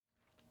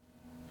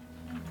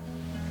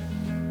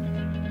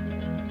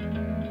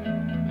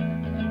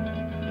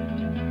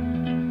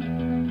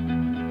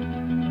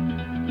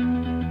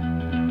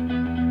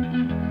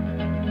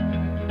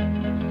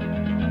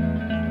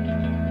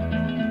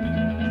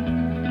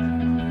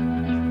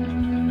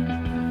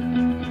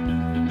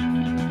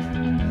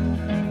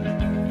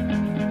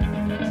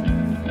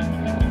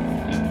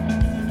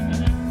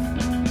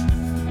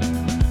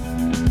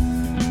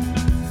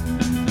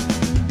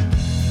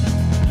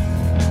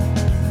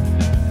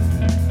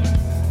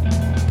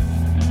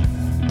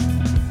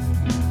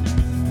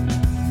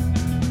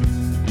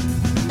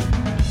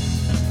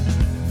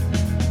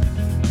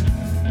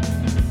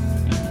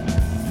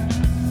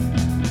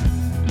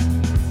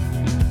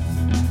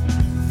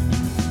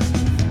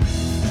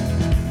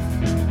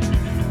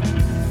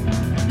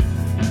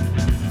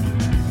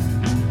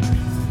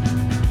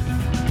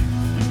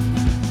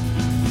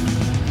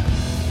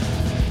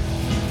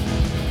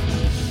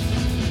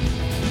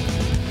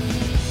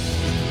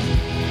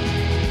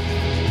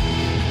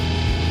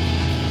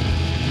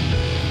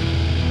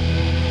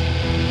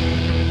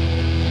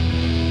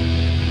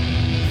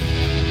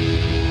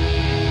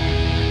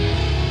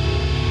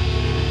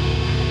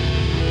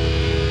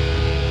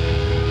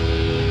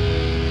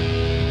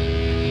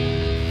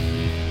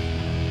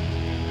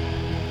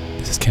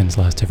Ken's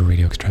last ever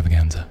radio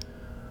extravaganza.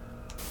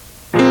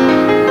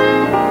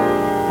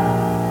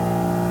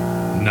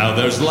 Now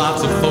there's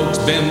lots of folks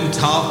been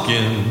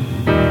talking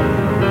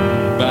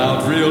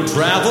about real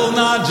travel,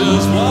 not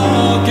just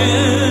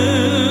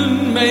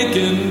walking,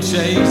 making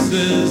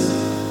chases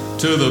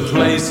to the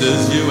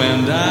places you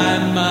and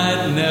I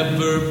might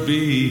never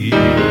be.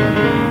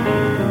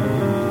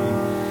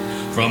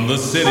 From the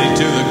city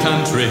to the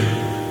country,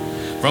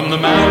 from the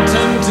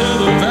mountain to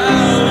the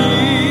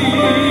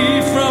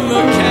valley, from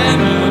the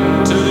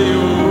canyon to the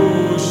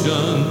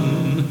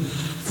ocean,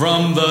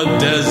 from the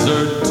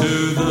desert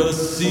to the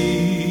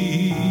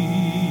sea.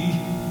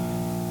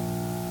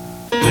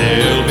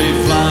 They'll be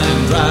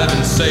flying,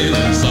 driving,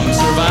 sailing, some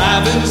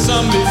surviving,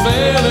 some be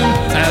failing,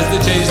 as they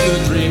chase the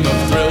dream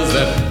of thrills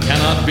that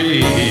cannot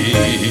be.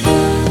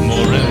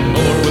 More and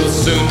more we'll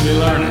soon be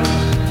learning.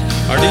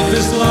 Our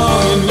deepest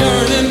longing,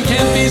 yearning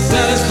can't be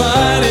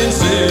satisfied in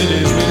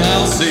cities we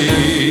now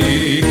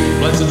see.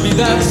 Blessed be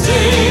that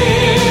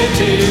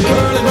city,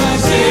 pearly bright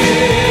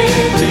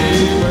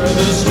city, where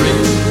the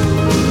streets,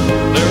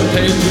 they're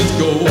paved with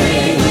gold.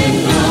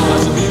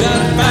 Blessed be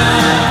that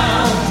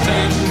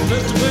fountain,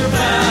 crystal clear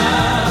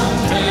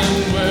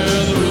fountain,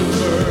 where the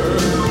river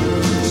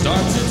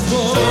starts its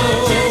flow.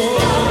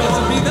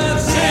 Blessed be that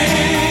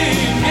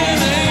singing,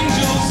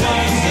 angels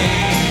are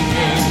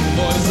singing,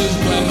 voices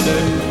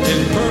blended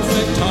in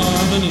perfect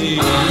harmony.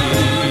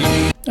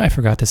 I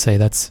forgot to say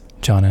that's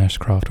John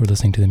Ashcroft. We're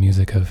listening to the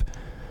music of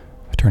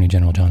Attorney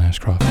General John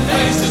Ashcroft.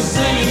 Faces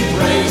singing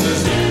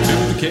praises to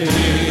the King.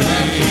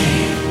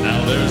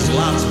 Now there's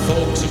lots of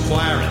folks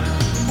acquiring,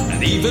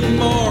 and even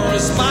more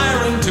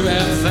aspiring to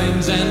have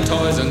things and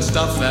toys and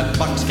stuff that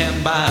bucks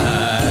can't buy.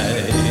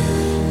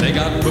 They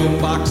got boom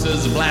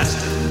boxes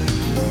blasting,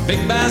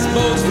 big bass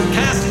boats for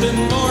casting,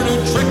 more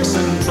new tricks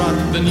and truck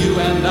than you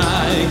and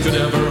I could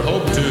ever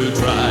hope to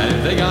try.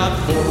 They got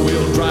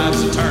four-wheel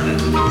drives a-turning,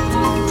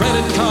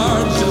 credit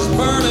cards just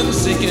burning,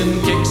 seeking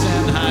kicks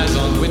and highs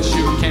on which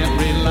you can't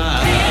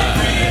rely.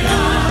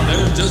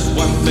 There's just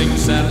one thing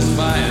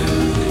satisfying.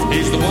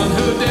 He's the one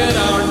who did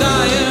our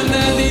dying,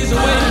 and he's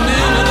waiting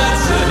in that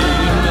city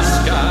in the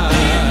sky.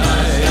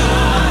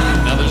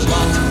 Now there's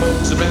lots of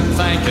folks who've been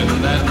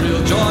thanking that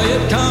real joy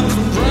it comes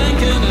from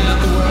drinking at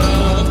the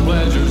world of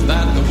pleasures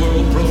that the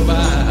world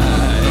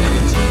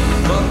provides.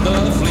 But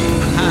the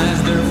fleeting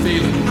highs they're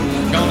feeling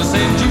gonna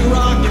send you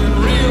rocking,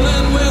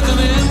 reeling with an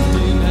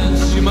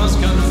emptiness. You must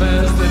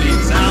confess that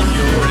eats out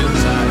your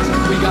insides.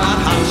 We got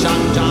hot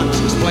shot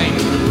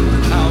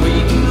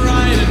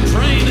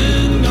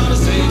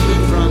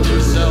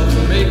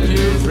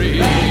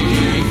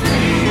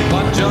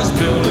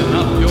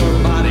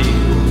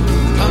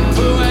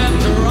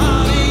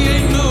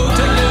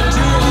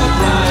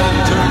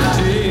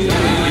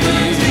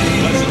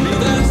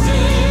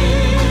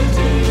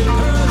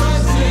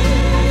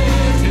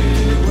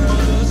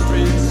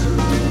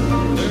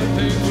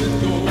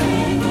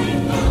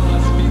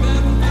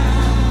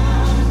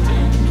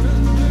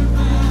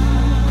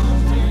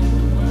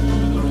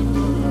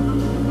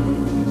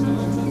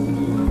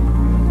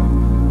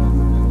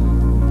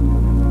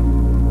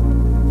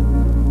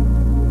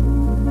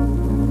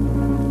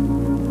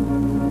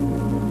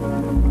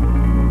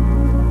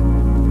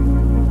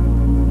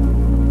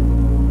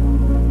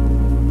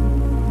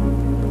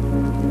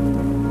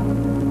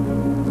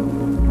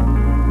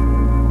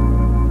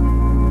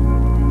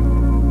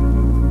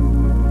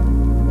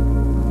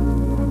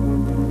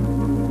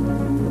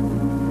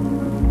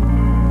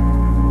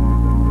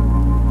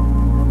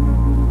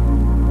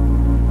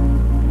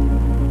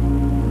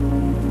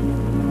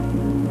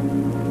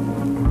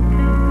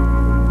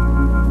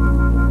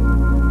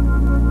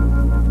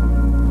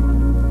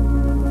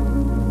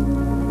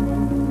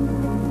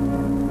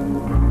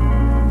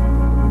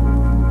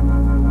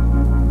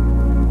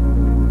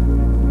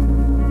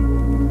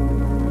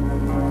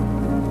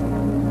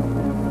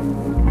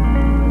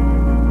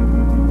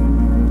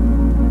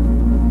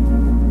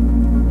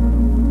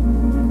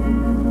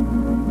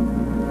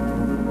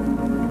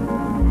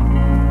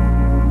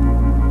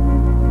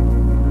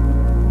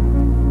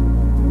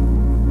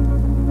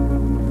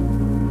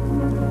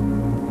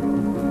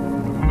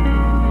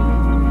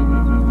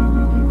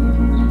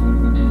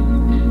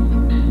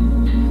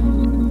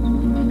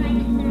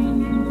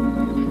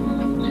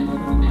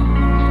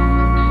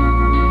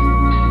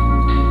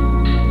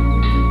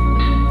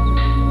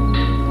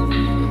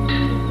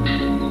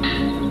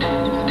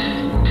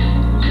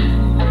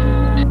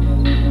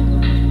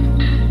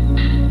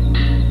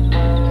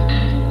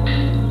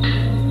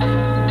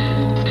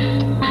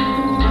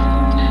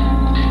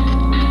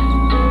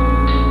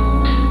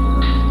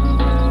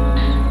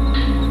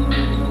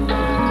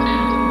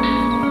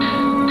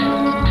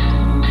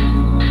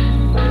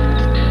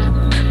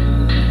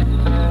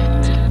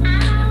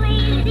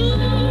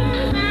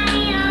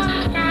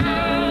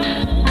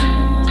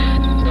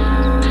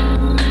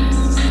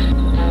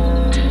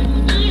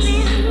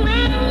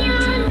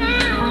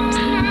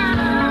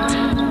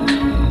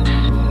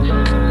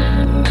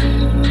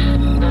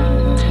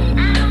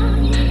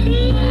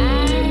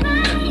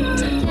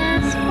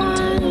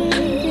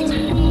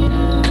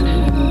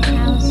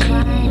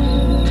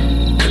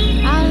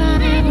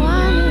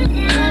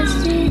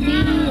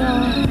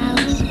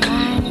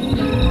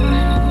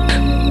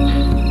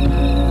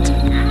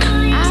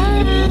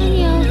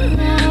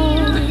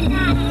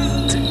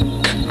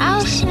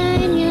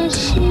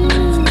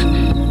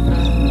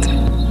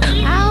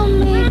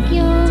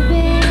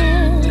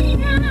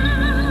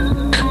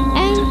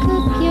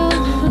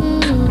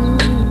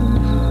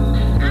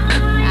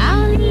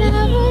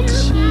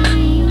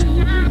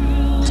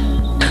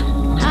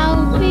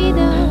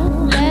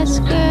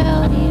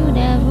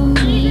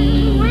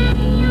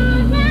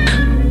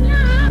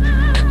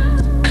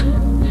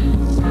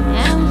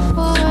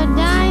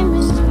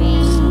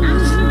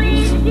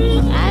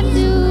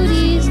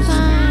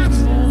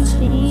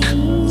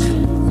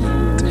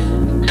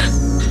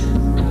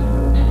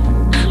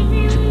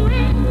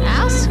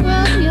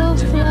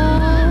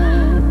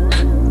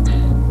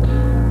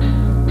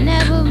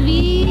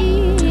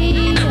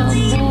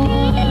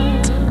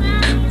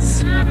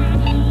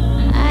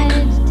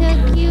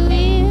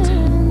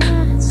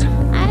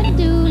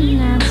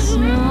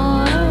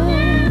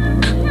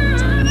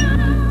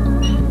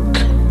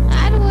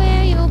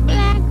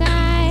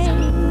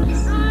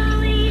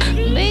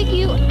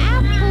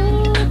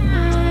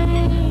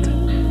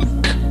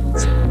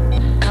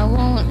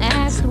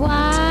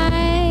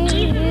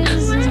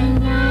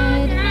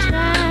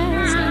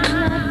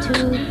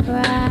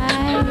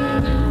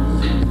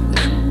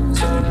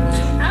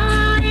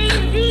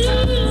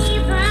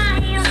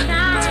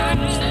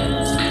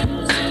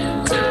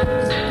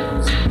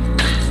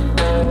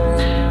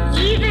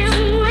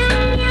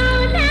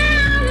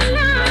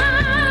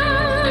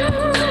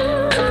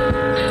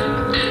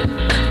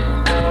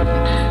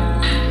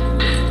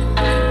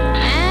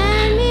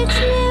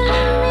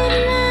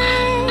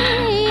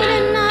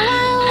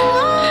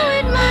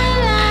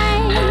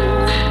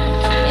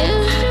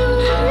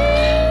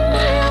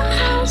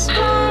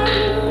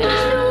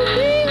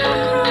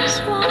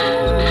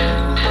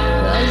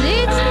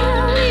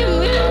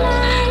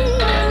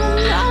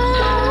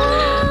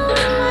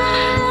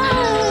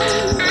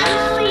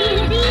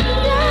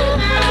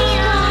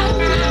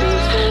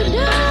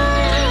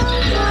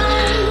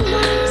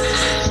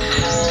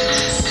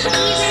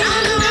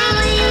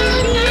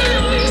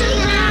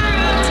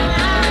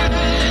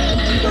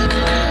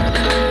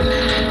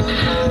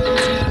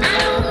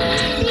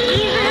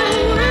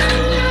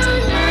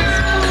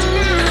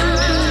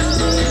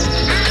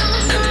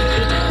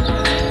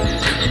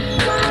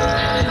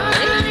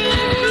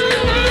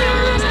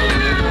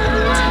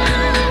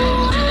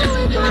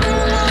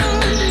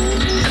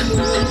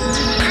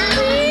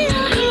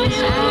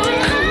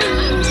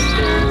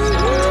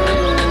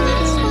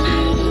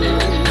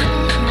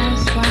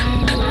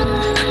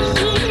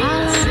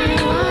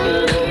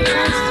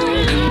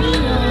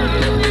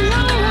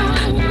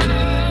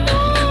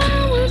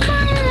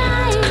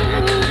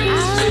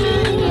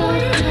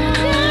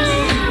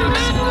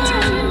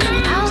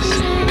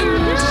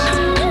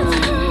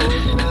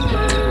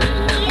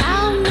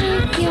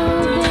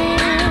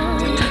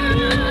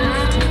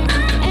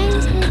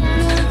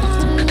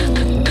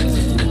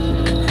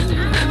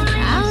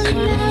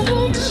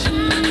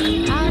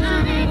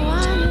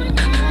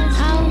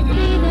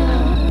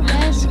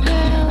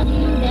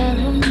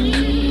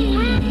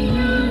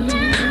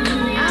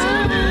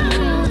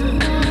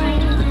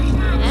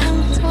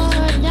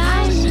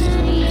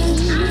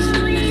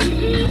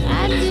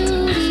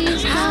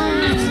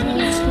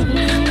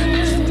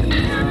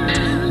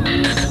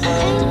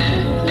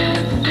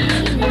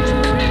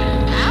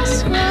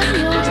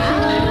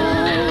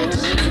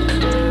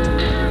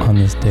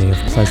day of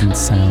pleasant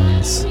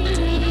sounds.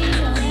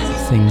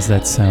 Things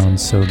that sound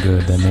so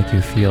good, that make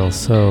you feel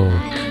so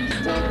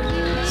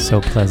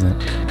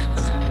pleasant.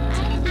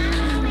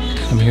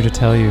 I'm here to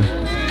tell you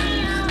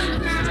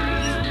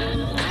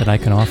that I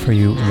can offer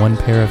you one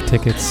pair of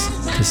tickets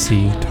to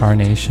see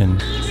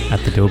Tarnation at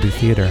the Dolby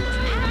Theater,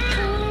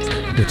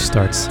 which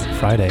starts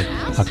Friday,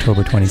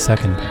 October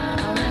 22nd.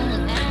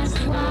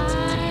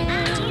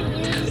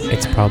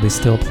 It's probably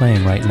still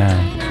playing right now,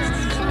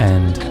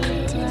 and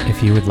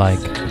if you would like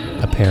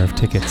a pair of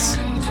tickets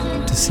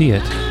to see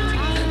it,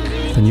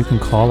 then you can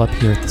call up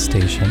here at the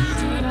station,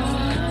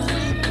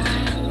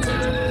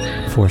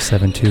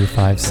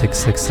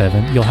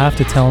 472-5667. You'll have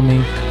to tell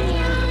me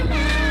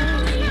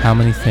how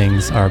many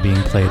things are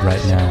being played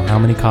right now, how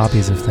many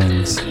copies of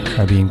things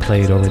are being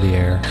played over the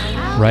air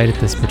right at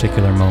this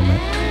particular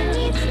moment.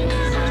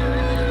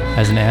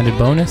 As an added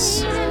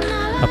bonus,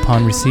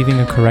 upon receiving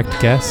a correct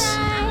guess,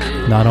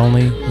 not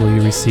only will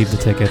you receive the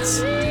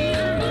tickets,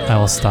 I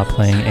will stop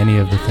playing any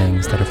of the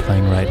things that are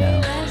playing right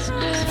now.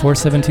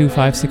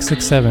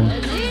 472-5667,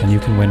 and you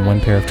can win one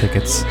pair of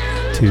tickets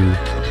to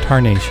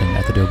Tarnation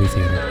at the Dolby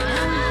Theater.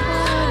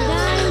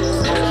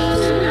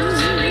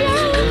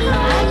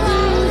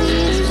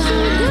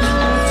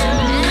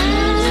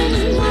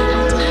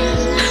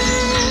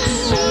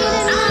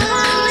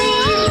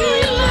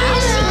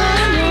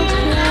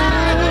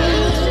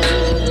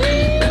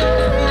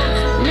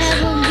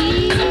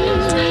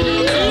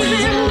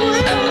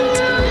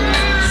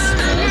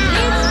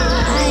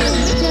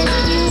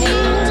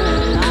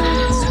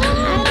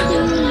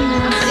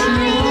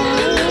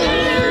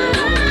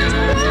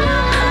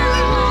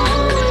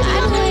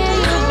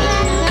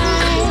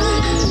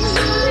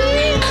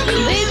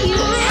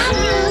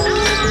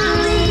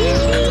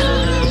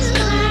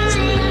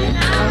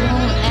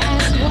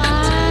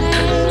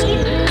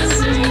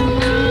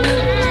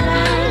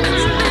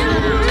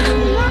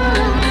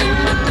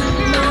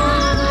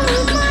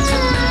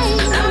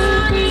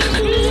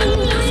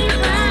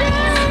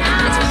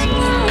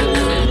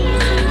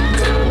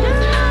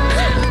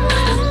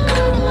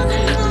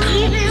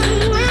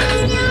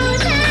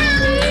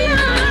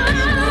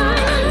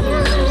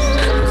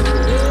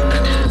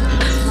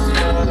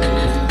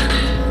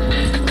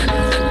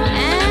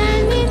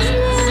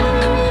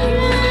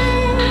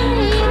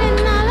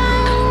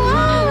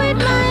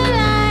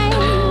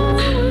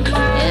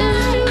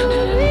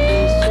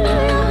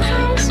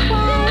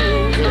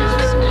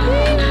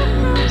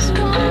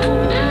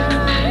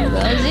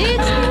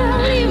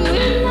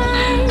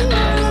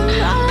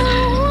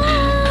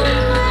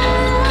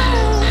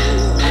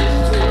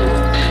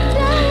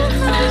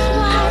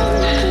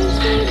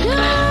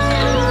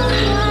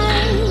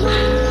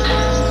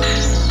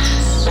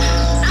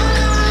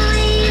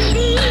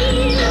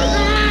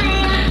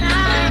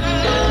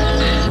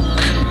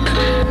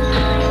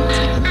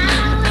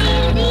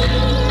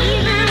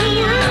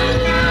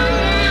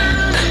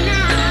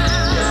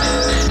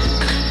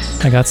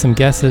 I got some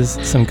guesses,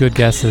 some good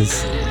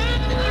guesses.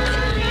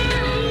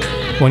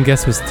 One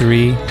guess was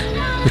 3,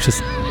 which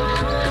is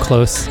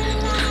close.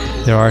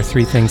 There are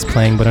 3 things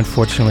playing, but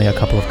unfortunately a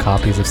couple of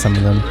copies of some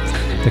of them.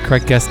 The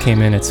correct guess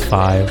came in, it's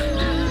 5.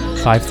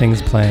 5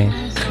 things playing.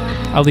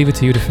 I'll leave it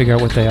to you to figure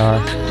out what they are.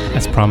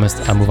 As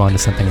promised, I'll move on to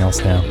something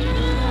else now.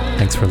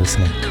 Thanks for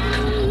listening.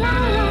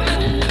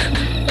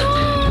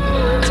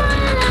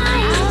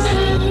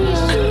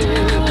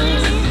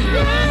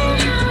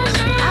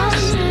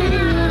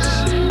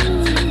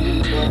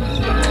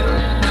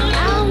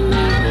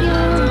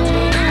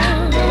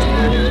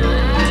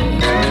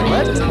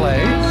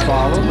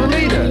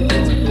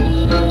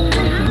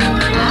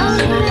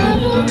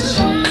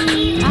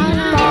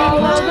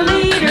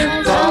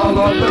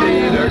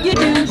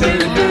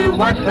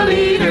 What the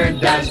leader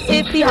does.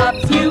 If he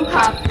hops, you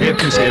hop. If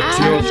he skips,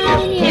 you'll skip.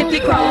 If he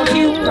crawls,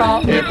 you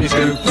crawl. If he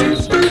scoops, you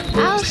scoop.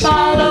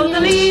 Follow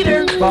the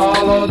leader.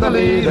 Follow the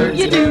leader.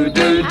 You do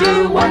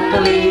what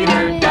the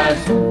leader does.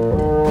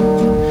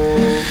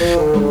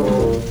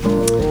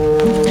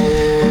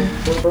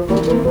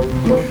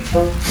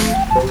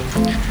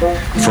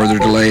 Further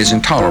delay is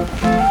intolerable.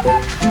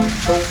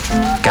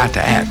 Got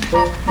to act.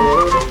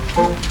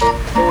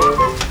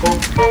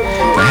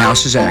 The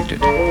House has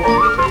acted.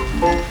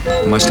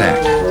 Must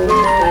act.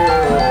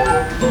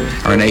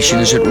 Our nation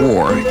is at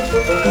war.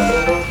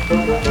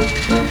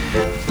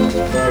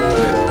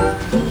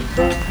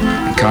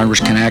 And Congress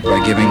can act by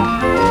giving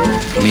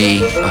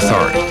me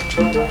authority.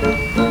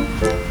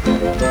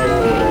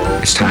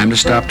 It's time to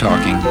stop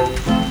talking.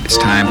 It's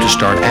time to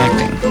start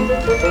acting.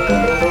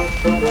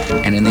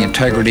 And in the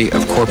integrity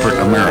of corporate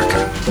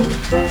America.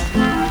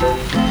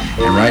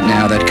 And right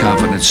now that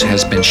confidence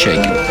has been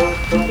shaken.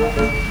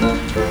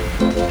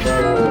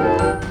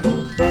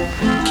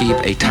 Keep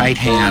a tight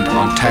hand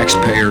on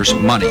taxpayers'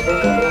 money.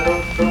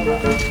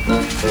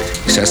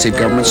 Excessive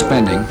government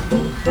spending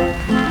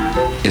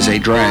is a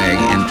drag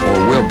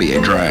or will be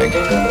a drag.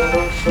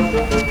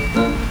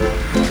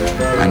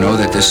 I know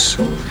that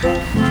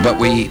but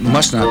we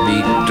must not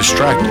be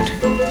distracted.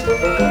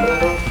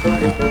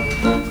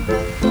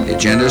 The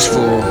agenda is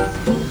full.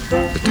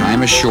 The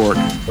time is short,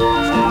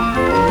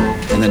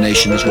 and the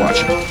nation is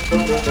watching.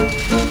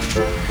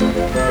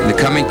 In the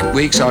coming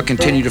weeks, I'll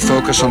continue to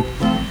focus on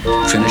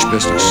finished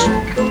business.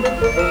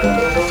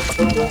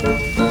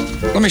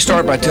 Let me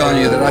start by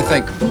telling you that I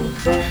think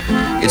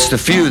it's the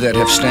few that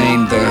have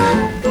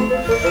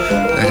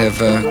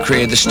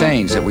created the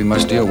stains that we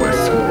must deal with.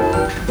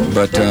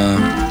 But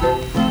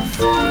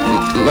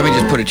let me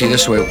just put it to you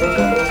this way,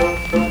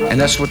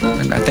 and I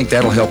think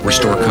that'll help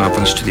restore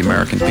confidence to the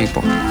American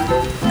people.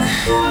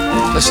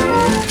 Listen,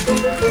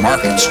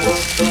 markets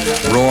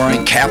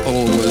roaring,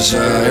 capital was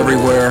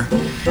everywhere,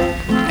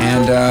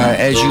 and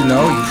as you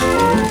know, you've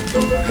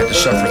had to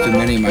suffer through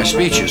many of my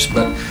speeches,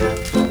 but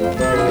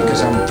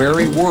because I'm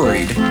very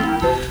worried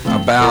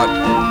about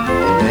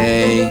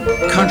a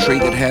country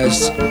that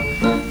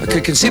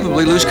could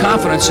conceivably lose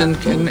confidence in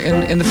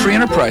the free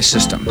enterprise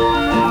system,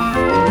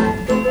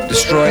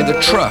 destroy the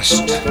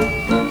trust.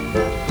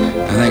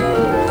 I think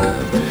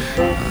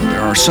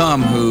there are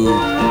some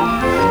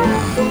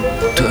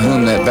to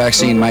whom that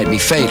vaccine might be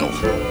fatal,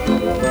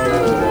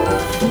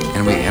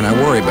 and I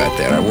worry about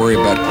that. I worry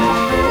about.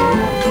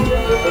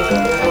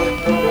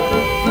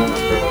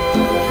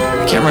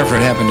 I can't remember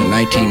if it happened in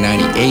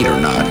 1998 or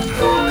not.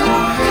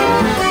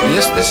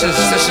 This is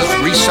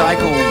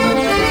recycled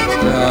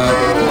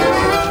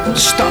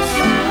stuff.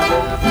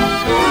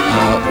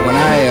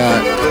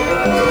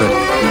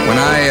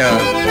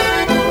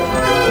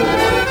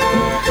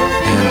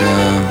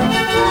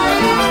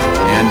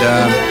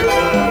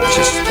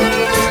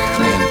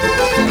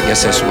 I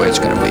guess that's the way it's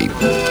going to be.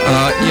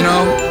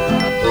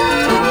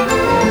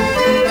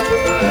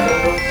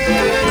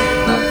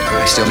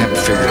 I still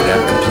haven't figured it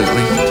out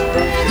completely.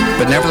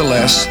 But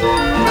nevertheless,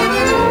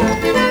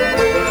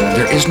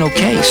 there is no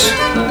case.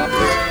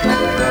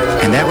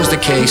 And that was the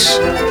case,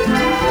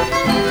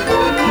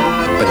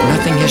 but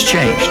nothing has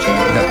changed.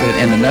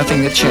 And the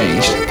nothing that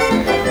changed,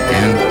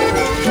 and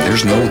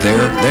there's no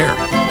there.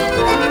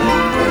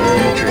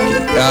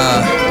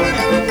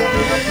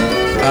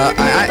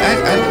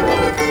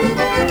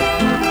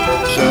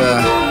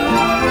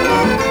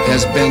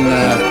 Has been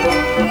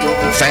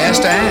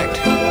fast to act.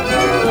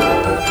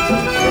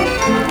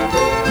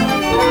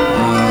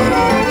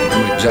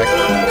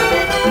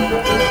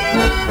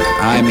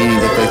 I meaning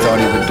that they thought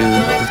he would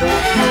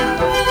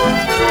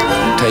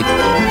take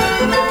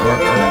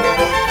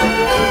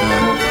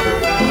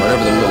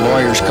whatever the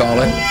lawyers call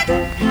it.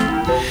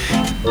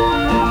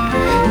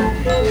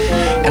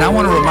 And I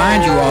want to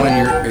remind you all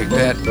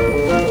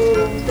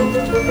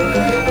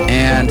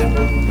and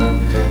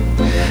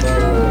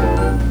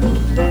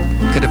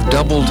could have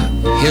doubled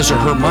his or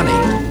her money.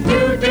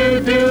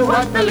 Do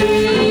what the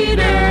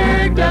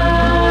leader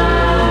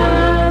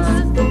does.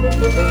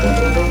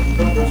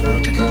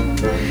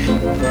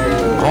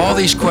 All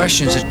these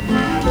questions,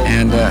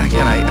 and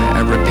again,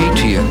 I repeat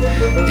to you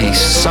the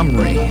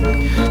summary.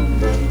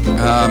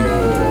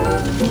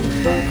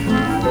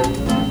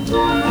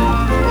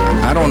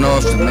 I don't know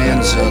if the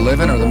man's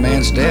living or the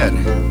man's dead.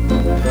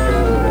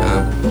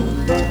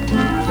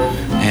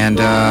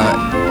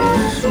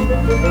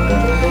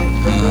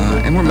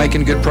 And we're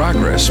making good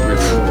progress. We're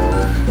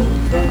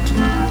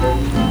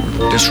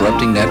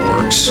disrupting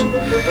networks.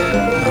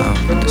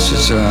 But this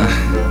is,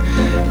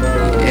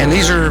 and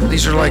these are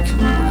like,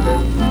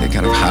 they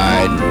kind of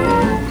hide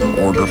and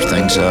order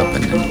things up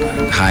and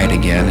then hide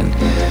again, and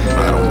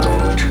I don't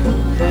know.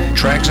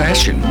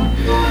 Transaction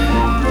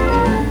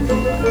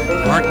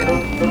aren't,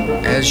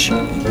 as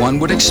one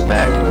would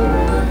expect,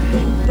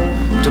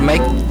 to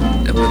make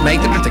the,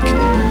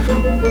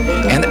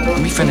 and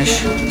let me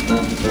finish.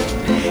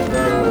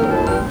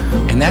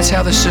 And that's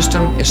how the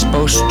system is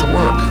supposed to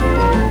work.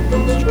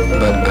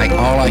 But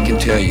all I can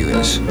tell you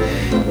is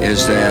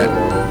that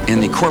in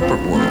the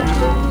corporate world,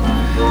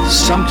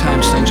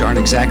 sometimes things aren't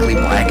exactly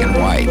black and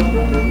white.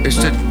 It's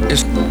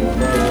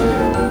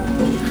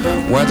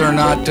whether or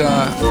not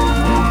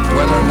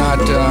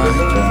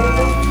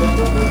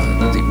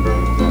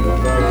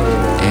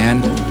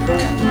and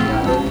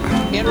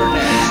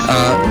internet.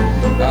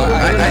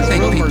 I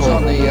think people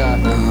on the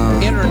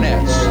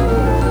internets.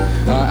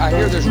 I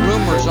hear there's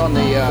rumors on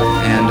the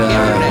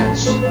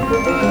internets.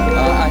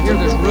 I hear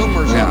there's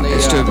rumors on the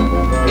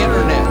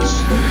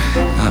internets.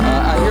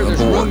 I hear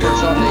there's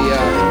rumors on the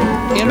internets.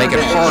 Make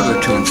it harder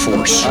to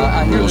enforce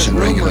rules and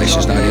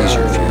regulations, not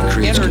easier. If it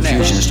creates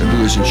confusion as to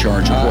who is in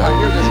charge of what.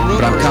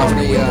 But I'm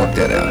confident we can work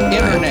that out.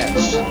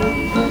 Internets.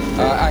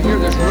 I hear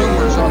there's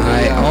rumors on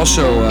the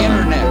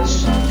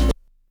internets.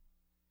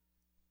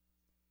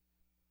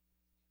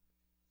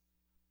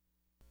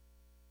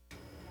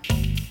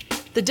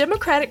 The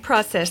democratic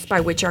process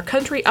by which our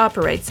country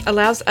operates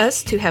allows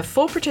us to have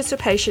full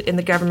participation in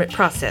the government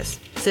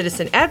process.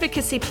 Citizen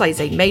advocacy plays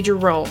a major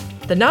role.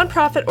 The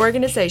nonprofit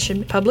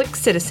organization Public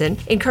Citizen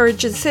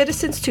encourages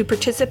citizens to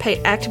participate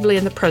actively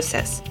in the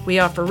process. We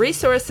offer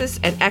resources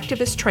and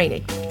activist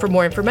training. For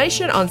more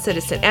information on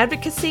citizen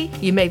advocacy,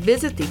 you may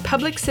visit the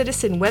Public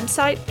Citizen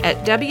website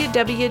at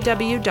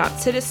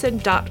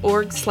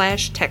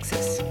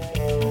www.citizen.org/Texas.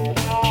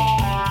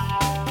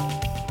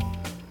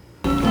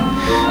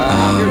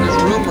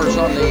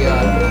 on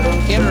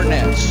the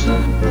internets.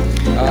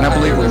 And I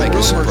believe we're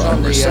making some rumors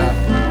on the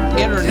progress.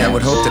 internets. And I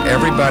would hope that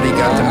everybody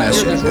got the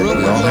message that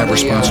we all have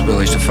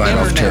responsibilities to fight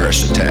off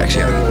terrorist attacks.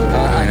 Yeah,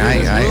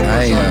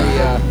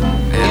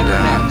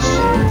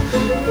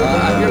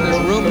 I hear there's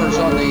rumors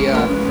on the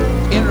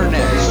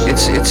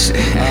internets.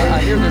 I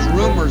hear there's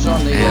rumors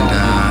on the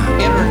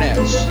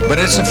internets. But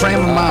it's a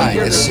frame of mind.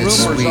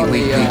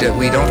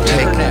 We don't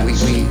take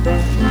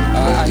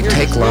we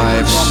take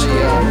lives.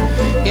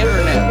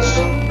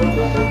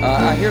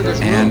 I hear there's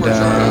rumors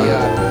on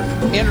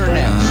the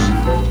internets.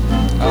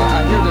 I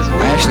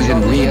actually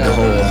didn't read the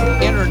whole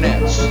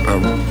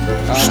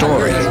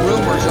story.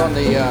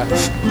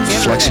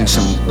 Flexing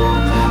some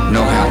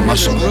know-how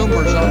muscle.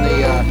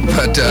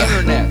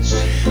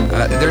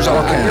 But there's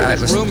all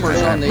kinds of...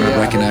 I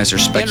recognize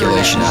there's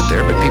speculation out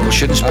there, but people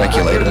shouldn't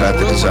speculate about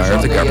the desire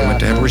of the government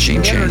to have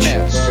regime change.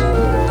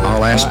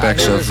 All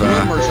aspects of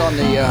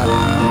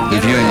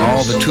reviewing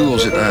all the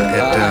tools at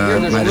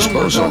my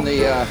disposal.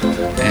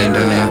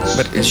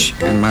 But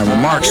in my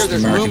remarks to the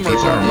American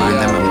people, I remind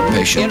them I'm a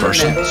patient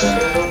person.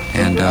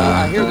 And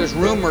I hear there's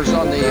rumors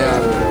on the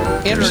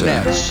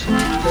internets.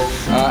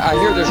 I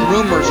hear there's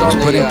rumors on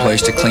the put in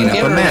place to clean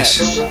up a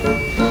mess.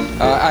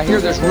 I hear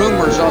there's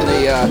rumors on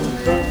the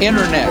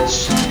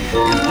internets.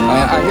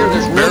 I hear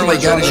there's rumors barely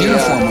got on his the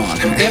uniform on.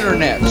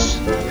 internets.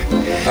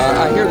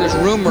 I hear there's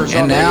rumors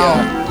on the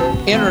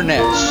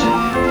internets.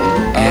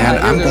 And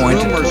I'm going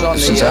to,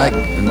 since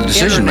I'm the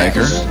decision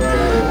maker,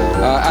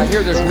 I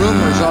hear there's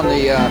rumors on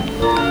the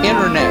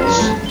internets.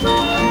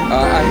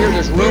 I hear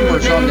there's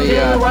rumors on the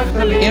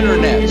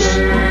internets.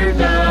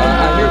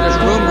 I hear there's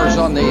rumors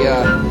on the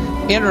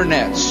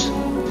internets.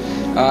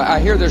 I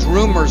hear there's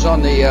rumors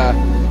on the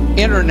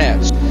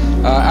internets.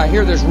 I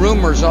hear there's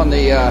rumors on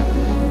the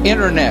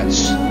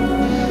internets.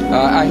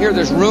 I hear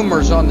there's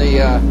rumors on the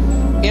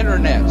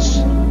internets.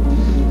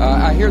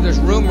 I hear there's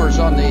rumors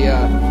on the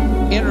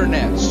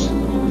internets.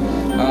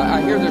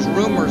 I hear there's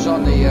rumors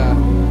on the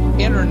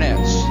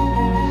internets.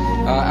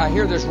 I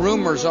hear there's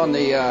rumors on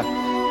the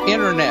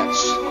internets.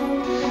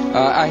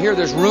 I hear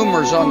there's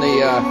rumors on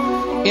the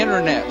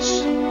internets.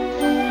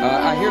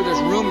 I hear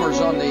there's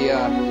rumors on the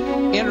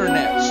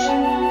internets.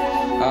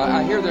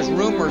 I hear there's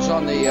rumors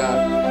on the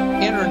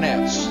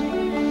internets.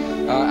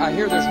 I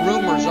hear there's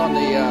rumors on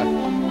the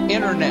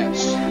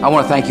internets. I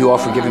want to thank you all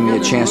for giving me a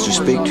chance to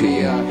speak to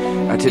you.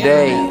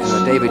 Today,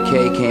 David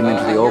Kaye came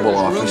into the Oval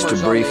Office to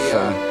brief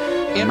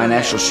my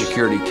national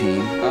security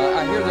team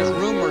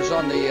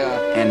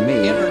and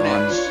me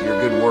on your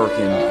good work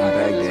in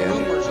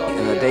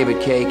Baghdad. David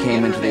Kaye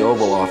came into the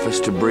Oval Office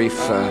to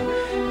brief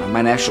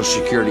my national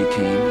security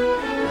team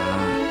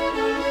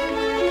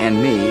and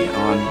me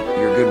on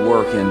your good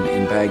work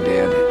in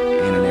Baghdad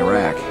and in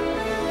Iraq.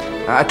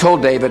 I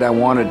told David I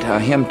wanted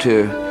him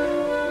to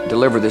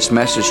deliver this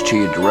message to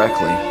you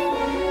directly.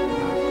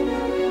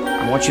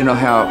 I want you to know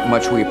how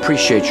much we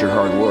appreciate your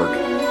hard work.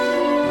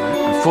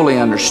 I fully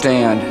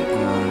understand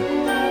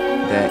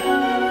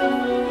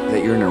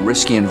that you're in a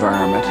risky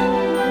environment.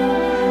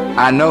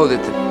 I know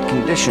that the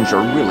conditions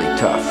are really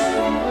tough.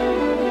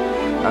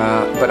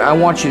 But I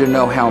want you to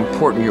know how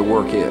important your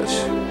work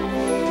is.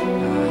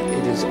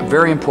 It is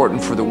very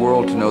important for the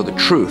world to know the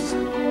truth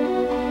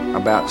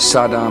about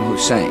Saddam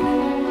Hussein,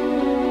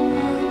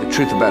 the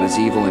truth about his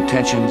evil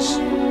intentions,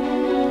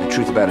 the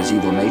truth about his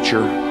evil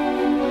nature,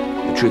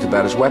 the truth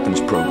about his weapons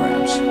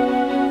programs.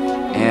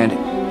 And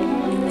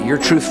you're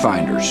truth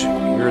finders.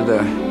 You're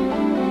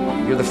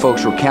the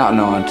folks we're counting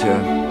on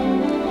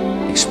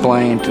to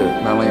explain to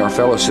not only our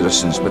fellow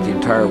citizens but the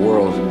entire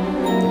world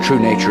the true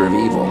nature of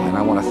evil. And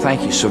I want to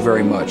thank you so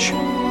very much.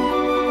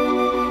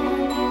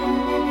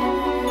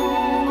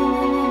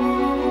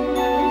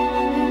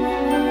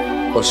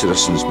 Fellow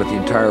citizens, but the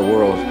entire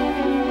world.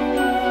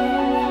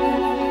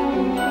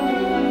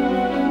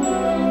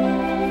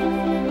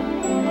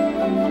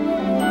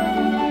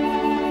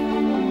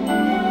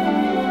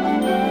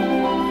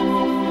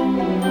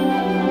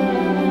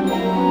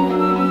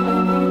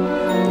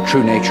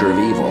 True nature of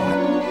evil.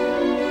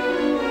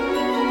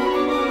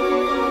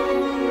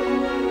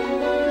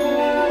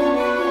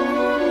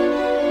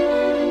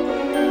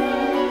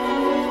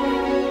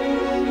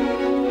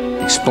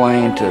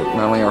 Explain to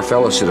not only our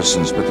fellow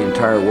citizens but the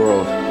entire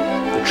world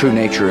the true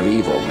nature of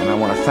evil. And I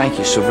want to thank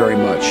you so very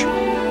much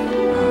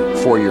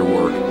for your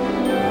work.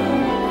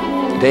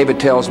 David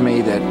tells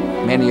me that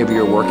many of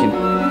you are working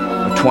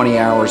 20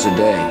 hours a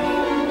day,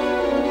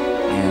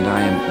 and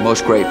I am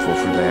most grateful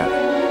for that.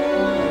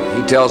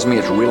 He tells me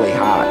it's really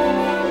hot,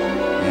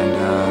 and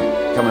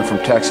coming from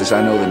Texas,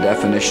 I know the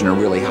definition of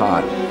really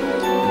hot.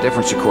 The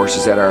difference, of course,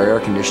 is that our air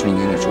conditioning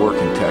units work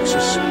in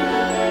Texas.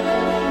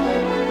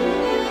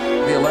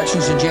 The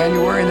elections in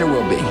January, and there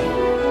will be.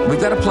 We've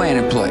got a plan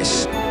in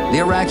place. The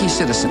Iraqi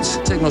citizens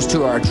signals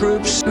to our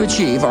troops to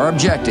achieve our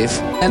objective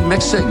and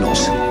mixed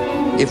signals.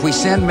 If we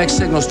send mixed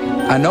signals,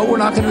 I know we're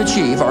not going to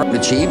achieve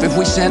if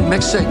we send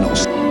mixed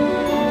signals.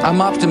 I'm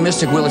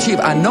optimistic we'll achieve.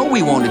 I know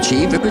we won't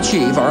achieve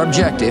our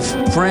objective,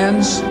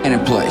 friends, and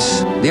in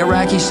place. The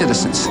Iraqi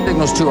citizens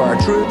signals to our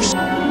troops.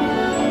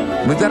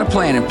 We've got a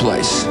plan in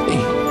place.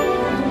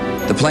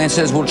 The plan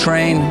says we'll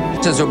train,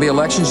 says there'll be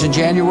elections in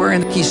January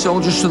and key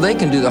soldiers so they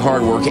can do the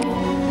hard work.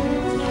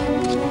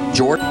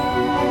 Jordan,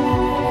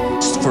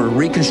 for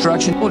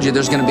reconstruction, I told you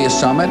there's going to be a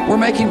summit. We're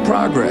making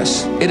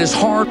progress. It is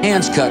hard,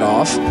 hands cut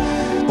off.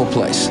 We'll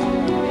place.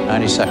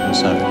 90 seconds,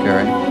 Senator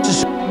Kerry.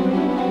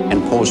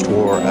 In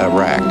post-war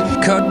Iraq.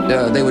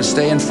 They would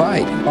stay and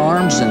fight.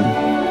 Arms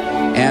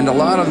and a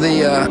lot of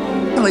the,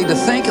 to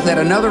think that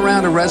another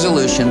round of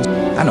resolutions,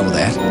 I know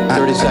that.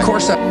 30 seconds. Of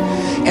course,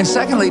 and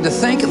secondly, to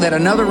think that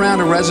another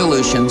round of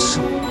resolutions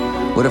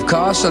would have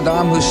caused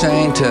Saddam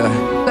Hussein to,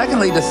 I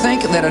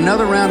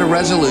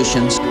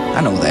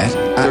know that.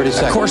 30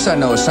 seconds. Of course I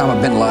know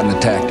Osama bin Laden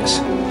attacked us.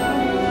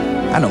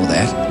 I know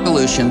that.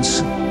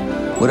 Resolutions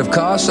would have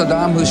caused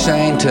Saddam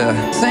Hussein to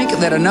think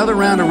that another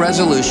round of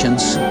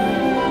resolutions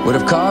would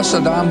have caused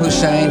Saddam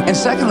Hussein, and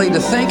secondly, to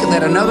think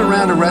that another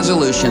round of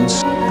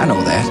resolutions, I know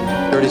that.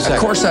 30 seconds.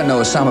 Of course I know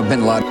Osama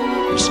bin Laden.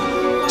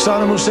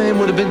 Saddam Hussein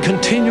would have been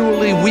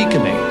continually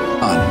weakening.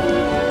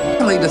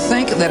 To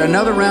think that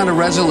another round of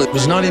resolutions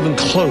was not even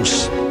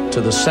close to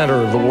the center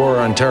of the war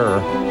on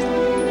terror.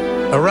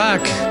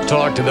 Iraq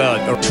talked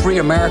about free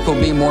America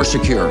will be more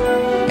secure.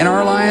 In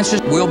our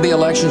alliances will be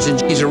elections, and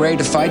he's ready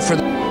to fight for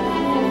them.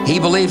 He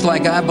believes,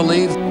 like I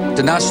believe,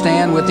 to not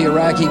stand with the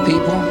Iraqi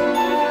people.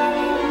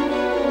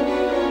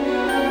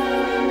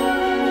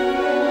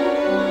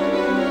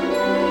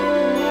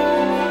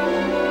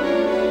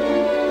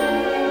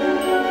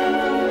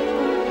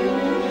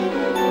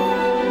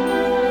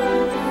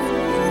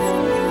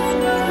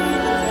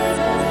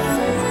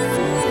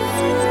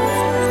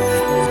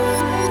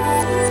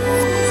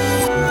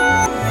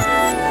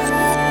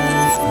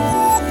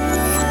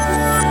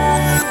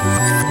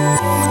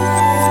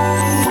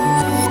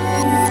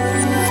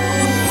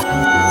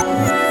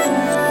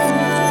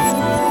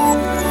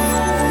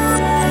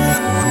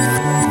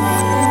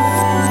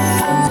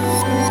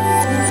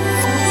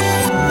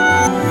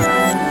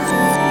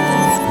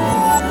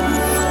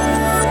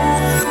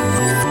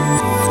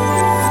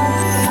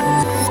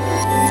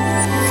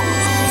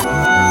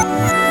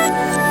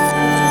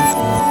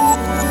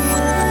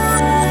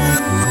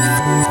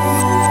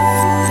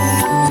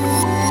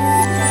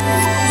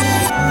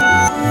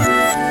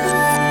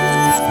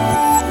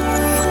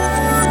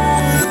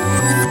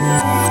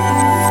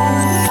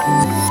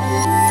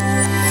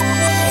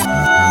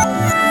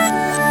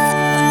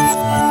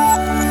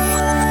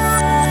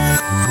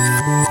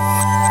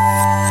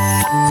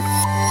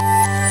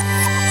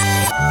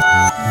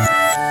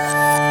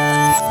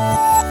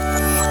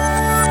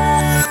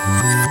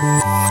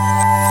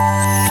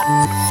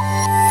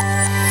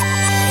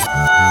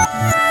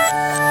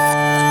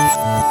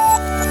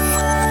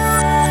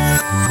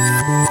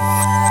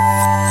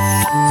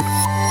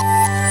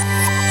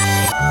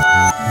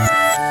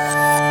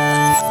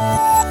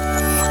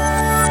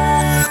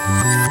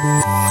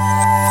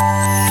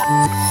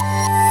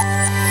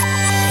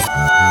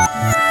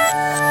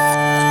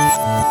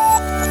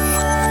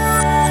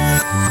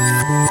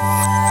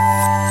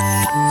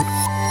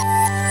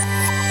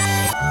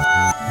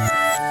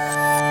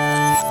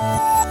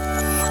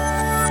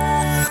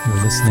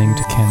 Listening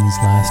to Ken's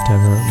Last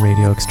Ever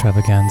Radio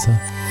Extravaganza.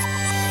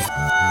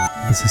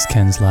 This is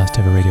Ken's Last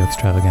Ever Radio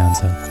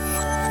Extravaganza.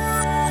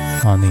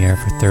 On the air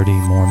for 30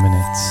 more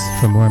minutes.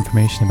 For more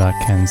information about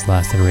Ken's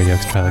Last Ever Radio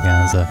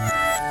Extravaganza,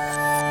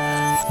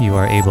 you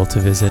are able to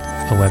visit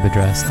a web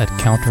address at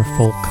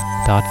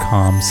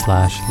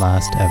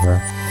counterfolk.com/lastever.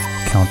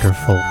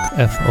 Counterfolk,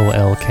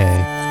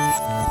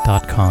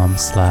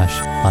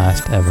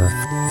 FOLK.com/lastever.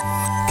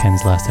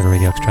 Ken's Last Ever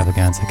Radio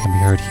Extravaganza can be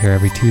heard here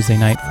every Tuesday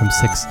night from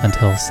 6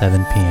 until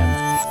 7 p.m.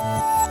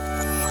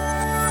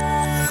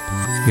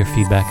 Your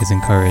feedback is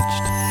encouraged.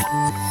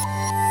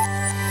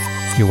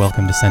 You're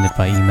welcome to send it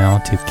by email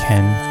to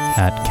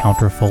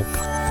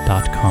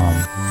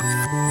ken@counterfolk.com.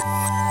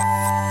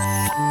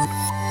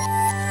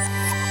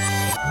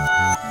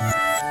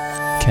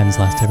 Ken's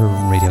Last Ever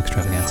Radio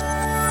Extravaganza.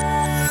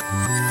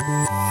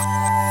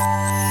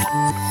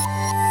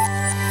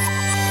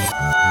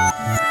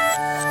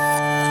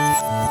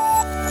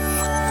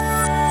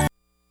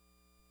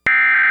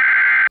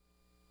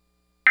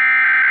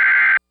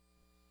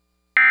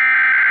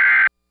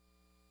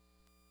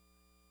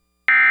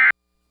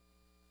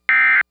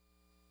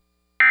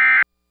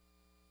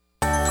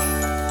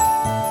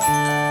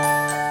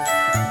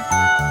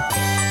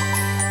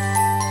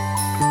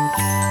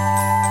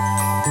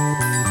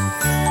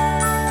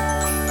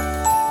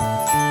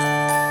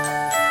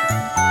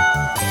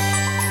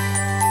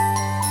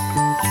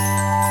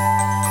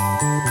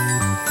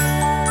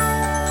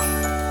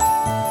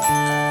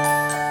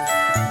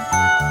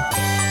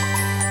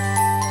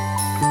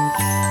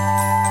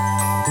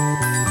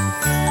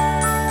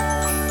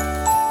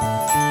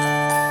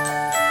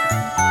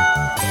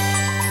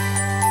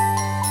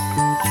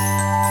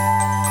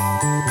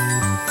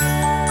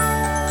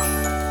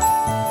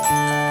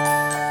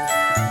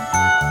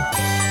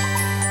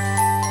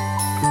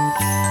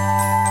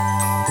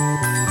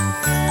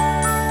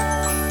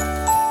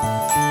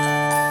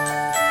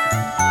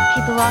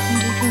 People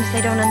often do things they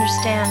don't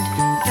understand.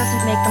 It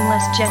doesn't make them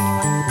less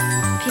genuine.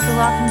 People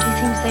often do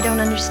things they don't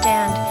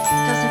understand.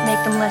 It doesn't make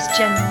them less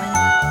genuine.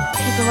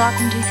 People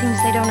often do things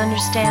they don't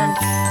understand.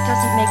 It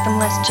doesn't make them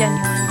less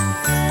genuine.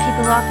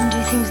 People often do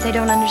things they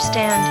don't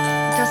understand.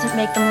 It doesn't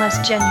make them less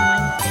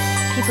genuine.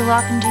 People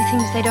often do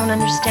things they don't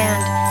understand.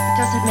 It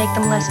doesn't make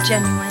them less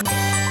genuine.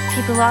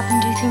 People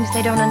often do things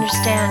they don't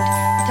understand.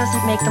 It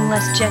doesn't make them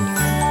less genuine.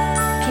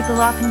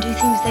 People often do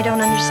things they don't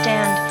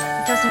understand.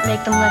 It doesn't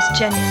make them less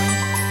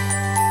genuine.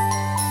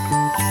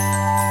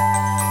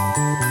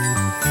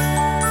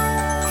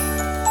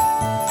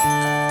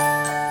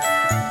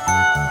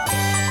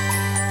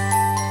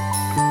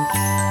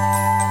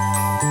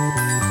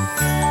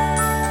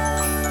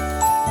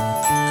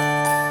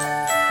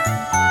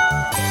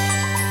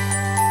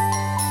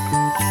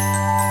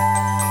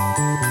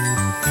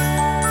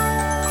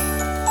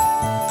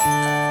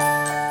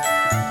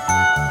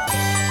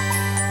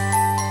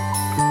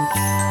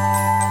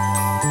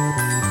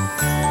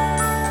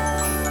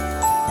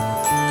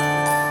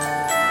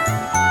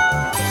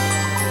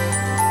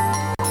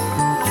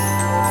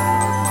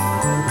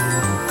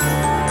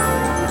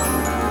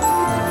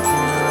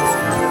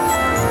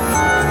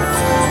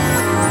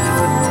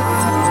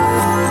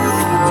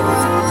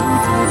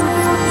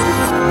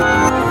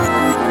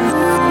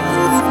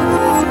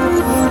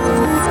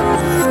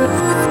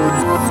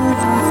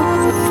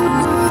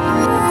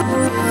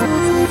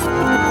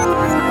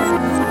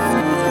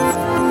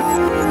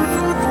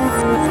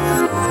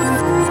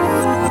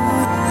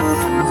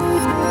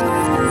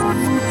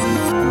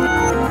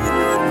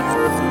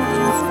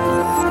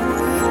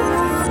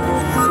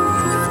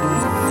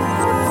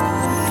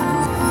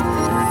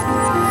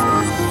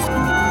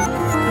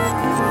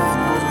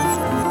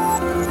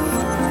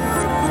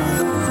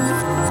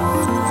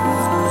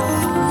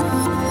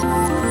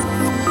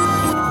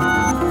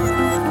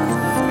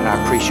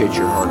 Appreciate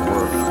your hard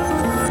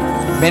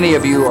work. Many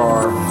of you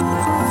are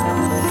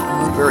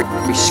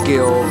very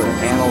skilled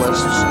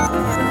analysts.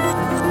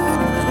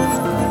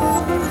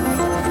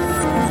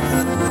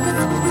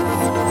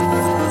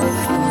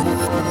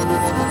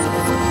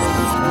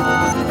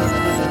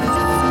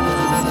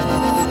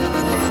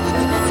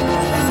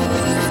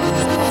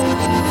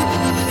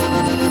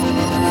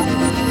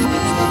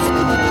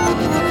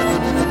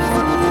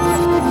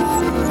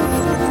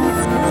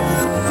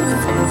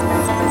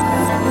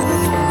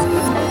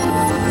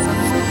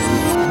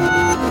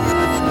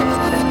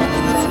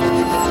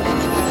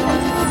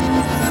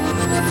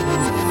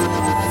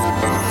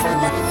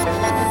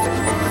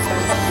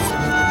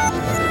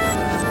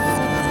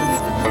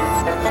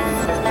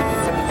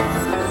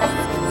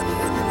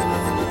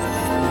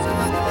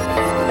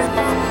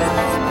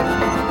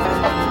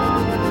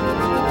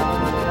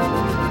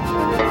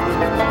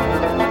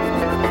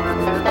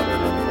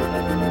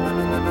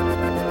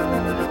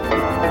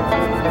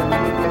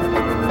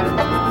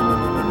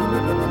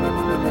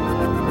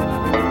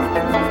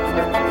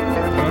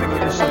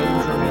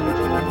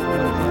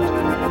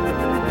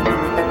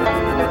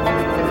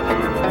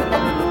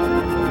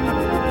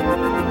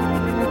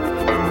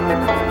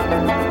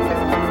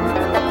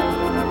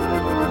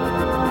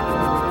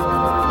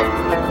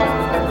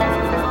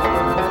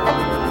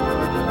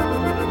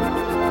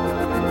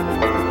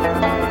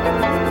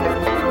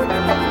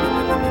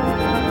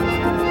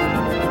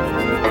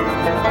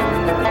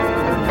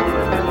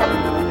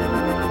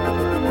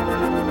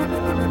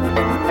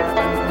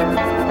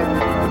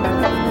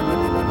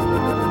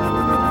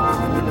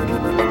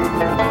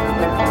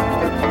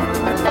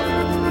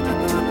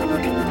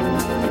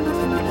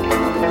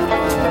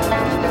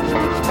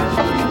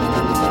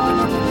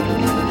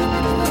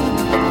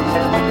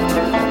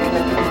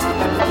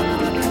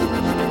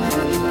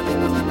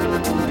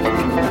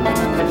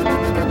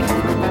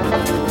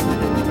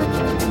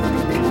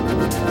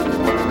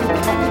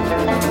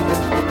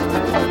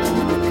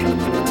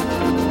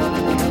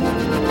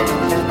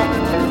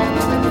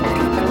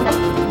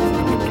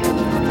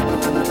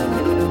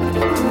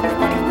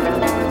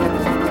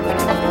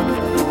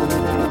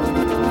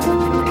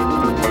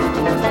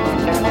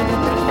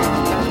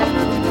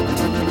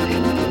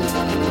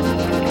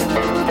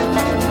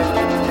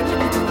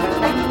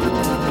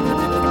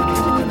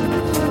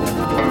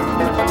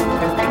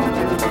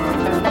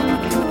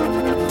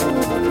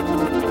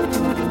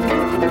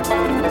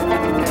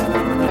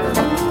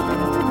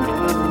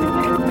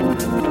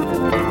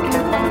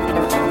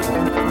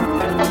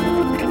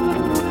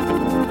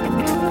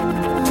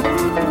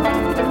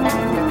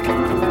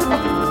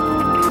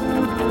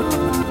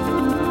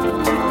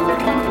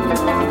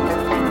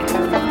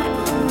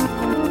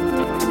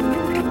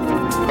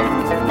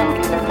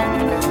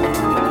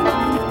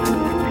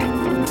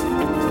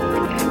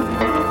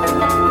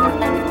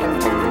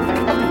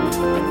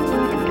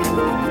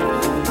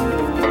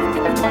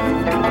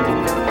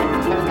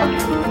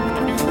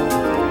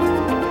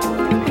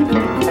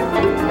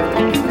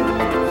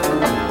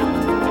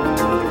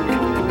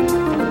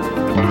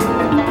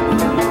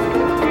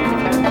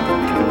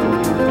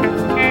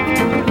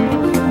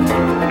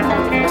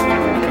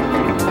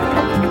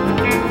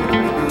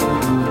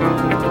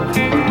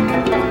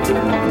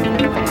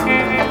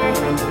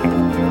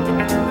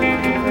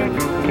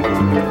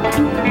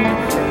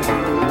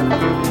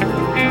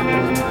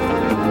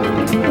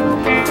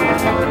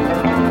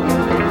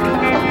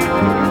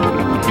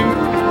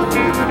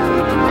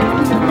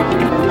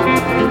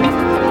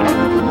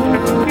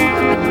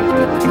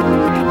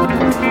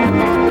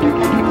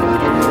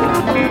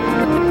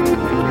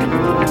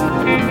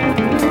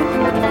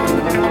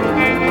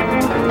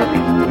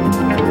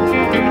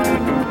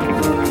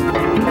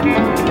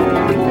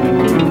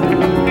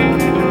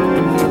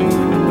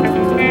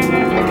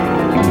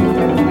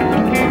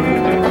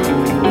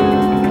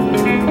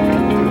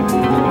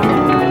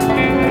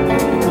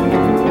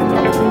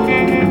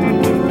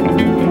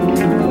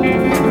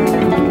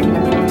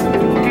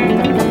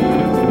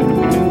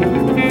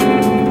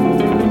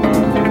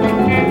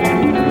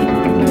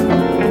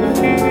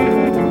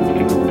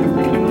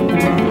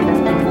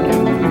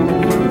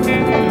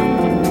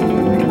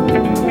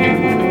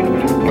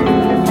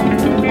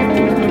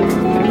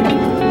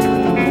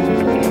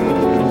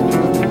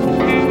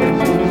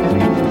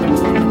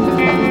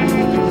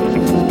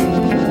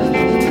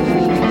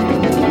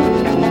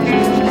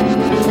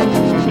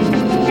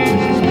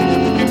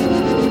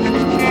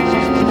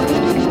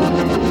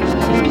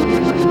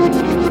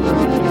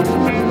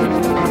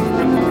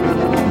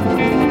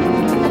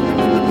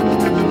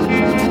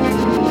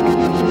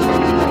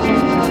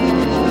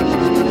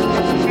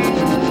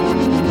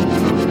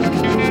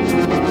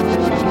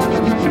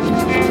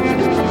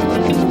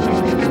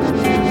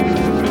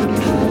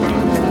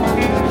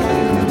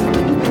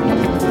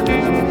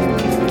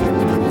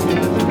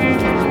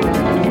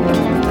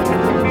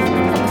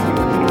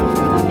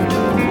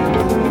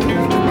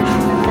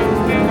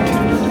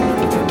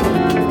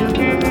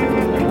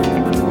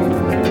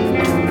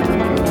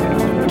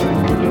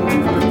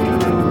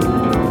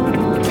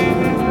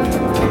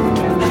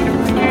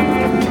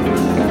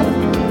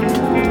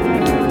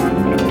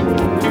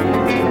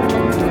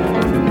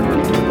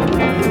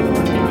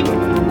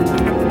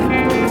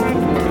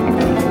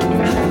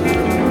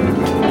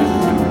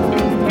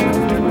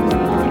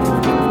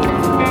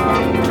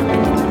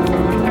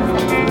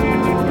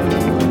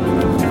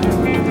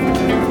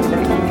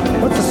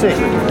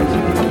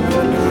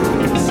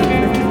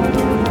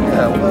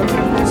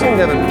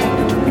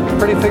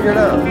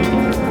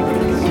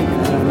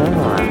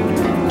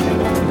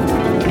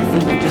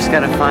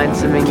 just gotta find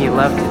something you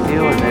love to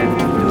do and then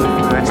do it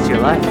for the rest of your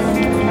life.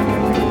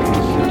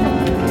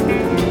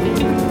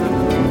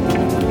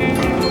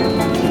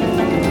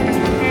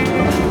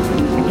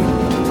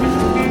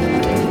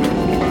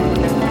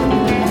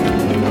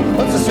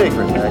 What's the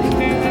secret, Max?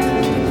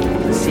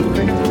 The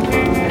secret?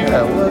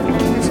 Yeah, well,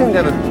 you seem to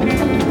have it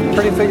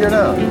pretty figured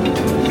out. I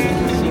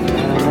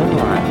don't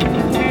know.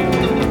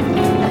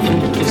 I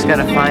think you just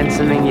gotta find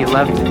something you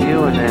love to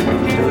do and then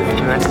do it for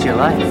the rest of your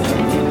life.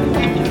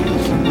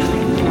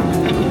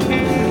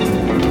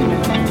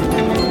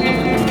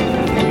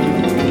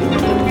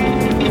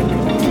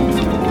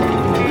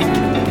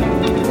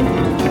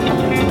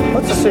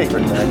 What's the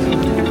secret, Max?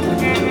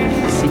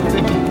 The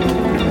secret?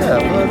 Yeah,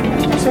 well,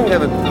 you seem to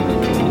have it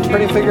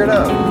pretty figured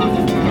out. I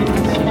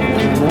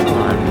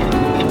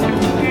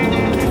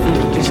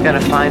think you just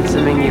gotta find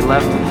something you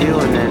love to do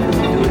and then do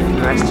it for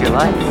the rest of your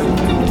life.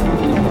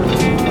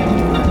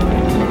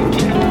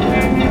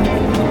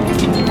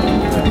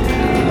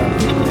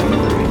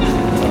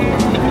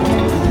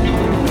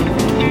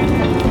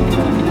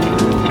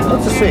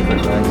 What's the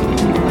secret, Max?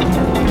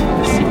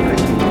 The secret?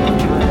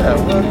 Yeah,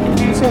 well,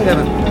 you seem to have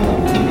it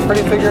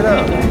pretty figured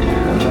out.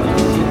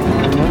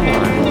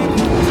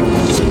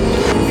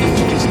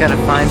 You just gotta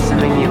find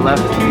something you love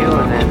to do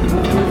and then do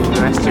it for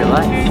the rest of your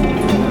life.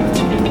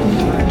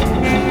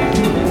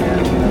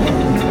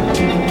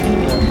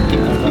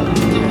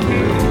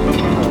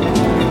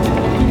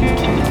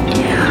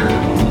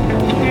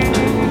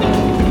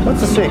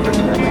 What's the secret,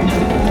 Max?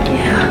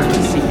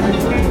 The secret?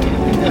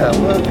 Yeah,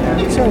 well,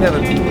 you seem to have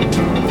it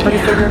pretty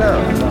figured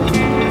out.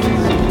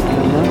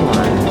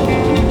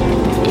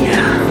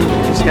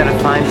 You just gotta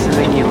find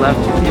something you love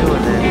to do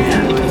and then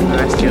do it for the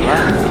rest of your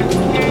life.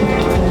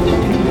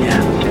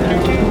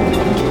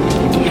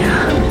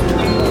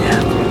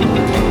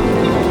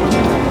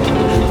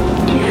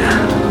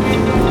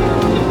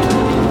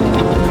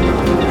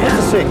 What's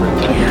the secret?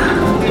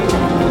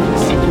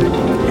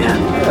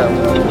 Yeah,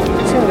 well,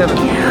 you seem to have it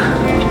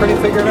pretty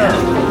figured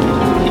out.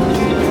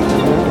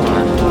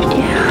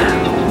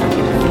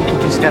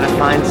 You just gotta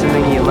find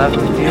something you love to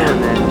do and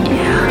then do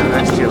it for the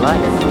rest of your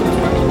life.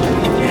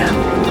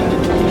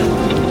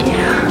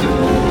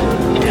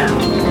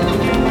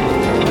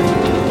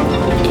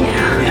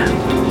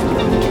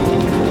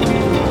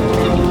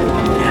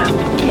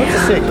 What's the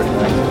secret,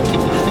 Max?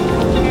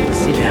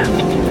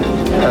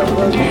 Yeah,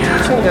 well, you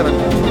seem to have it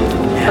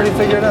pretty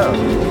figured out.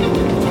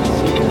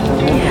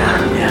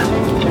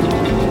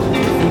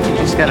 You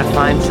just gotta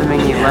find something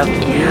you love to do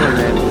and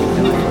then do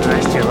it for the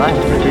rest of your life.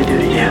 What did they do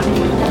to you?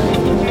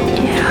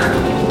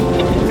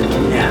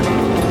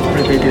 What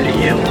did they do to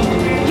you?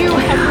 You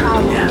have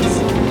problems.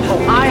 Oh,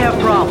 I have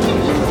problems.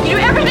 You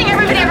do everything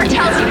everybody ever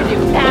tells you to do.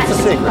 That's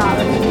What's the secret, Max?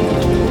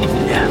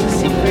 The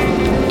secret?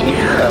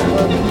 Yeah,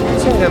 well, you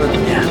seem to have it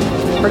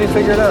pretty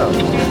figured out.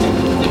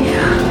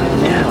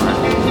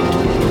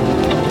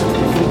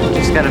 You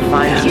just gotta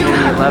find something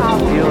you love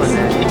to do and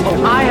then do it for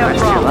the rest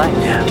of your life.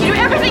 You do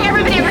everything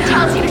everybody ever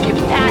tells you to do.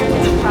 That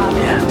is a problem.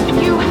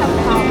 You have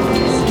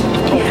problems.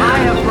 I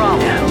have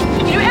problems.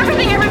 You do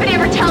everything everybody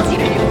ever tells you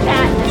to do.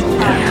 That is a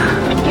problem.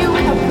 You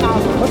have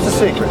problems. What's the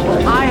secret,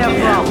 Max? I have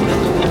problems.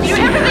 You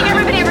do everything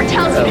everybody ever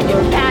tells you to do.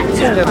 That is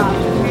a problem.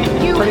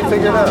 You Pretty have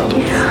figured out.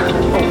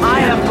 I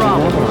have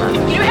problems.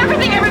 You do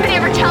everything everybody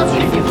ever tells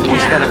you to do. You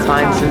just gotta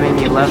find something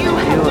you love to do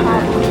and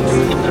then do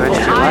it for the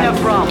rest of your life. I have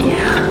problems.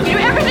 You do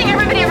everything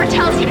everybody ever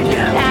tells you to do.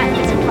 That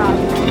is a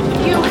problem.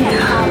 You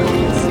have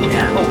problems.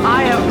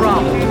 I have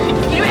problems.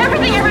 You do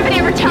everything everybody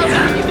ever tells you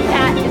to do.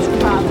 That is a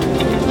problem.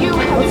 You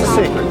have What's the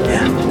problems. secret,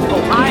 Max?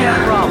 I have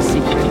problems.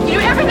 You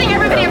do everything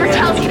everybody ever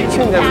tells you to do.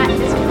 That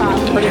is a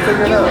problem. Pretty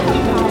figured out.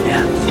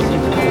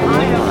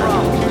 I have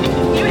problems.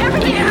 You do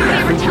everything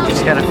everybody ever tells You you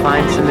just to gotta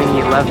find something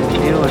you love to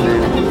do and then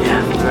do it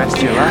for the rest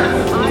of your life.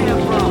 I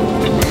have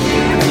problems.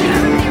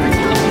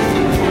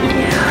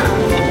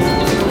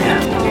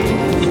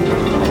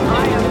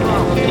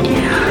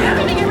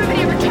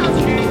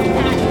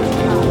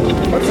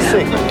 What's the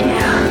secret? Yeah,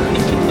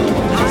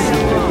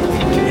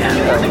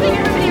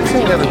 well, you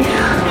seem to have it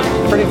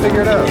pretty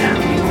figured out.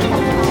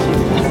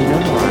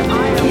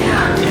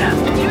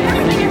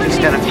 You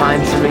just gotta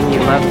find something you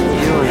love to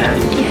do and then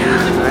do it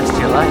for the rest of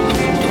your life.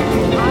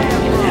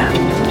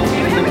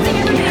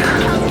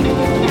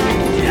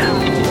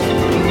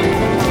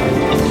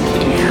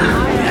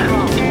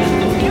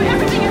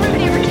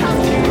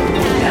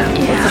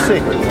 What's the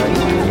secret, Max?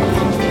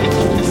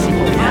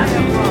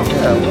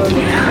 Yeah, well,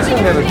 you seem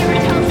to have it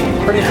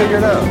pretty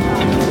figured out.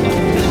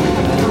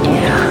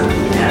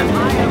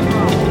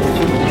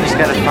 You just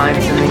gotta find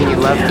something you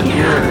love to do and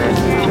then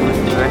do it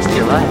for the rest of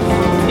your life.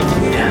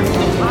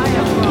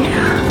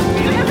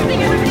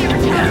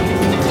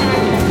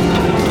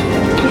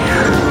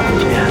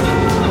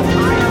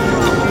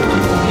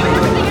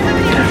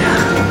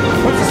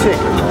 What's the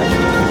secret, Max?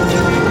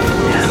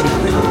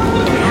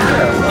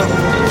 Yeah, well,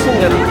 you seem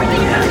to have it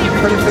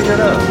pretty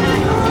figured out.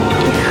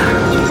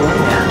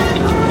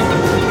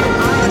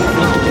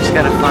 You just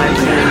gotta find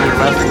something you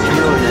love to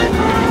do and then do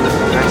it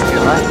for the rest of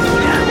your life.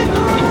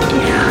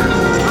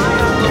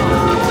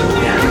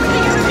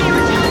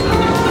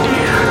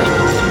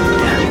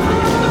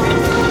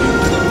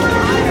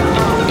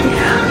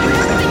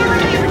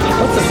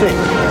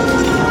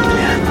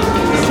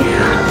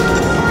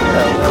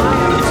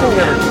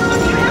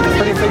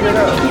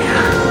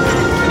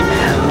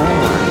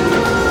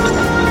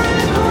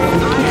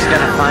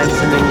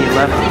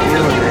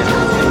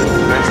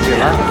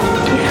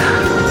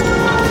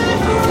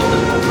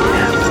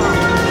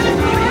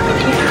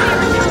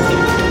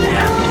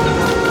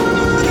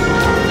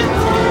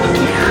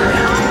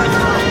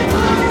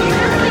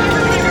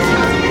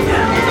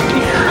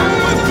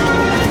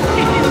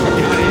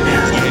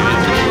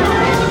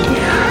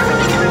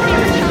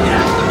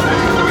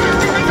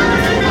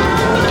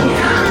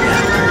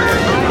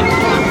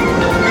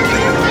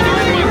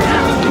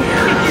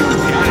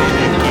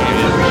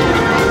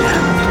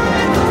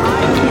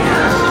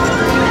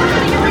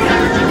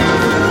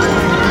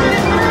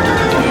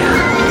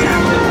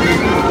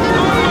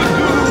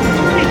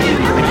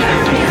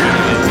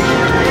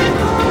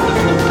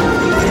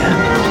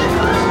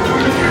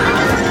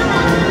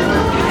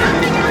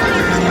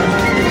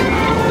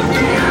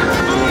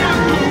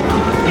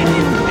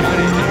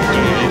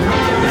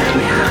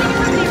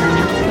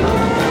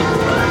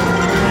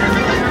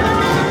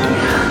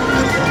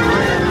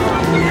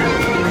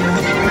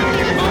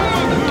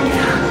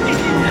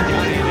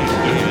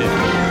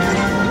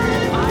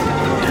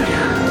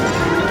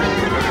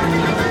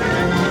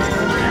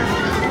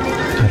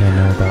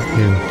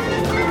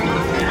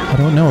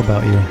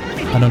 about you.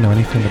 I don't know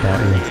anything about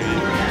you.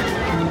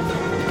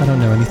 I don't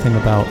know anything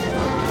about.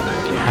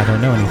 I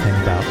don't know anything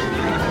about.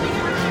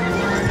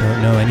 I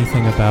don't know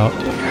anything about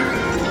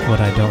what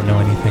I don't know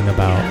anything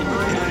about.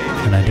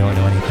 And I don't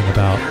know anything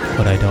about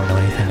what I don't know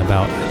anything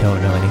about. I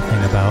don't know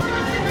anything about.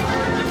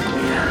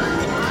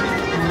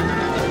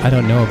 I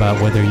don't know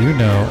about whether you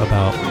know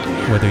about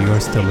whether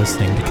you're still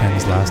listening to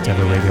Ken's last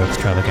ever radio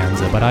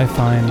extravaganza, but I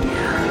find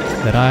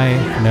that I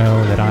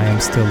know that I am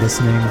still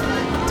listening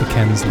to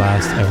Ken's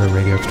last ever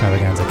radio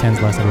extravaganza. Ken's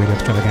last ever radio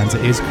extravaganza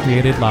is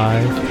created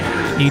live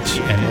each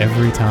and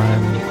every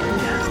time,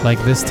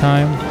 like this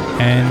time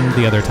and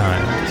the other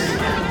times.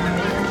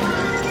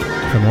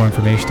 For more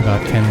information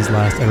about Ken's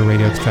last ever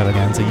radio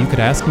extravaganza, you could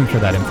ask me for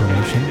that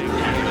information.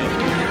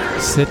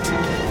 Sit,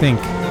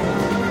 think,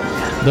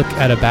 look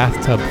at a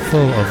bathtub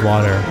full of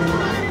water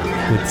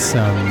with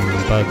some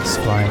bugs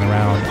flying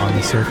around on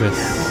the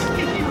surface.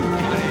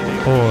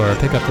 Or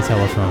pick up the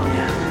telephone.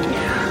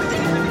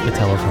 The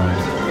telephone.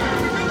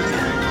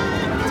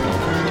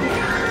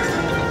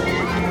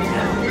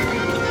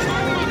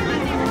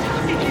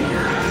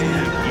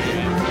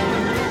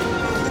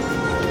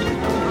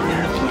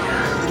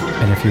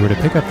 And if you were to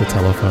pick up the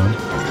telephone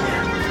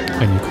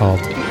and you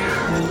called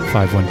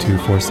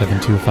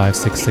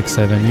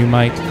 512-472-5667, you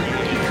might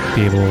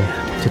be able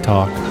to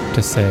talk,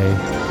 to say,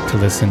 to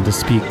listen, to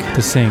speak,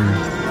 to sing,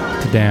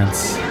 to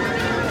dance.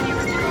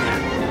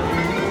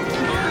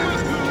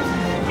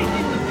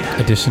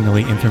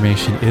 Additionally,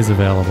 information is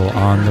available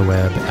on the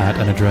web at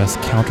an address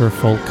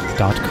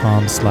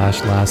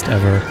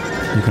counterfolk.com/lastever.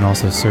 You can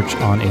also search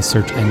on a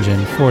search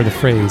engine for the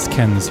phrase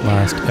Ken's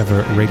Last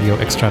Ever Radio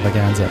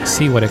Extravaganza.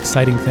 See what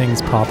exciting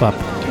things pop up,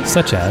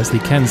 such as the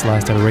Ken's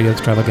Last Ever Radio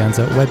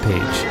Extravaganza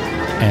webpage,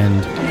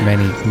 and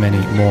many,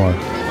 many more.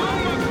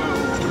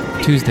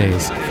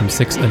 Tuesdays from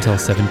 6 until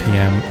 7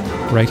 p.m.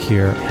 right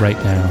here,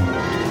 right now.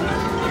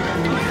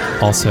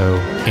 Also,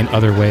 in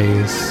other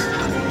ways,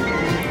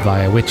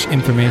 via which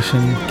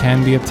information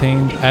can be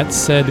obtained at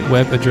said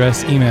web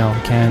address, email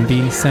can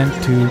be sent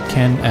to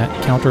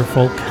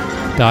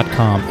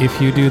ken@counterfolk.com. If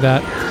you do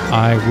that,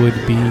 I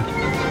would be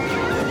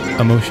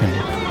emotion.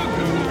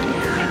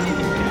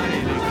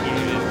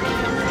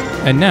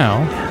 And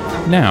now.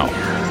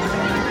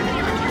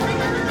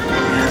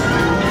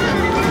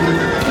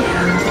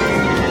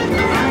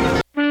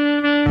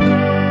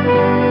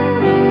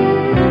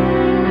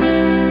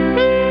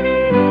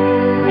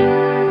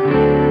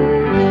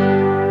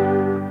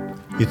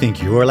 You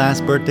think your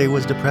last birthday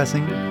was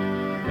depressing?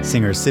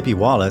 Singer Sippy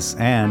Wallace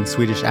and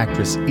Swedish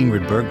actress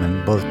Ingrid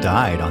Bergman both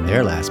died on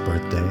their last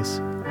birthdays.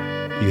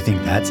 You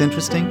think that's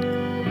interesting?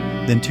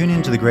 Then tune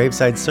in to the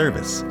Graveside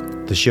Service,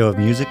 the show of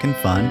music and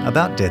fun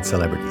about dead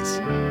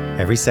celebrities.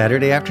 Every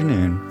Saturday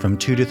afternoon from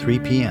 2 to 3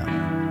 p.m.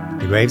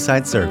 The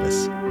Graveside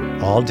Service,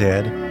 all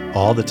dead,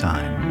 all the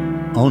time,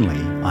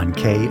 only on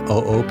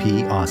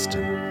KOOP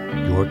Austin,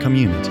 your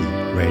community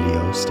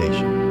radio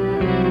station.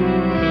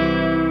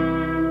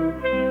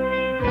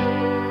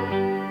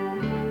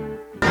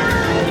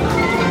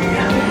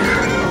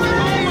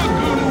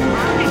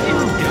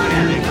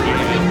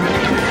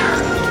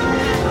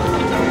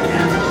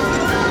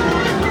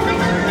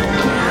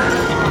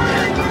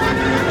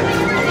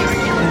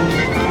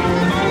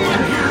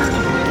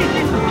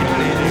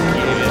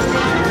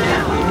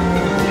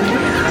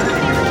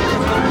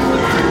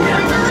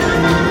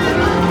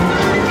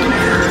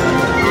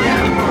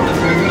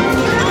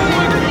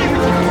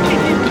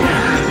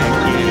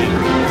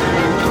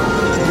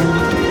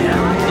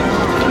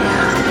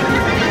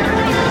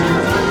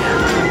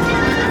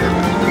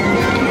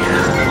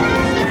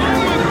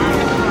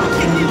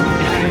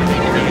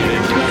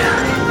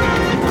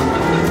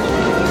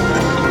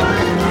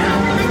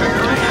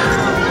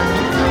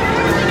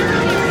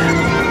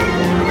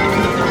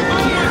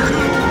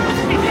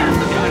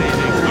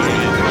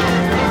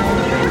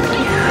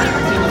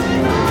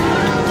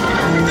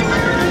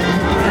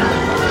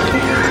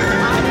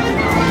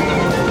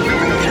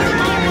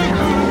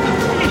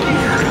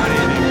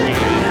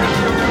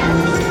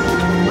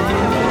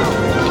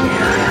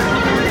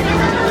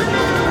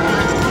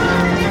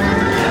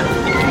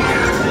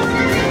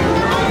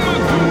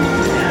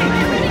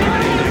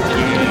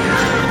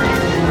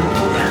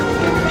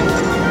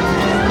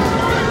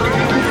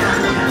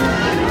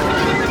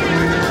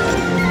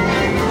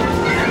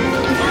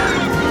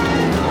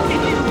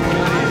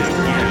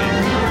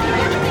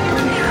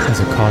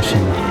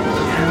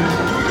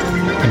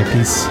 And a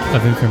piece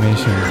of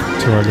information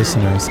to our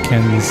listeners,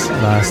 Ken's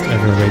Last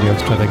Ever Radio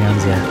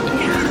Extravaganza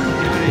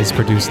is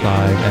produced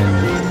live,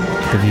 and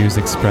the views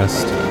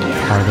expressed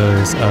are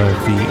those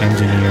of the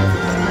engineer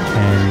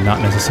and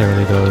not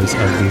necessarily those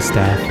of the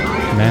staff,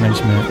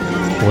 management,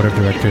 board of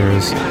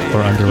directors,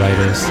 or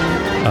underwriters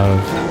of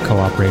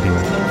Co-op Radio.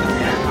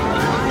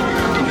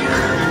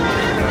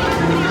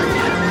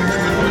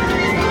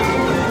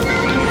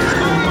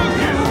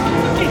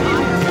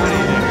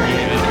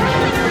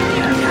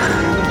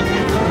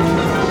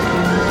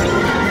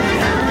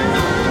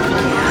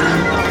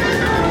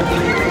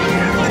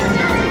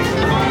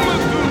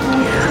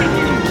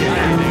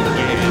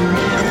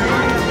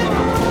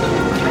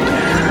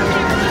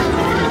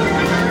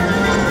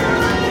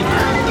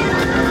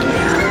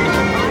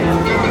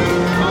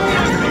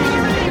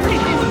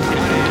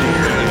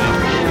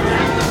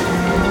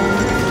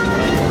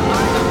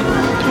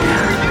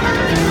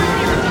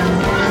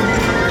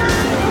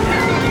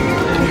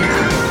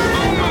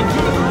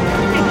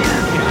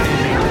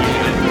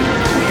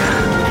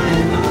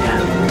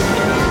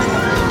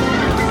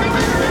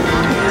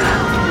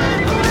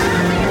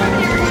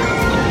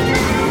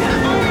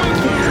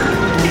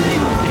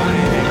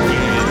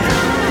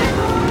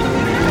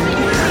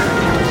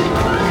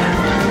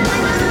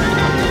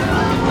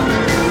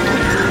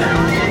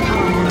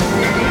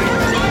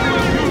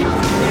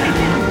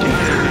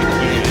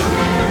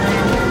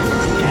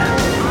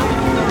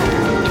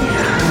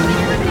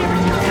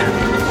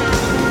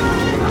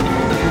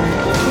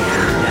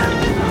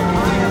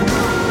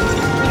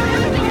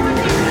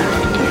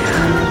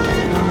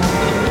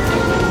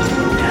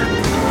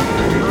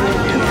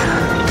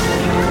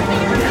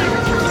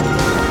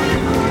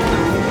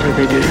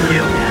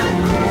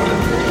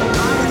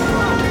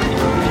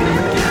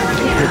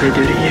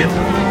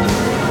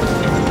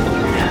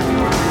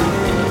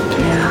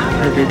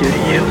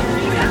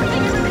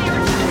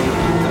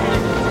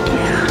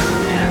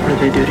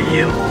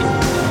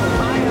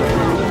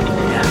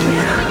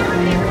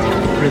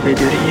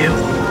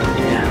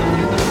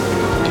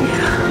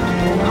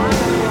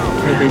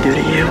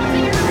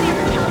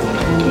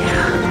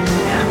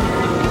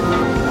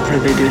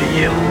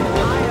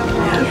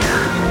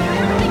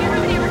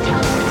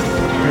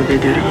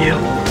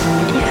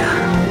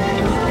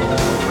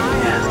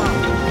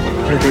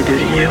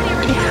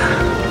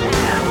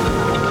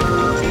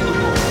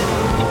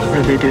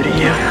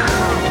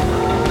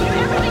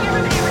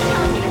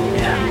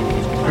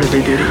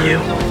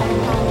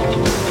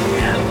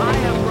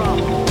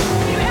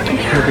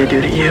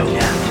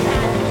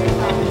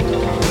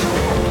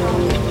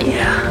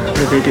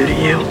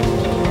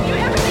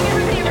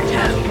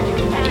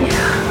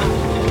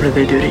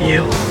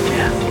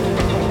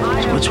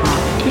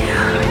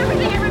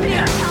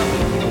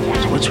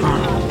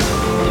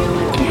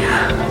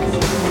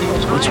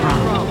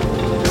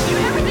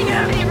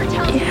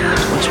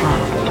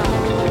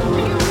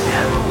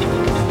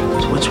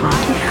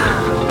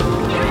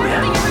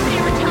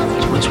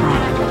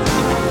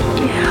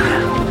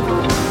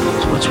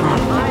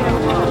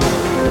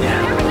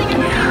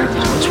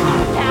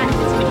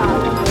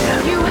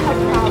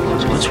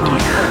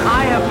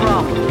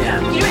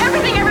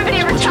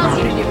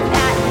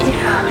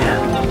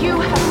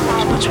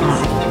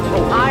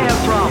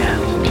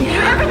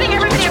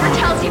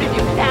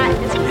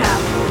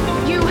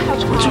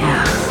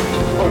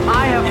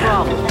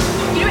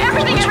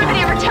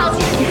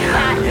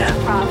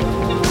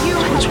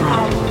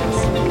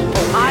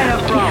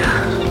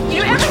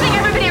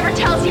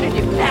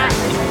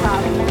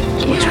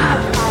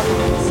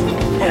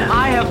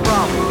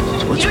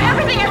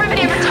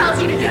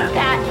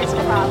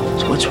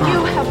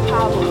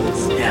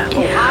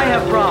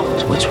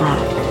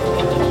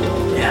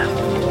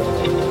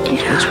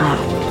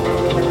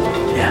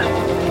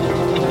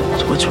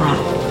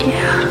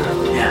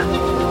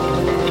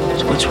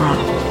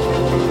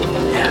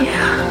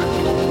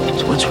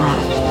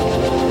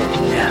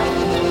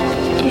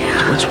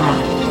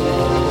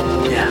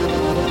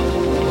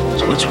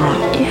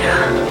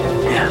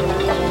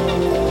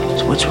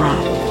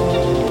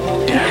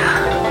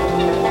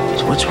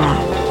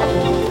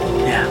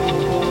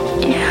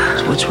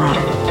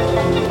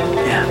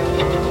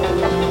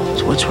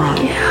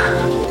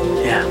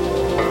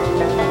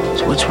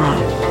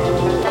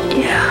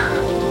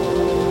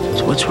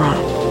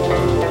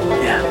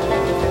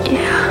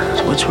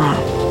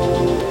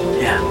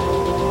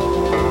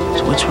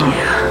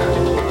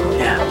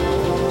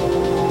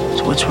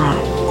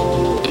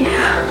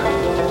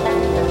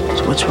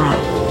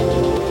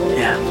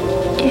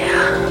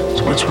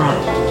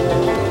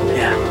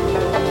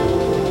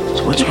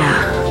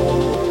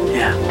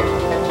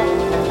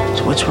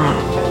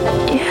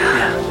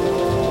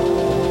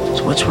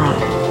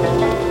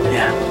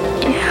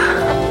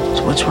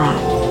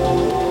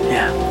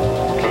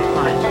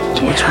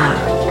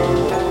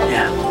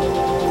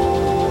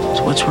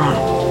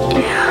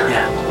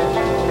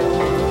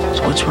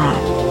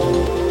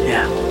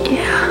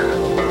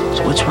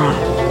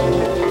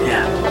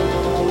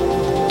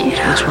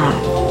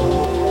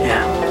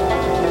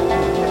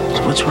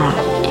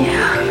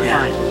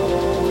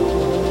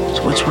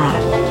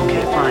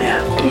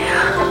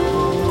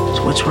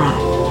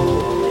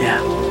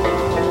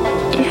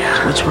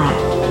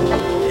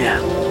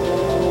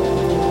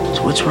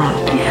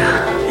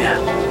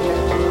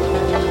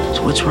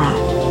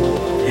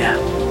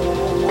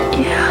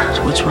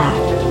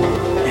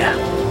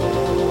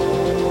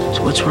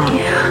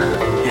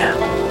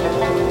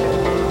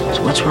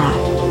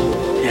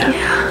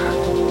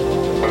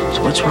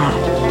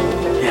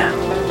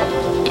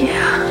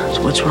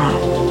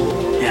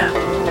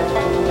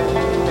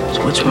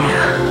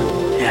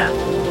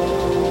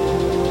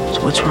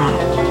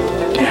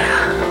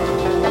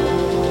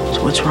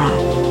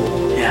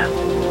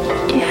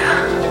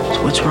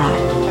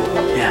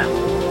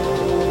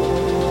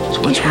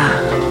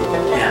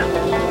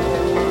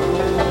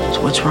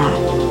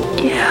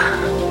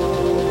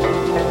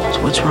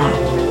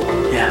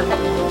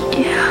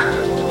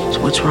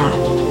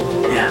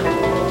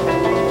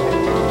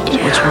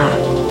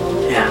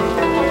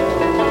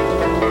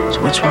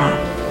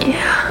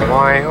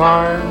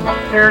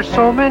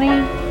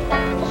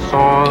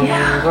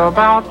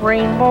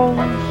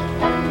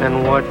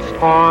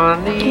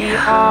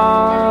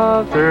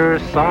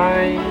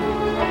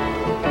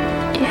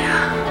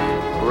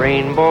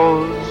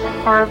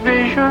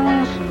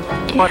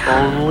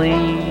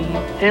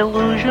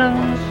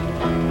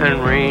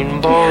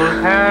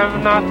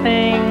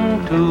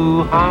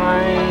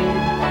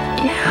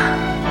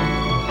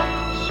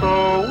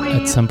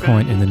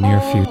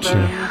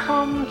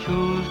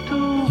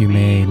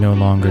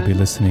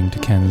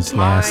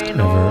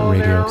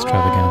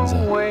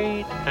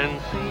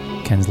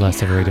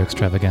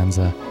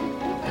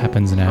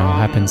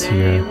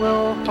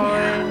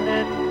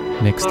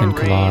 mixed and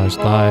collaged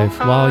live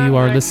while you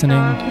are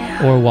listening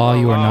or while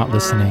you are not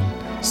listening.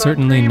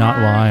 Certainly not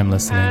while I am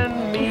listening.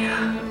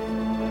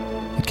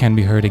 It can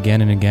be heard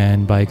again and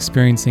again by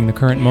experiencing the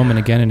current moment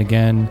again and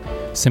again.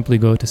 Simply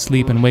go to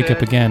sleep and wake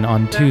up again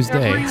on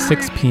Tuesday,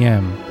 6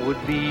 p.m.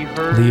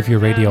 Leave your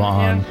radio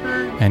on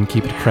and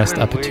keep it pressed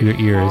up to your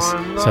ears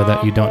so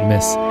that you don't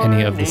miss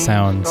any of the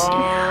sounds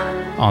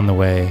on the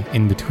way,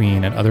 in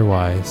between, and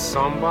otherwise.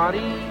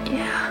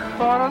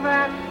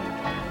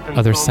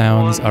 Other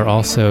sounds are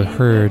also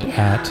heard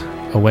at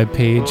a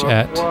webpage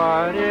at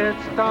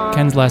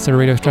Ken's Last Ever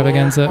Radio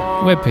Extravaganza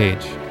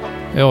webpage.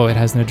 Oh, it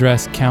has an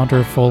address,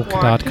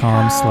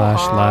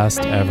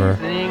 counterfolk.com/lastever.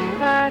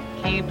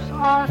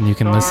 And you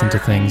can listen to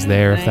things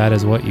there if that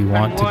is what you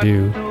want to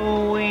do.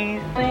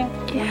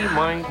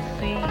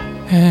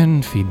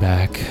 And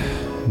feedback,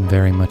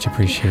 very much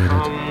appreciated.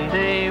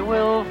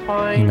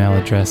 Email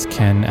address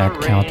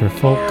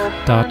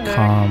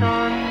ken@counterfolk.com.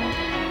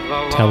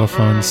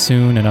 Telephone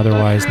soon and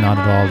otherwise not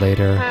at all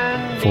later,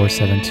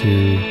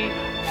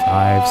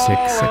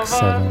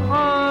 472-5667.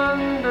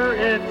 Under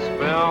its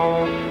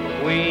spell,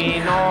 we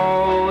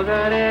know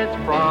that it's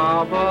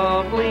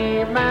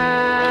probably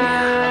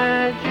magic.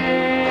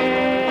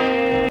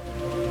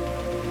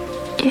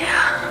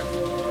 Yeah.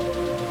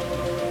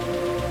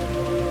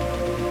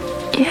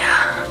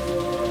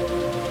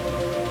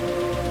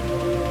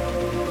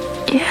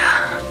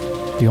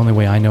 The only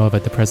way I know of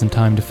at the present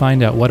time to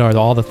find out what are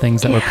all the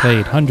things that were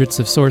played, hundreds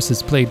of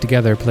sources played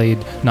together,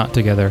 played not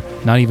together,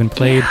 not even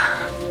played.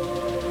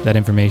 That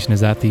information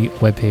is at the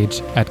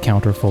webpage at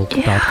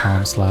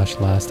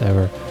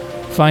counterfolk.com/lastever.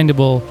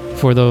 Findable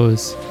for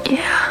those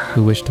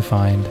who wish to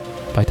find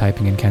by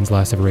typing in Ken's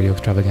Last Ever Radio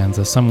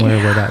Extravaganza somewhere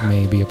where that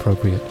may be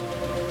appropriate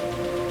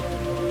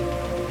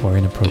or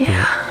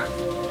inappropriate.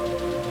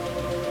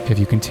 If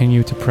you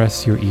continue to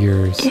press your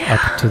ears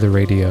up to the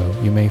radio,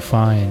 you may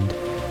find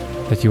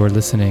that you are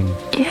listening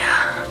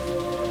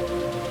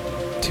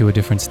to a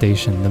different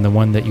station than the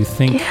one that you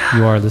think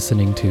you are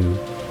listening to.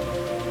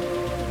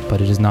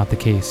 But it is not the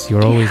case.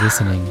 You're always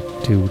listening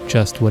to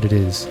just what it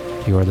is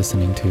you are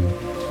listening to.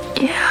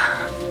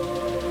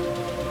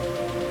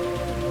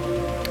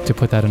 To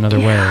put that another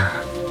way,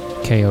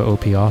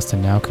 KOOP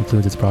Austin now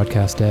concludes its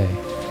broadcast day.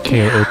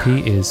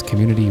 KOOP is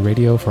community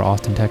radio for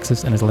Austin,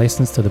 Texas, and is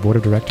licensed to the Board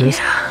of Directors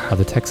of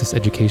the Texas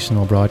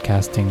Educational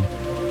Broadcasting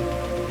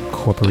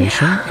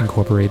Corporation,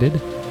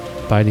 Incorporated,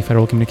 by the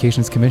Federal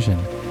Communications Commission.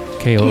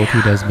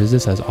 KOOP does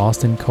business as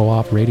Austin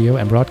Co-op Radio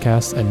and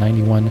broadcasts at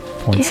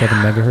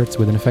 91.7 megahertz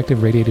with an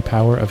effective radiated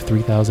power of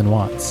 3,000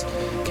 watts.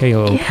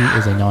 KOOP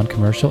is a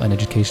non-commercial and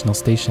educational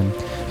station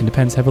and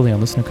depends heavily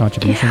on listener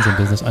contributions and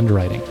business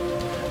underwriting.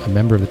 A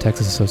member of the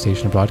Texas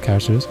Association of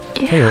Broadcasters,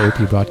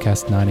 KOOP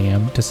broadcasts 9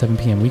 a.m. to 7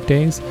 p.m.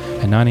 weekdays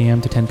and 9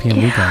 a.m. to 10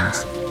 p.m.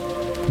 weekends.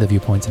 The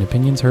viewpoints and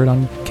opinions heard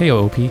on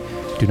KOOP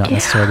do not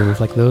necessarily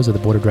reflect those of the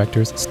Board of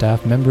Directors,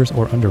 staff, members,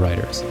 or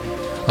underwriters.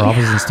 Our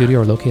offices and studio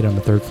are located on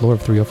the 3rd floor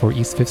of 304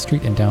 East 5th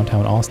Street in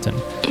downtown Austin.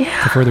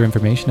 For further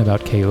information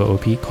about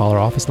KOOP, call our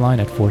office line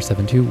at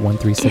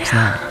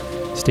 472-1369.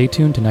 Stay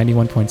tuned to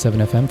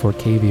 91.7 FM for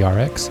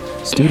KVRX,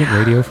 student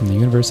radio from the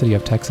University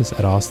of Texas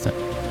at Austin.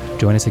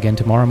 Join us again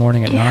tomorrow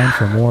morning at 9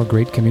 for more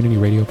great community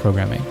radio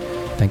programming.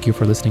 Thank you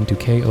for listening to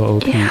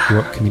KOOP,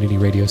 your community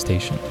radio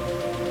station.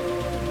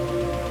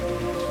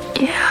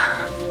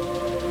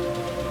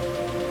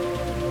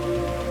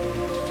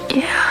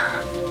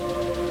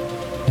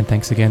 And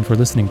thanks again for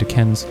listening to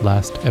Ken's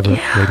Last Ever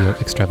Radio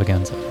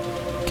Extravaganza.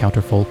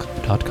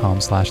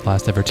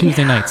 Counterfolk.com/lastever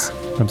Tuesday nights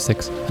from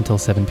 6 until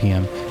 7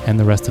 p.m. and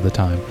the rest of the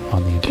time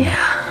on the internet.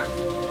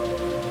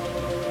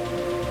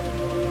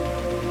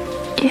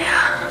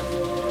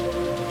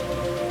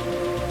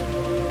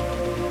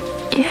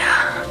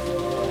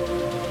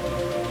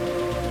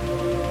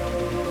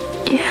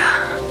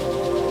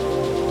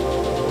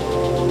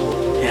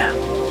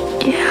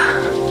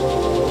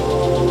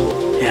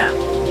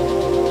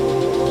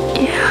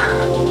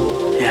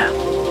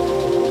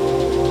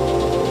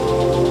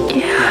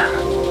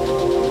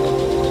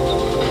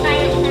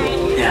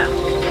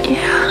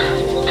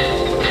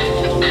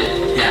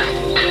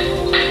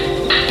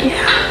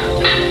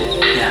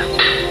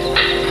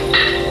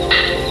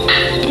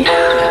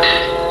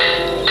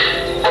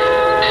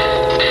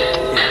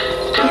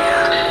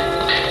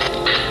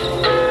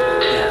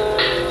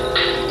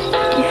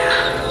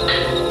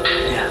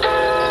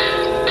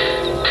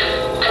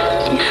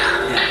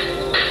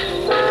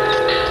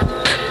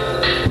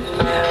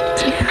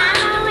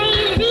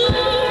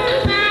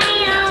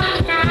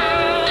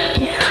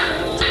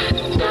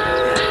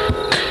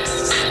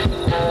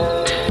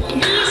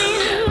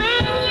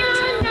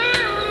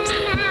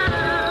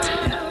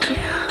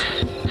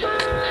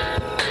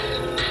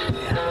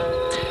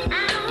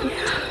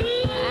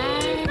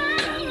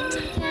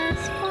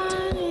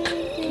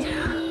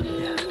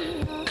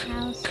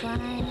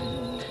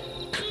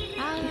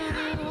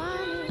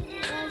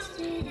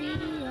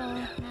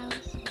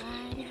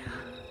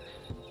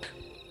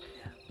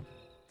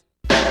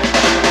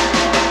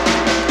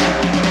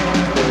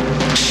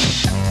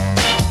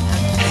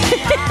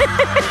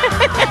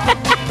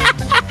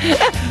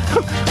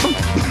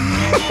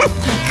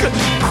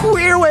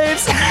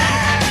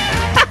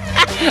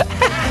 waves.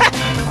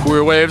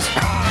 Queer waves.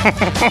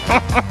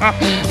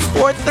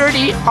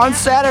 4:30 on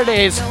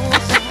Saturdays.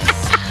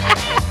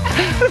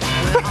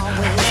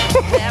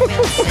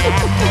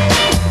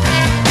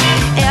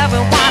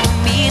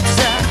 Everyone meets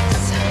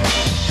us.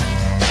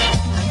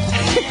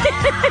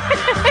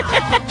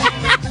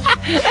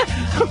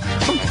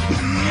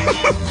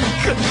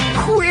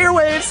 Queer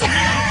waves.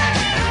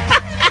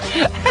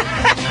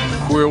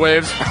 Queer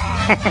waves.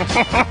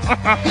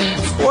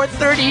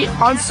 4:30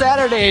 on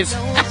Saturdays.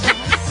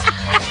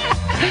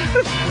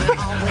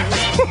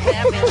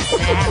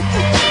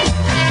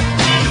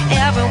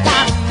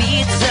 Everyone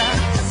meets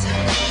us.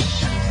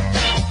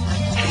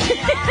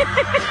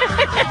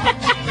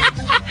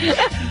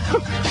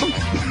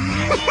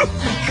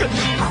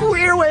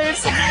 Queer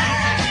waves.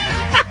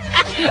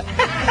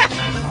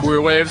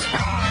 Queer waves.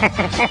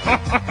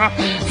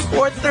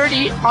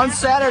 4:30 on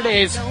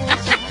Saturdays.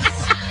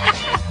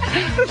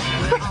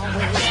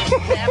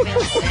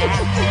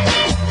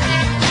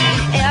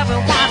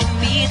 Everyone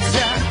meets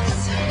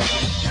us.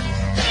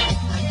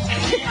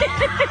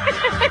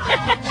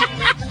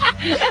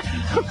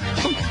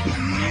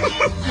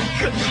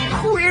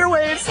 Queer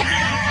waves.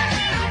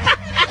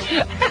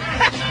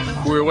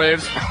 Queer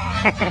waves.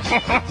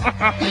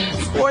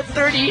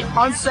 4:30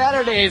 on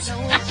Saturdays.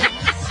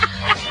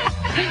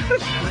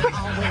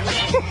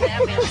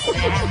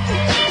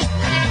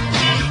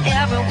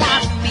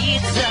 Everyone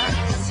meets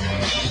us.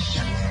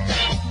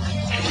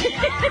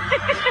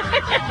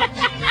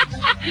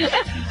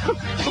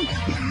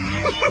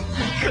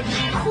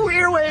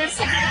 Queer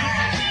waves.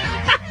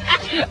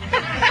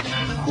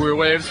 Queer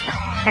waves.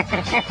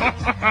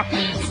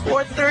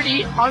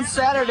 4:30 on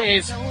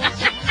Saturdays.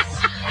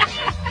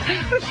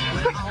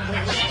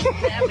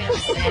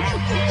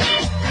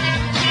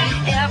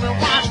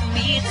 Everyone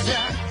meets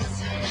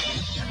us.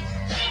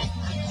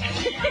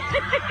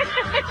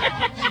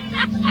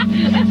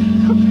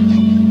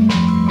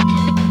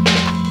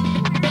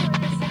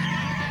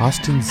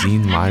 Austin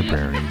Zine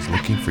Library is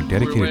looking for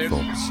dedicated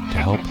folks to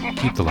help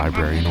keep the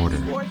library in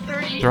order.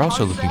 They're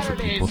also looking for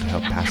people to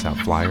help pass out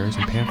flyers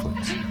and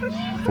pamphlets.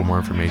 For more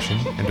information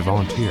and to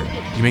volunteer,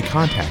 you may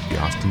contact the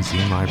Austin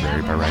Zine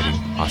Library by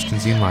writing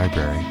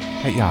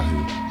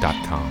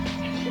austinzinelibrary@yahoo.com.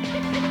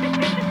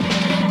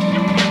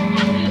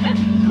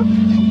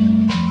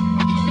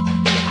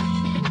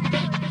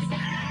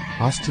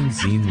 Austin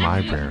Zine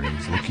Library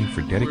is looking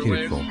for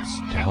dedicated folks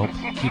to help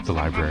keep the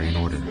library in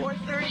order.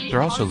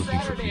 They're also looking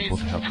for people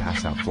to help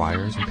pass out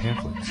flyers and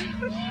pamphlets.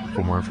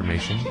 For more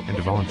information and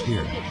to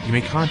volunteer, you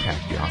may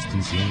contact the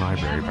Austin Zine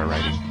Library by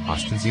writing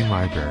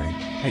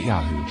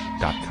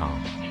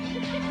austinzinelibrary@yahoo.com.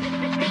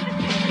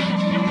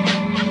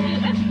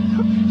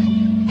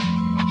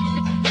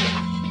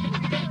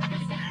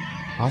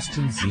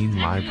 Austin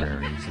Zine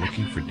Library is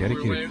looking for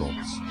dedicated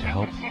folks to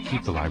help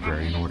keep the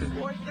library in order.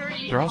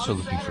 They're also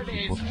looking for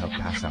people to help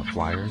pass out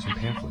flyers and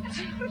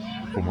pamphlets.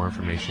 For more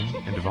information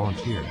and to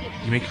volunteer,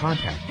 you may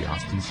contact the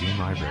Austin Zine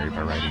Library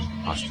by writing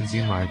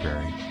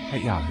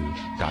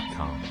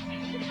austinzinelibrary@yahoo.com.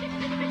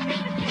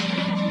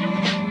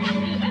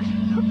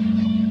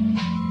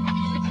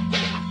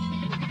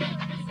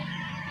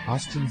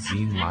 Austin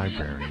Zine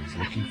Library is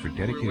looking for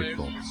dedicated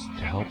folks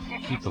to help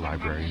keep the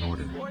library in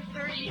order.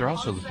 They're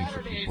also looking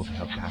for people to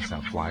help pass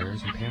out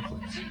flyers and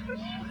pamphlets.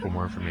 For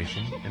more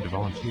information and to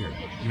volunteer,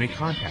 you may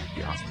contact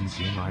the Austin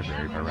Zine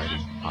Library by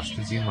writing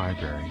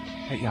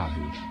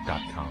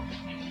austinzinelibrary@yahoo.com.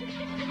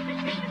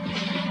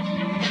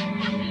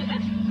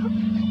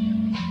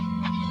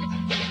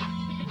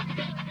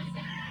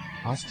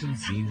 Austin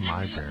Zine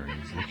Library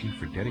is looking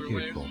for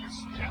dedicated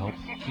folks to help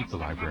keep the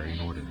library in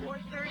order.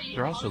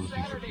 They're also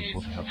looking for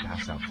people to help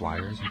pass out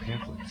flyers and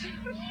pamphlets.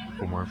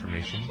 For more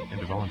information and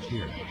to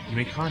volunteer, you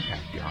may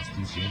contact the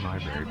Austin Zine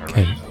Library by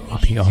writing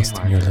KOP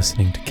Austin. You're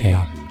listening to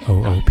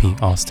KOOP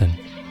Austin.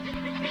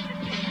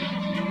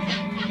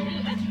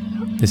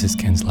 This is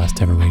Ken's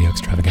last ever radio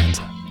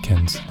extravaganza.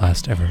 Ken's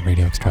last ever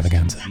radio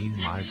extravaganza. Austin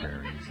Zine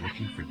Library is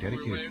looking for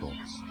dedicated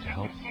folks to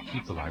help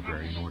keep the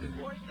library in order.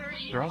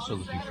 They're also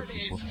looking for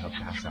people to help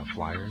pass out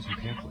flyers and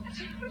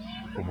pamphlets.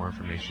 For more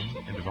information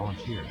and to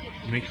volunteer,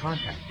 you may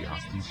contact the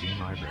Austin Zine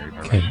Library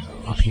by writing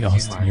KOP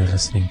Austin. You're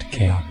listening to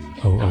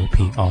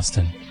KOOP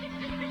Austin.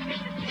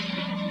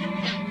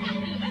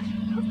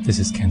 This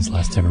is Ken's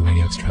last ever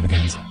radio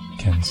extravaganza.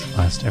 Ken's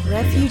last ever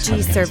radio Refugee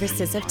extravaganza.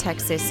 Services of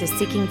Texas is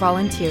seeking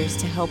volunteers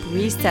to help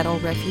resettle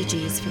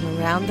refugees from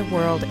around the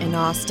world in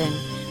Austin.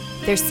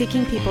 They're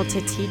seeking people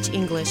to teach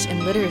English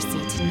and literacy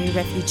to new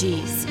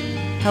refugees,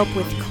 help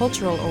with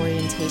cultural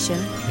orientation,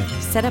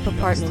 set up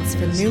apartments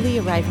for newly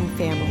arriving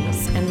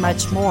families, and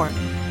much more.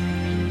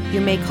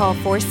 You may call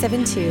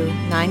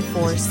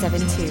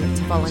 472-9472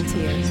 to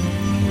volunteer.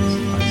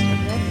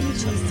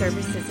 Refugee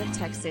Services of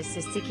Texas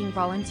is seeking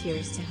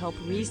volunteers to help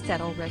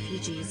resettle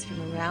refugees from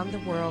around the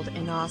world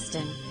in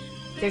Austin.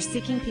 They're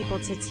seeking people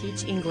to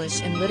teach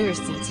English and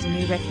literacy to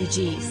new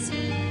refugees,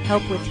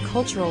 help with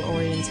cultural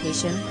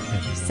orientation,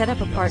 set up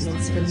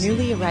apartments for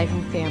newly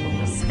arriving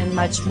families, and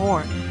much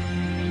more.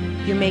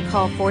 You may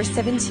call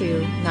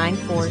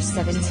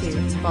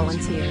 472-9472 to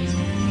volunteer.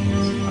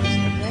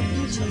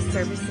 Refugee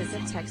Services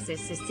of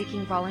Texas is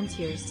seeking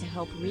volunteers to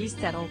help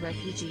resettle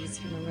refugees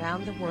from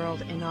around the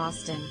world in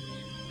Austin.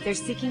 They're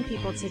seeking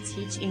people to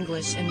teach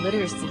English and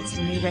literacy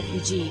to new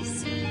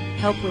refugees,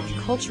 help with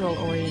cultural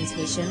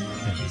orientation,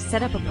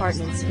 set up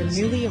apartments for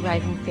newly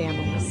arriving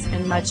families,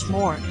 and much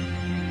more.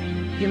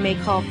 You may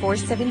call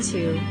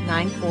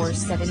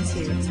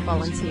 472-9472 to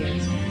volunteer.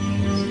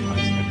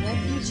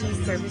 Refugee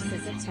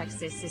Services of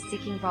Texas is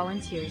seeking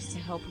volunteers to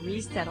help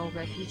resettle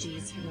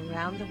refugees from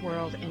around the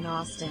world in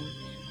Austin.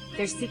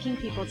 They're seeking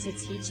people to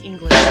teach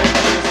English,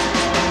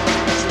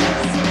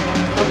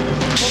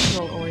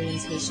 cultural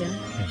orientation,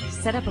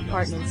 set up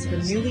apartments for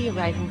newly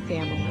arriving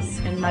families,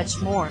 and much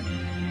more.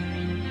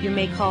 You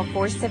may call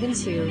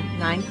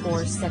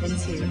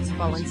 472-9472 to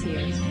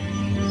volunteer.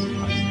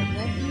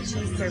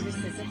 Refugee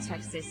Services of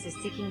Texas is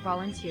seeking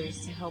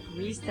volunteers to help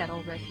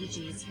resettle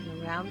refugees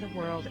from around the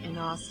world in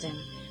Austin.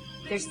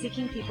 They're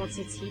seeking people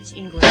to teach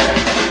English,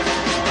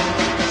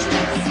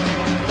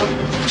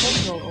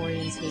 cultural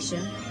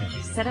orientation,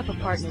 set up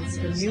apartments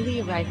for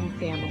newly arriving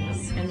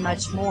families, and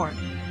much more.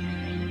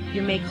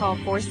 You may call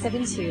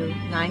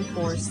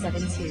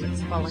 472-9472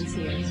 to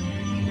volunteer.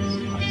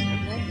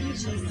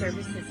 Refugee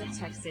Services of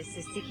Texas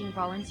is seeking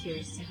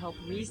volunteers to help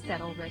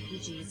resettle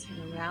refugees from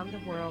around the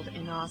world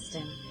in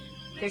Austin.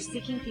 They're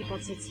seeking people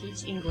to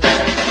teach English,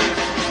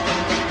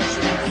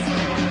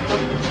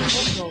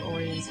 cultural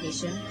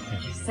orientation,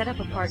 set up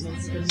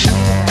apartments for newly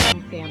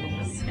arriving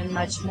families, and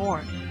much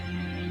more.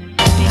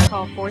 You may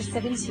call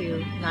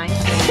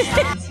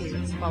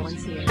 472-9472 to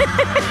volunteer.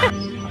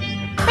 Refugee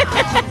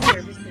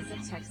Services of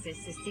Texas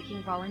is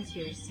seeking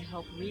volunteers to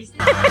help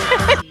resettle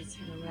refugees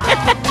from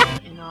around the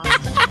world in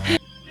Austin.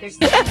 They're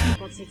seeking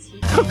people to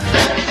teach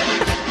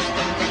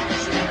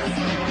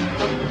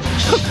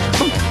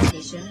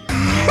orientation,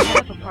 set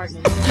up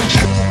apartments for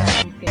newly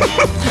arriving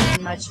families,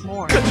 and much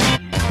more.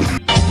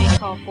 You may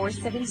call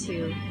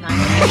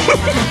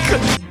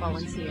 472-9472 to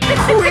volunteer.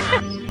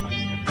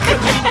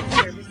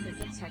 Services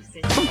of Texas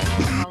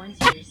seeking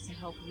volunteers to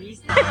help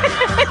resettle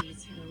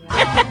refugees from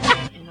around the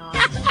world in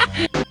Austin.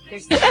 They're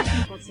seeking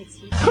people to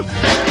teach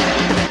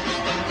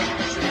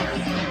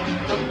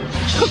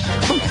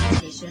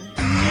orientation,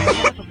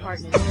 set up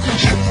apartments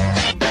for newly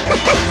arriving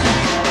families.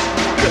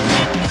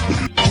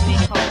 You may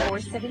call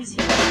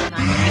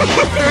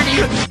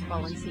 472-9472 to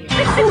volunteer.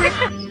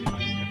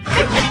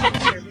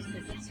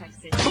 Services of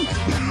Texas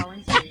seeking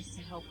volunteers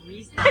to help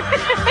resettle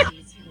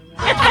refugees from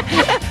around the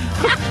world.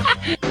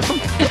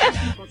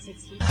 People to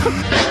teach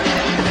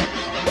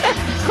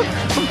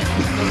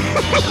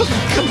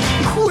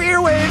Queer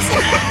waves.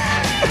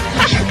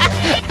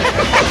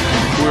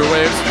 Queer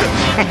waves.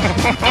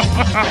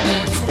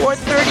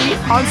 4:30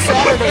 on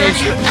Saturdays.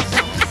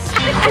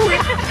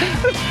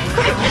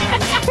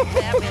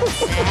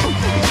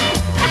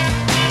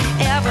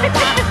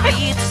 Everybody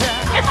beats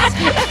us.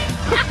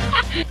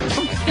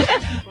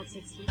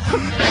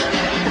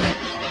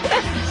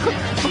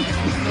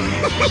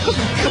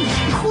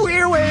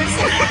 Queer waves.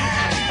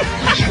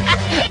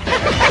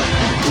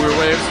 Queer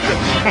waves.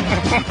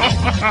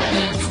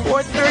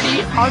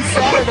 4:30 on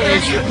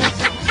Saturdays.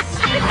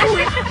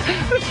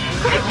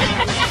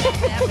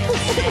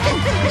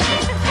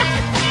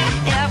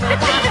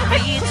 Everybody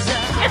beats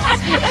us.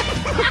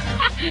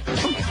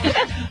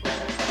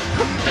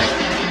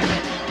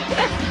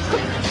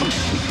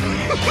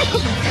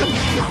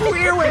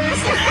 Queer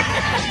waves.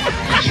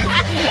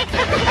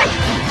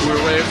 Queer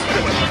waves.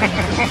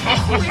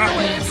 Queer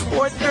waves.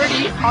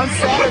 4:30 on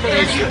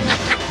Saturdays.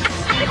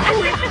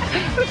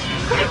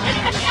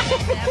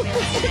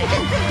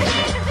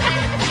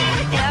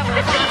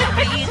 Everybody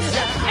beats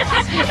us.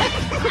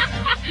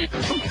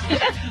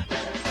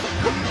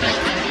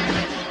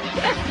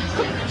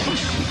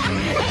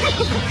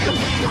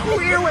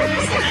 Queer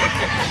waves.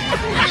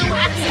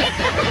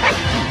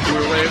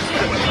 Queer waves.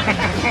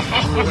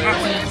 Queer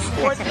waves.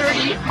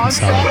 4:30 on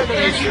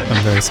Saturdays.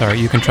 I'm very sorry.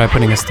 You can try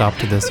putting a stop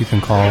to this. You can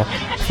call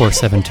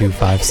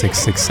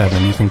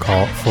 472-5667. You can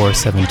call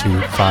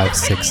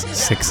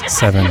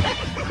 472-5667.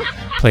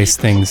 Place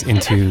things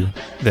into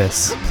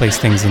this. Place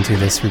things into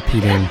this.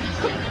 Repeating,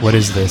 what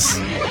is this?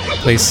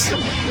 Place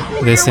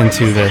this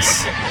into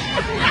this.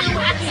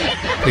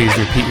 Please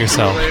repeat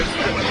yourself.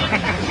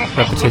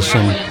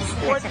 Repetition.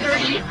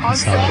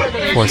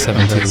 Sorry,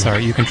 472.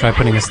 Sorry, you can try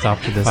putting a stop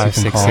to this.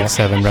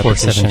 5667.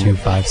 Repetition.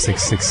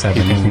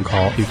 472-5667. You can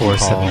call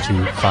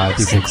 472-5667.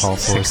 You can call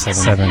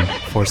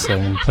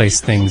 472-47. Place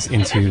things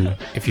into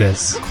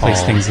this.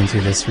 Place things into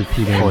this.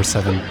 Repeating.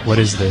 47. What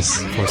is this?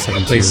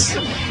 472. Place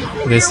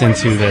this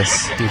into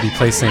this. You'll be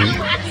placing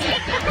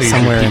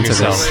somewhere into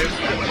this.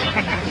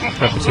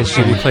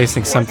 Repetition. You'll be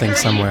placing something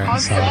somewhere.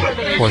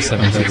 Sorry.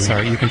 472.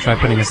 Sorry, you can try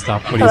putting a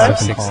stop. What do you have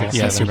to call?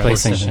 Yes, you're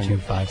placing.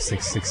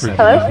 472-5667.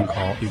 Hello? You can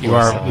call. You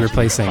are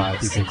replacing.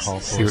 You can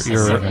call. You're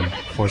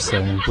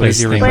 47. Place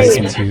You're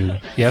replacing replacing. to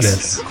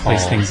yes.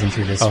 Place things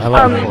into this. Oh,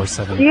 hello.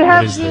 47. Do you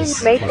have What is the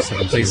this? matrix?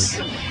 472. Please.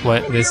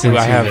 What this? Do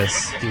I have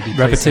this?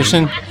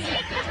 Repetition.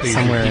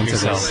 Somewhere into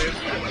this.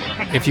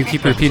 If you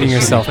keep repeating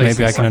yourself,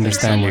 maybe I can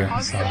understand you.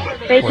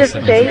 Major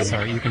state.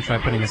 Sorry, you can try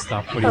putting a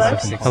stop.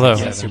 Hello.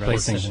 Yes,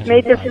 replacing.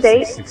 Major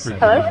state.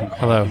 Hello.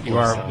 Hello. You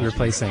are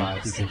replacing. I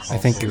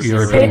think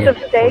you're repeating Major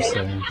it.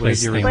 state.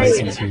 Place things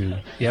into.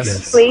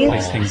 Yes. Please.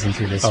 Place things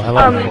into this. Do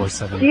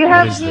you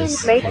have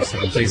major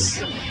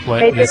Please.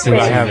 What? Major Listen, I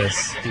state. have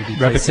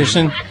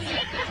repetition.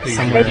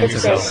 Somewhere Major into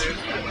state. this.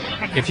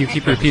 If you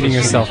keep repeating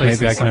yourself,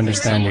 maybe I can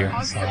understand you.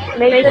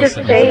 Major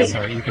state.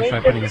 Sorry, you can try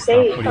putting a stop.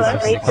 Hello.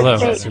 Hello.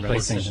 Major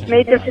Replacing.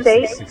 Major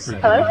state.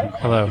 Hello.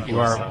 Hello. You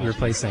are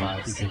replacing.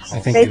 I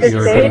think Major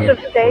you're state. repeating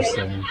Major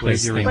state.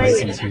 place things Please.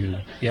 into.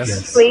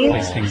 Yes. Please.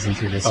 Place things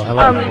into this. Do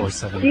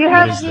you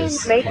have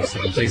major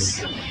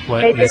Please.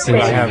 What? Major Listen, I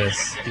state. have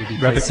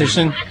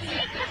repetition.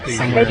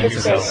 Somewhere Major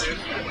into this. state.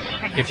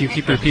 If you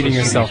keep repeating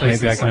yourself,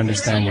 maybe I can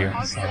understand you.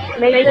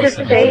 Major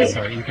state.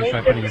 Sorry, you can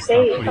try Major putting a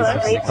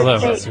stop. state. Hello.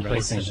 Major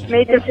Replacing. state.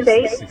 Major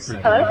state.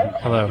 Hello.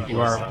 Hello. You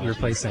are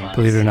replacing.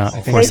 Believe it or not,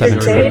 Major state.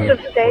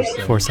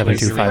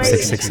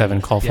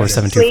 4725667. Call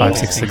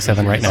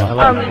 4725667 right now.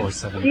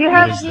 Do you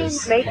have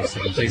major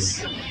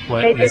Please.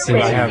 What? Major Listen, I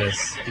state. have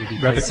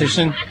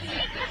repetition.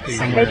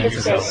 Somewhere Major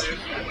into this. state.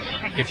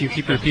 If you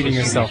keep repeating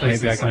yourself,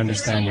 maybe I can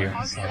understand you.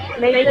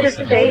 Major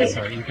state.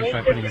 Sorry, you can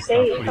try putting a Major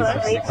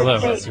stop. state. Hello.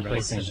 Major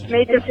Replacing. state.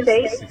 Major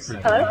state.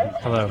 Hello.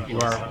 Hello. You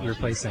are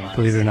replacing.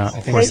 Believe it or not,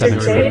 Major state.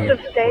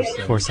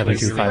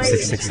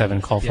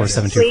 4725667. Call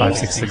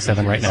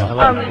 4725667 right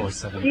now.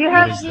 Do you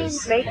have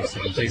major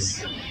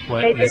Please.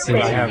 What? Major Listen, I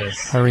state. have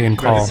Hurry and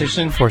call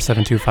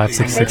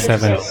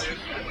 4725667.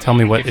 Tell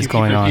me what is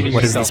going on.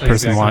 What does this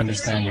person want?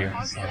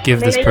 Give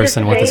this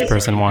person what this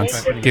person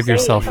wants. Give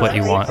yourself what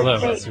you want.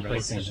 Major state.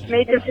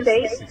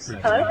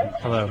 Hello.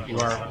 Hello. You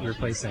are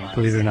replacing.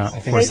 Believe it or not,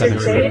 Major state.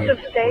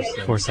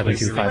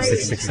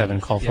 4725667.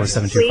 Call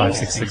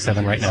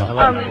 4725667 right now.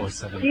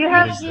 Do you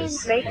have major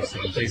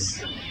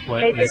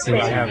What? Major Listen, I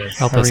state. have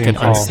Help us get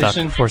unstuck.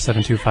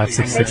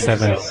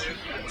 4725667.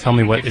 Tell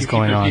me what is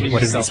going on. What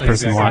does this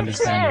person want?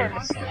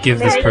 Give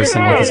this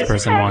person what this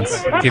person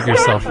wants. Give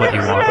yourself what you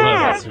want.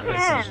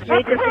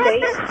 Major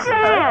state.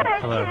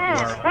 Hello.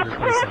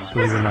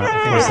 Believe it or not,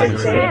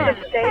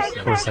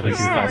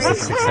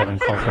 4725667.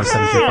 Call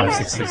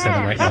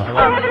 4725667 right now.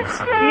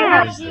 Do you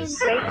have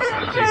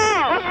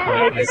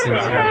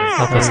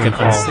Help us get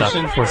unstuck.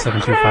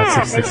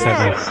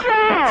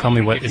 4725667. Tell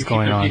me what is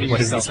going on. What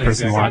does this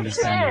person want?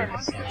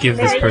 Give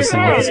this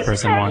person what this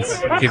person wants.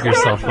 Give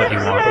yourself what you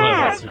want.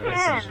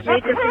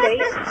 major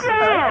state?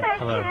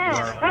 Hello.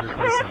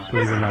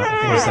 Believe it or not,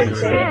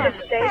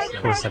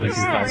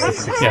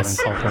 4725667. Yes.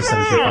 Call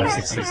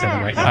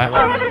 4725667 right now.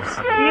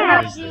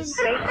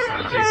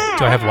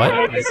 Do I have what?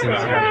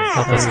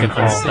 Help us get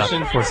unstuck.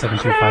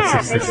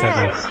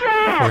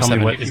 4725667. Tell me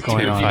what is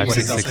going on. What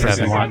does this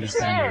person want?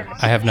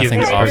 I have nothing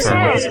to offer.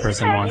 What this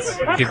person wants.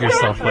 Give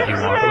yourself what you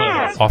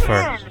want.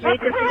 Offer.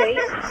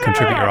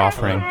 Contribute your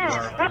offering.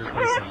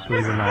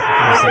 Believe it or not,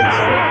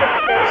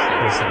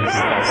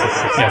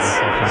 4725667. Yes.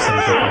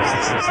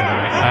 4725667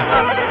 right now.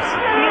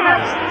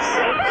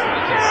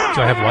 Do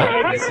I have what?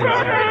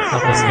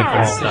 Help us get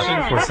unstuck.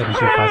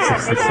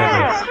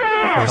 4725667.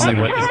 Tell me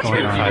what is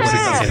going on. What does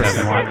this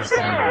person want? I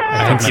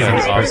have nothing to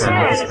offer.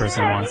 What this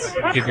person wants.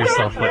 Give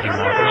yourself what you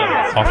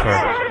want. Offer.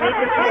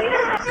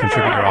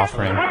 Contribute your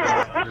offering.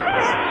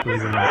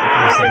 Believe it or not,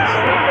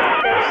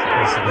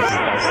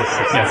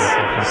 4725667. Yes.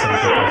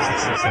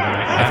 4725667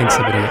 right now. I think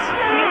somebody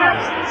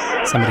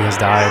has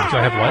died. Do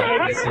I have what?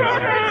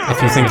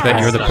 If you think that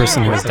you're the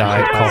person who has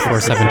died, call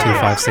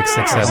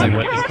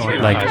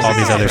 4725667. Like all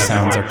these other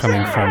sounds are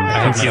coming from.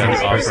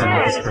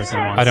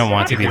 I don't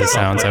want to be the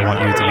sounds. I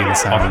want you to be the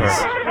sounds.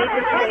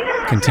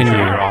 Continue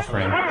your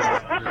offering.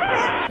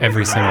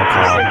 Every single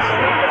call.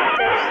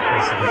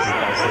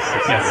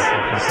 Yes.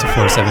 To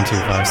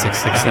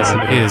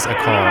 4725667 is a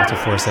call to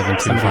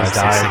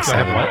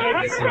 4725667.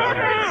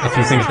 If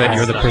you think that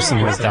you're the person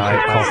who has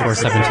died, call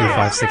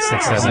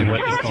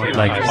 4725667.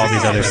 Like all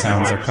these other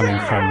sounds are coming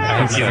from.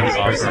 I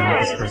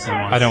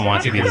don't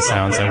want to be the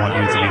sounds. I want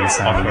you to be the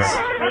sounds.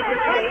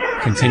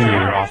 Continue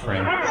your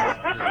offering.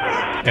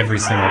 Every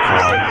single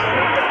call.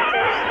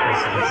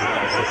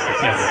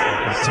 Yes.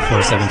 To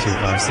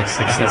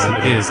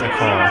 4725667 is a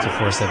call to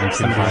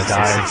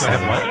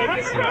 4725667.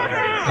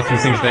 If you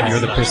think that you're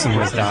the person who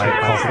has died,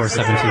 call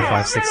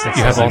 4725667.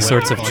 You have all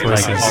sorts of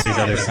choices. Like all these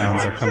other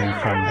sounds are coming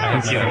from.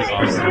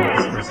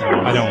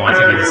 I don't want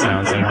to be the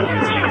sounds. I want you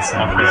to be the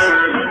sounds.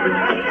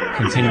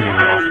 Continue your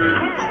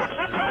offering.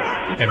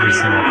 Every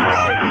single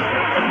call.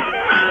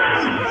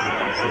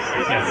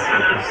 Yes.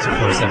 To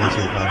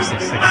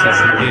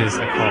 4725667 is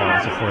a call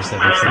to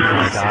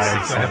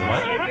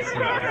 4725667.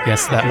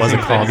 Yes, that was a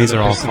call. These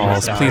are all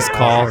calls. Please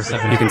call.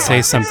 You can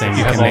say something.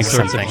 You can make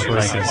something. Like all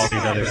these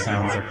other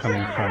sounds are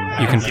coming from.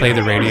 You can play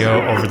the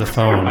radio over the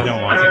phone. I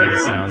don't want to be the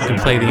sounds. You can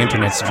play the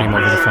internet stream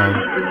over the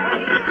phone.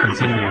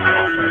 Continue your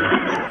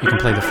offering. You can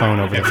play the phone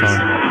over the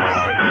phone.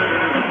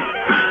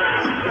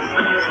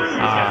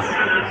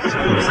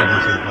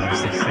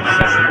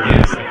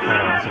 4725667 is a call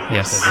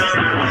Yes.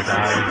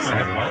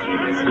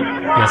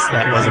 Yes,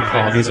 that was a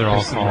call. These are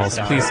all calls.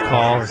 Please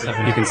call.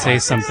 You can say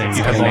something.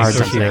 You can hard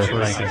to hear.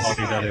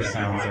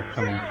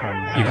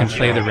 You can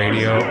play the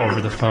radio over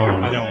the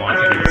phone.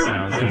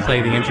 You can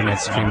play the internet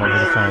stream over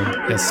the phone.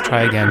 Yes,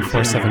 try again.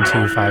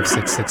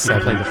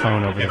 472-5667. Play the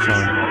phone over the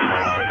phone.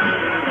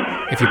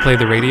 If you play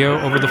the radio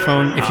over the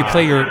phone, if you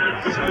play your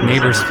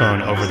neighbor's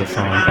phone over the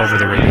phone, over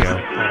the radio.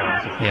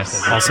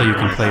 Yes. Also, you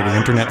can play the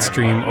internet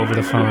stream over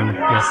the phone.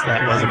 Yes,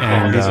 that was a call.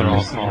 And these are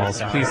all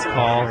calls. Please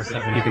call.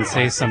 You can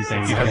say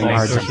something. You can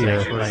hard to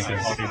hear.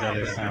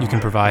 You can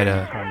provide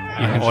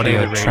an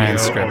audio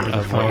transcript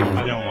of what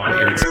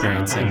you're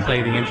experiencing.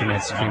 Play the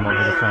internet stream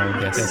over the phone.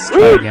 Yes.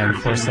 Try again.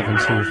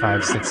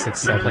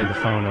 472-5667. Play the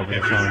phone over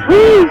the phone.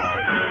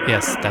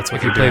 Yes, that's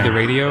what you play the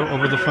radio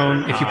over the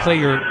phone. If you play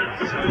your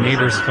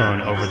neighbor's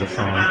phone over the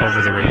phone,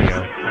 over the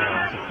radio.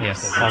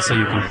 Yes. Also,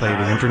 you can play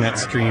the internet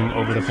stream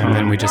over the phone. And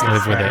then we just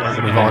live with it.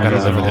 We've all got to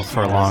live with it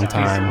for a long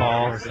time.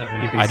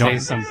 I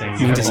don't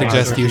mean to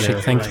suggest you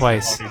should think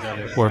twice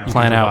or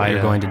plan out what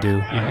you're going to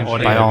do.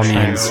 By all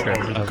means,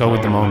 go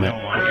with the moment.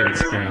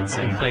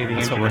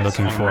 That's what we're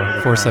looking for.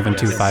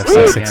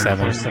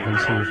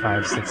 472-5667.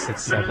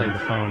 472-5667. Play the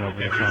phone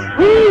over the phone.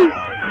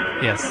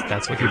 Yes,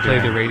 that's what you play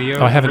the radio.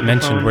 Oh, I haven't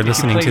mentioned we're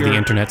listening to the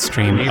internet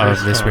stream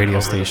of this radio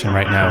station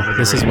right now.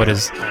 This is what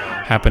is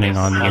happening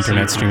on the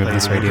internet stream of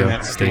this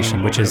radio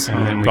station, which is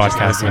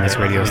broadcasting this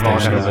radio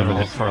station. I've lived with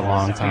it for a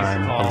long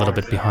time, a little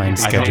bit behind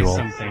schedule.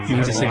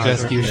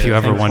 If you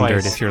ever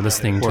wondered if you're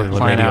listening to the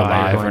radio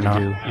live or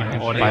not,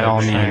 by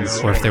all means,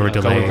 or if there were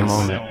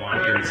delays.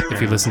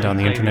 If you listened on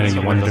the internet and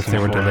you wondered if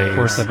there were delays,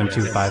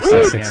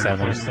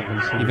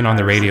 472-5667. Even on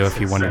the radio, if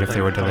you wondered if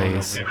there were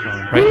delays.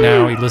 Right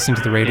now, you listen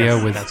to the radio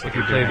with some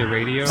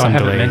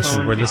delays.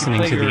 We're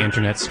listening to the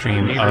internet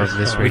stream of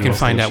this radio. We can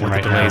find out what the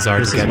delays are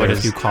together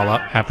if you call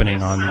up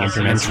happening on the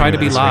internet. And try to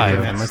be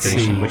live, and let's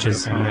see which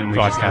is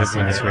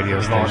broadcasting this radio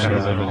station.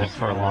 I've lived with it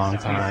for a long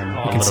time.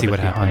 You can see what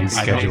happens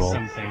on schedule.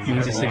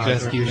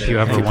 If you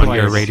ever want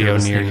your radio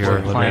near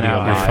your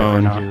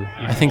phone,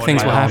 I think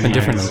things will happen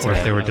differently today.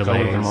 If there were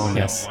delays.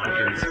 Yes.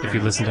 If you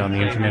listened on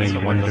the internet and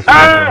you wondered if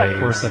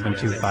there were delays.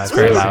 472-5667. It's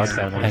very loud.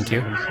 Thank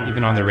you.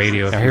 Even on the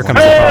radio. Now here comes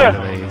the call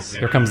delays.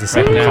 Here comes the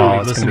second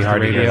call. It's going to be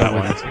hard to hear that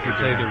one. If you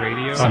play the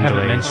radio, some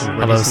delays.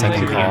 Hello,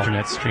 second call.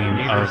 Internet stream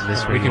of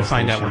this radio. We can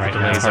find out what the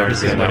delays are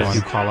together if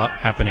you call up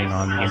happening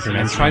on the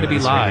internet. And try to be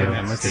live,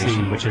 and let's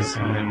see which is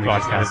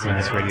broadcasting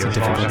this radio. It's a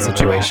difficult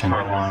situation.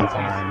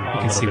 You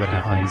can see what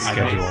happens on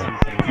schedule.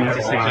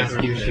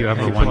 If you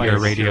ever want your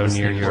radio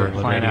near your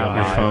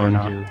phone,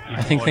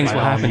 I think things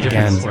will happen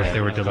differently if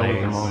there were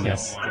delays.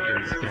 Yes.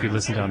 If you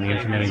listened on the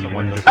internet and you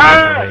wondered if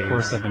there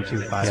were delays.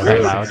 472-5667.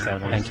 Very loud.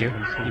 Thank you.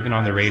 Even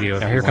on the radio.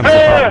 Now here comes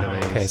the call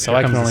delays. Okay, so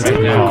I can only take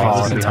one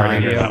call at a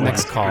time.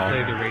 Next call.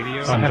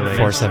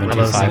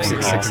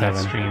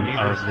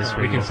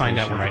 472-5667. We can find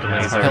out what the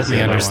delays are. Help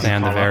me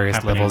understand the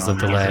various levels of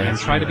delay. And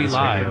try to be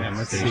live. And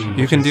let's see.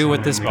 You can do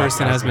what this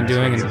person has been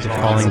doing and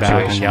calling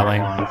back and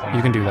yelling.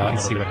 You can do that. And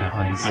see what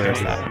happens.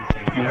 There's that.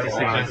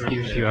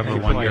 If you ever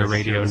want your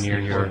radio near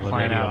your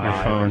phone,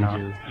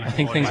 I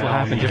think things will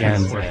happen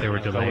differently if there were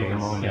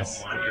delays.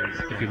 Yes.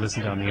 If you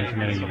listened on the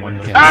internet and you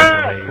wondered if there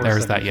were delays.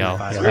 There's that yell.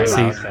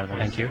 See,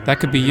 thank you.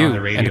 That could be you,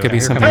 and it could be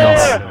something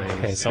else.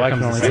 Okay, so I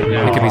can only say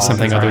it could be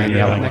something other than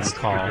yelling. Next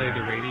call.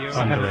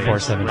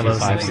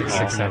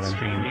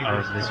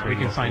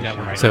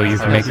 472-5667. So you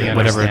can make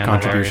whatever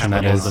contribution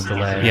that is,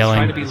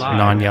 yelling,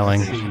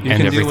 non-yelling,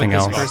 and everything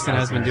else.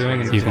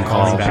 You can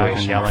call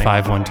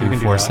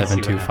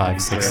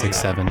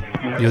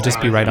 512-472-5667. You'll just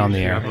be right on the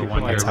air.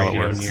 That's how it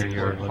works.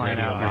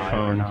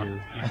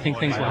 I think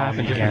things will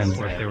happen again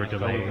if there were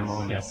delays.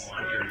 Yes.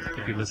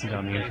 If you listened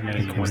on the internet,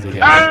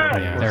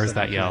 there's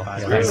that yell.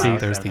 See,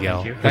 there's the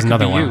yell. There's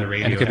another one,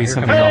 and it could be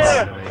something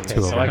else.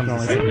 Two of them.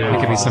 It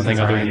could be something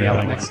other than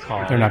yelling.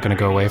 They're not going to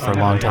go away for a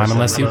long time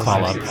unless you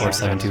call up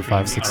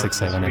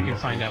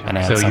 472-5667 and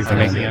add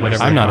something in.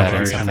 I'm not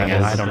adding something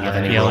in. I don't have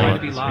any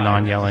yelling,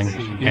 non-yelling,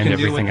 and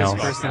everything else.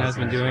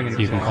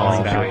 You can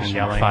call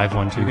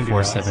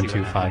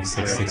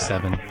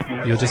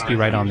 512-472-5667. You'll just be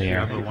right on the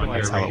air.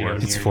 That's how it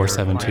works. It's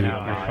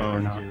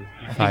 472-5667.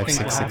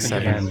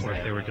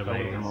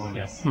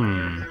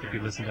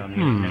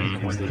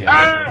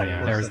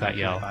 There's that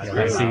yell.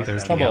 See,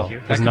 there's the yell.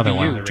 There's another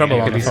one.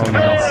 Trouble on the phone.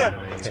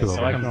 Two of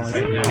them.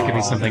 It could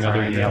be something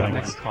other than yelling.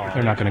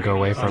 They're not going to go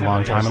away for a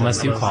long time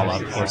unless you call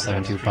up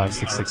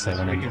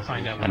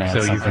 472-5667 and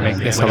add something in.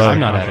 Yes, hello. I'm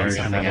not adding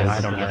something in. I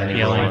don't have any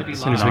yelling.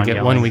 As soon as we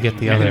get one, we get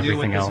the other.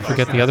 Everything else.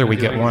 Forget the other, we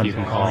get one. You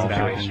can call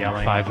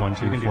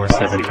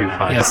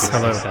 512-472-5667. Yes,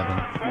 hello.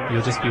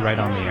 You'll just be right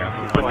on the air.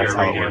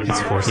 It's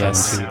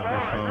 472.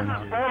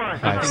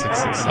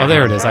 5667. Oh,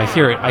 there it is. I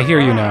hear it. I hear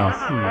you now.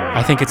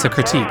 I think it's a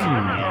critique.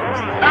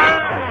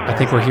 I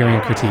think we're hearing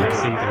a critique.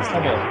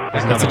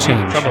 That's a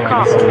change.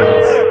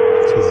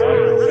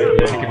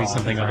 It could be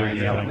something other than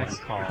yelling.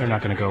 They're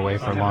not going to go away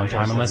for a long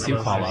time unless you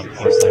call up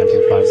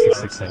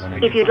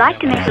 472-5667. If you'd like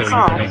to make a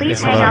call,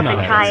 please hang up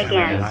and try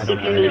again.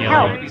 If you need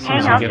help,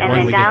 hang up and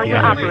then dial your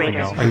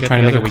operator. Are you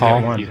trying to make a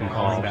call? If you'd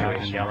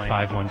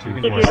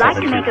like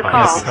to make a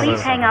call,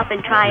 please hang up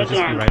and try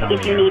again.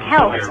 If you need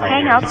help,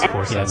 hang up and...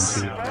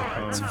 Yes.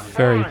 It's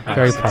very,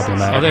 very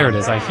problematic. Oh, there it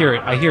is. I hear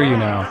it. I hear you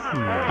now.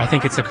 I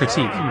think it's a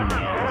critique.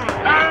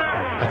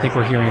 I think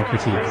we're hearing a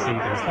critique.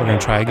 We're going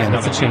to try again.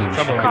 It's a change.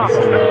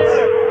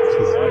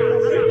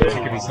 It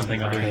could be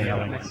something other than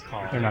yelling.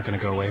 They're not going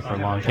to go away for a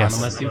long time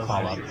unless you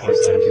call up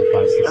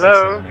 472-5667.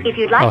 Hello? If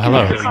you'd like to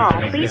make a call,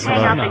 please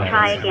hang up and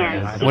try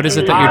again. What is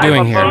it that you're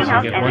doing here? Hang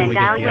up and then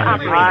dial your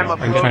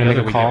operator. Are you trying to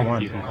make a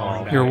call?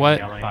 You're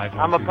what?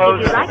 I'm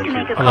opposed. If you'd like to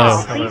make a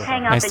call, please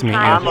hang up and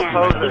try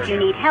again. If you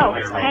need help,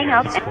 hang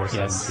up and...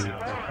 Yes.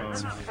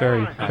 It's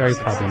very, very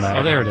problematic.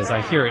 Oh, there it is.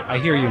 I hear it. I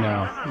hear you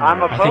now.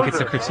 I think it's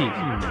a critique.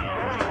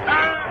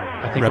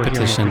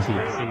 Repetition.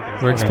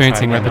 We're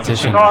experiencing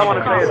repetition. All I want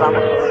to say is I'm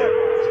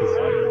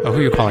Oh, who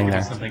are you calling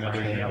there? They're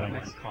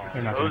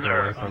not going to go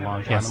away for a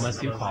long time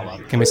unless you call up.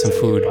 Give me some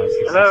food.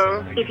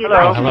 Hello? If you'd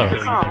like to hello. make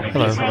a call, Hello.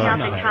 please hang up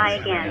and try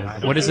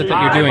again. What is it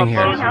that you're doing here?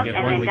 Hang up and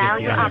then dial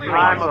your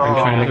operator. Are you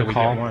trying to make a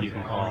call?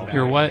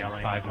 You're what?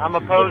 I'm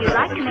opposed. If you'd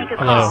like to make a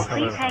Hello. call,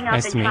 please hang up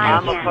Nice and to meet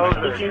try you.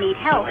 again. If you need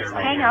help,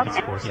 hang up and...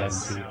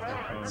 Yes.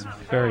 It's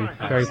very,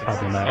 very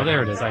problematic. Oh,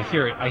 there it is. I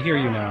hear it. I hear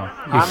you now.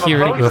 You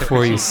hear it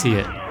before you see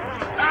it.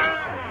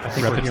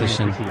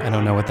 Repetition. I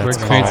don't know what that's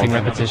called. We're experiencing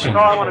repetition.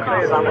 All I want to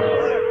say is I'm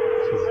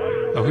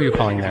Oh, who are you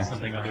calling there?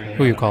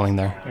 Who are you calling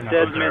there?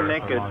 Deadman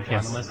Naked.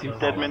 Yes.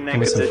 Deadman Give me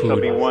Naked, some this will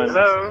food. be one.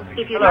 Hello?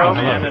 If you'd like to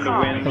hello. make a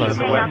call, Hello. please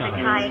hang up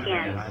and try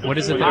again. What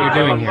is it that you're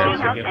doing here?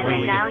 Hang up and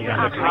then dial your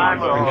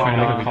operator. Are you trying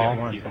to make a call?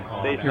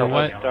 You're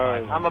what?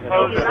 I'm If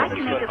opposed. you'd like to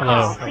make a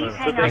Hello. call, please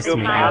hang up Nice to and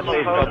meet try you.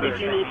 again. If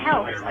you need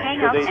help,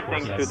 hang up They and...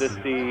 sink to the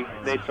sea,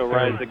 they shall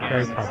Very, rise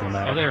very again.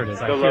 problematic. Oh, there it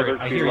is. I The hear it. lovers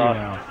I be hear you lost.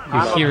 now.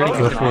 You hear it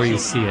before you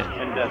see it.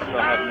 And death shall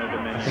have no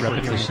dominion.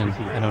 Repetition. I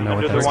don't know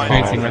what Just that's one called.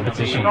 experiencing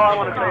Repetition. All I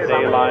want to say is They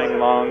I'm lying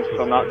long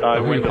shall not die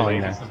Who are you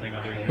calling windowing. there?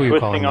 Who are you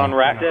calling Twisting on there?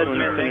 racks when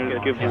things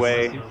give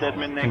way. Give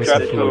me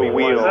Strapped some to a food.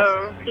 wheel.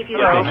 Hello? If you'd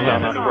They like to shall make a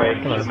not call, break.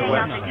 please hang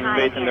up and try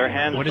Faith in again. their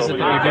hands What is shall it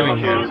that you're doing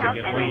here? Hang up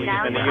and then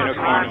dial And the your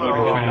unicorn operator.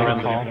 evil Are you trying to make a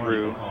shall call?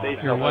 through.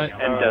 You're what?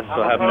 And death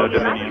shall have no If you'd like to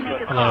dominion.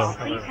 make a Hello. call,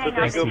 please hang up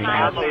Nice to and meet try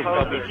you. again.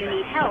 If you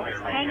need help,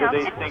 hang For up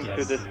they and... sink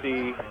to the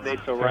sea, they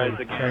shall Very, rise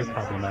very again.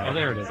 problematic. Oh,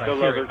 there it is. I The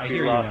hear it. lovers I be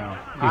hear you lost. now.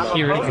 You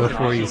hear it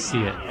before you see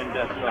it. And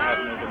death shall have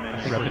no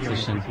dominion.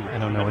 Repetition. I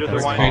don't know what Just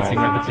that's one called.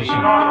 experiencing Repetition.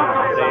 They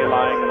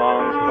lying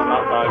long shall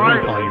not die Who are you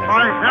calling there? Who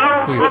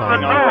are you calling Twisting on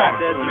there? racks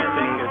when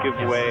things give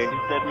way. Give me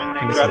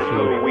some Strapped to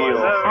food. a wheel.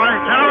 Hello.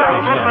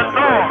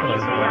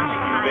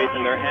 Faith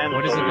in their hands.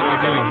 What is it that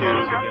you're doing here?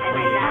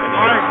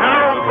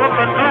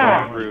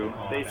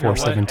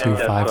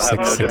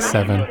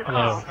 472-5667.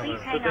 Hello.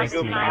 Nice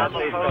to meet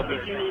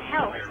you.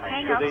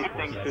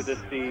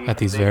 At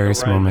these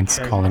various moments,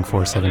 calling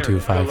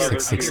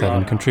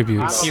 472-5667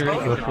 contributes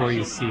before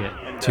you see it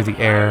to the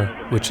air,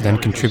 which then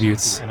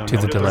contributes to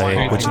the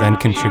delay, which then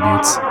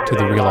contributes to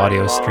the real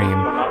audio stream,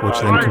 which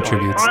then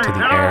contributes to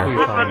the air,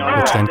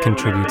 which then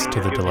contributes to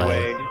the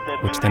delay,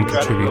 which then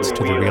contributes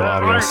to the real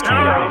audio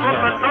stream.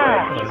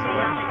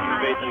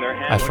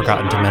 I've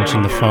forgotten to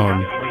mention the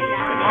phone.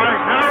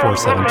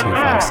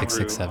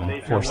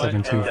 472-5667.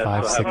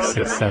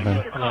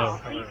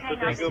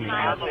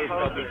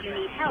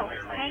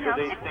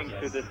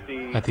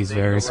 472-5667. At these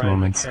various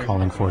moments,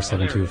 calling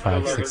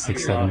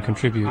 472-5667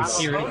 contributes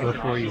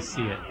before you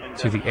see it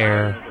to the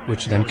air,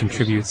 which then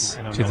contributes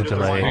to the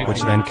delay,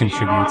 which then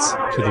contributes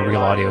to the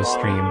real audio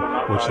stream,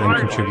 which then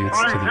contributes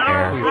to the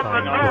air,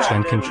 which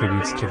then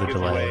contributes to the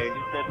delay,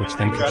 which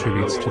then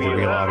contributes to the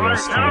real audio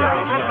stream.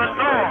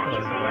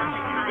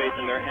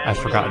 I've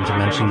forgotten to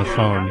mention the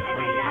phone.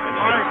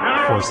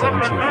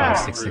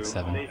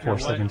 472-5667.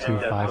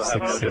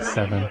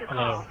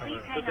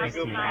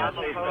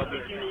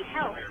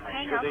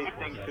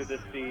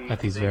 472-5667. At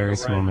these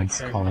various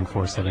moments, calling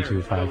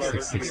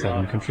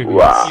 472-5667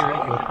 contributes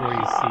before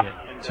you see it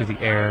to the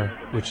air,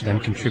 which then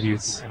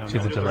contributes to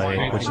the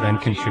delay, which then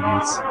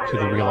contributes to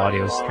the real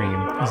audio stream.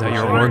 Is that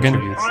your organ?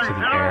 Contributes to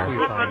the air,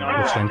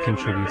 which then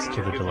contributes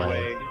to the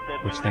delay,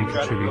 which then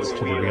contributes to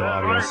the real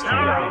audio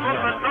stream.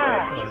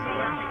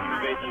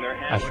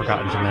 I've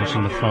forgotten to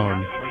mention the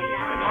phone.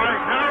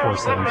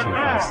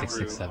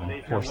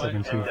 472-5667.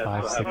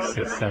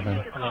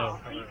 472-5667.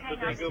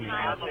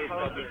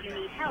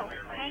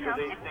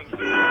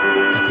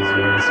 At these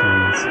various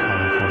moments,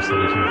 calling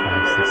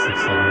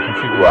 472-5667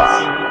 contributes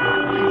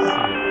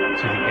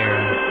to the air,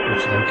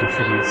 which then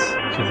contributes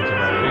to the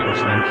delay,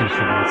 which then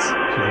contributes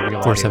to the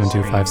real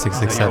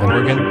 472-5667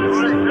 organ,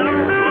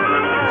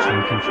 which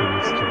then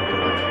contributes to the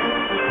delay,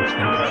 which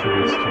then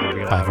contributes to the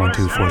real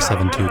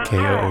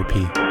 512-472-KOOP.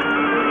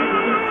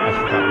 I've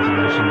forgotten to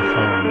mention the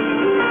phone.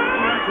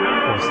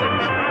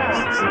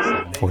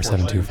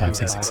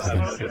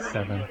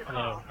 472-5667.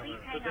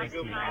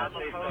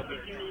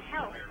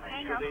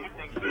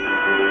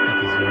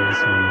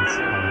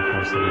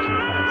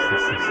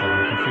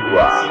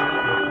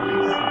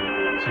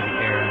 To the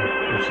air,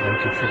 which then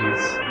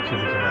contributes to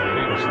the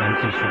delay, which then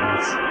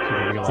contributes to the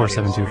real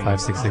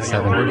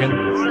 472-5667 Oregon,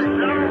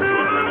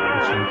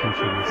 which then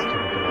contributes to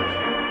the delay,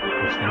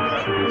 which then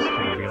contributes to the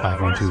real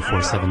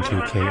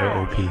 512-472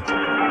 KOOP.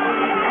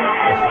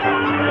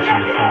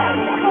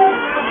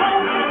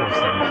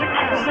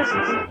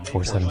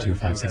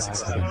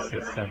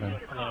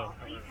 472-5667.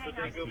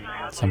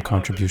 Some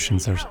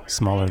contributions are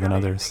smaller than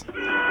others.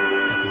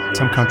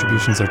 Some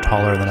contributions are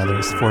taller than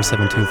others.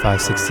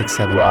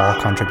 472-5667, all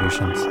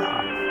contributions. To the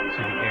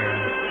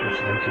air, which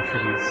then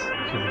contributes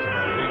to the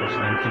delay, which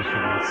then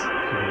contributes to the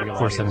real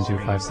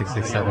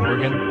 472-5667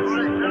 Oregon,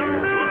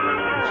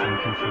 which then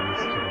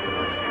contributes to the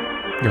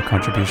delay. Your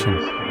contribution,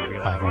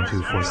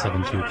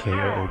 512-472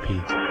 KOOP.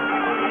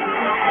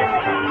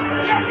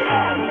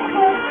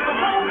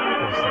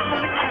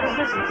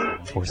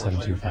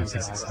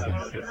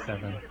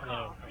 472-5667.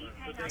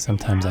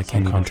 Sometimes I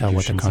can't even tell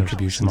what the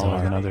contributions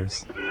are than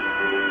others.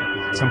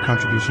 Some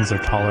contributions are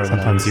taller than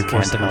others. Sometimes you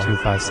can't tell.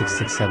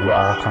 472-5667,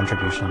 all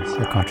contributions.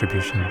 Your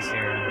contributions.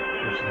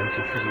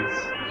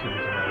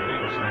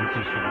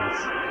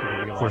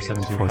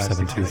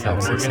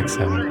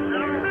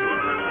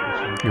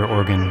 472-5667. Your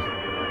organ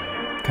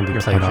can be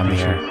played on the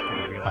air.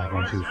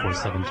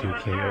 512-472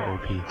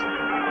 KOOP.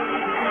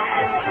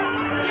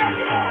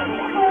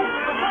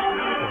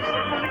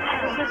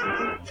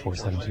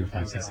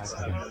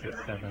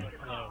 472-5667.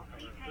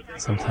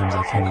 Sometimes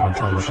I can't even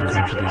tell what the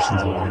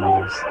contributions are than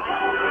others.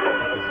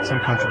 Some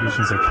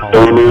contributions are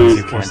taller than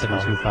others.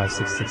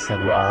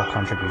 472-5667, all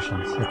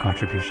contributions. Your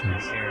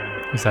contributions.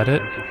 Is that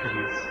it?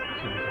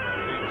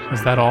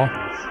 Is that all?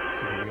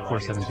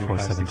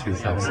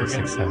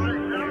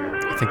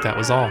 472-5667. I think that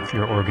was all.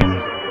 Your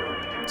organ.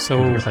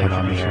 So played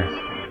on the air.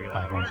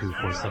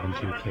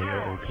 512-472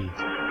 KOOP.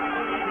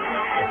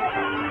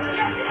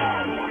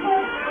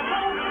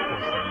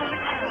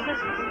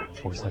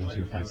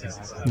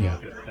 472-5667. Yeah.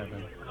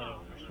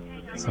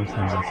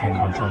 Sometimes I can't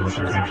even tell what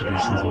the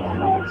contributions are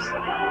than others.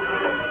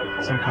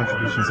 Some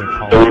contributions are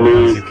taller than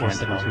others.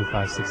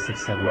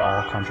 472-5667,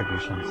 all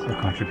contributions. Your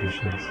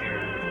contributions.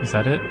 Is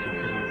that it?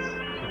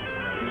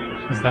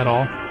 Is that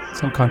all?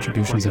 Some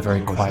contributions are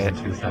very quiet.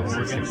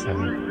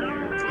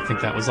 472-5667. I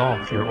think that was all.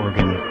 Your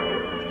organ.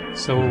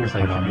 So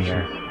played on the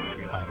air.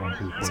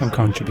 Some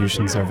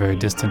contributions are very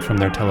distant from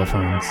their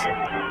telephones.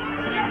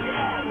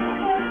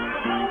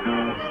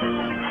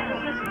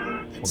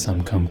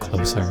 Some come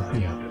closer.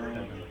 Yeah.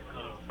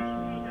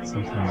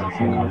 Sometimes I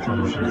can't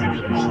control what the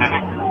contributions are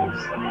than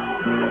others.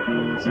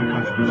 Some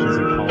contributions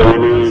are taller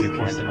than others.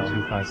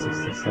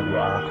 472-5667,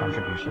 all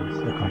contributions.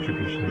 Your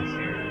contributions.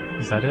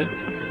 Is that it?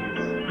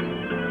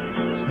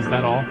 Is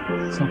that all?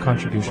 Some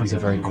contributions are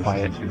very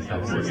quiet.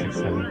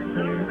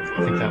 472-5667. I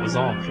think that was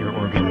all. Your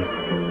organ.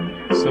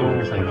 So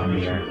played on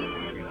the air.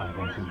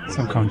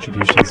 Some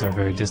contributions are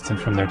very distant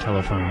from their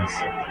telephones.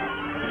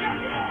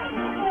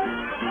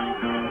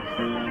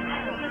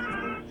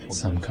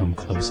 Some come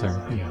closer.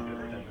 Yeah.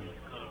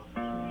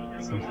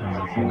 Sometimes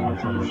I can't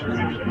control what the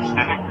contributions are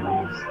than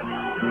others.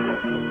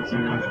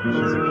 Some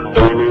contributions are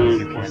taller than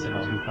others.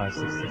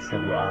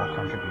 472-5667, all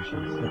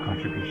contributions. Your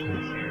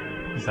contributions.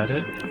 Is that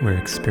it? We're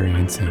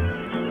experiencing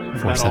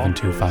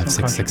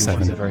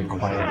 472-5667. Very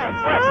quiet.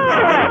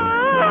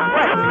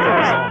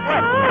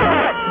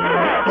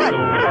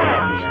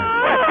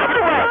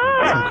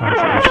 Some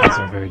contributions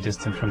are very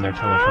distant from their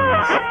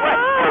telephones.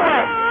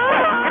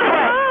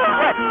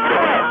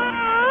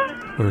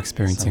 We're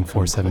experiencing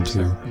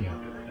 472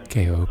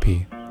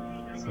 KOOP.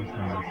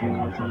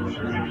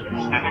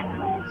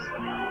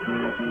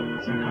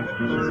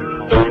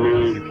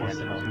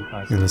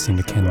 You're listening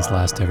to Ken's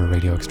last ever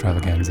radio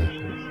extravaganza.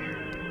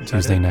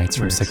 Tuesday nights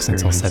from 6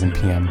 until 7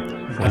 p.m.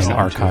 in an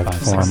archived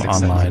form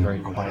online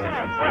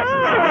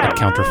at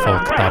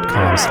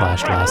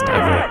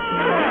counterfolk.com/lastever.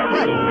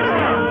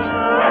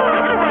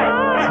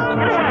 Some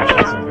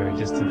contributions are very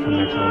distant from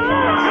their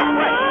telephones.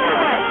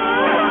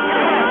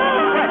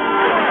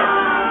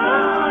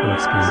 We're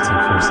experiencing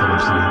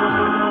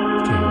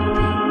 472 KOOP.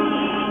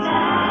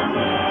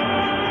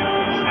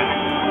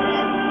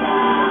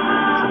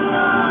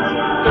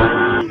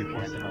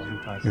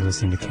 You're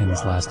listening to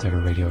Ken's last ever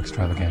radio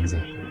extravaganza.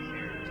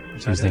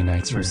 Tuesday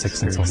nights from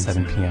 6 until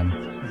 7 p.m.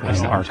 in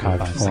an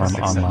archived form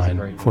online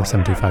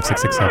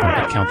 472-5667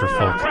 at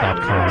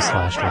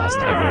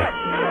counterfolk.com/lastever.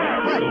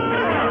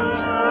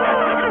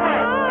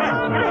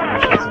 Some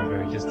contributions are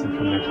very distant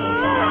from their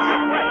telephones.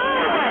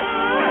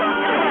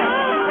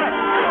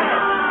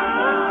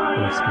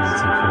 We're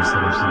experiencing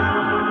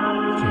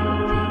 472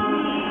 KOOP.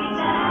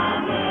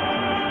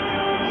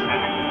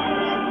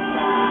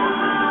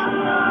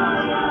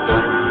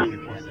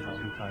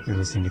 You're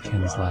listening to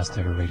Ken's last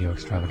ever radio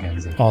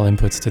extravaganza. All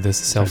inputs to this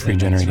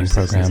self-regenerating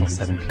program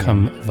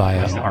come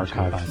via an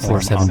archive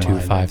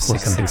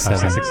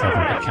 472-5667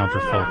 at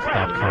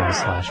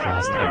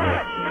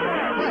counterfolk.com/lastever.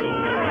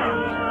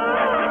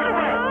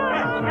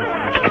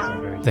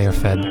 They are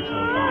fed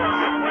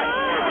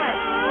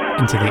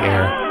into the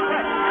air.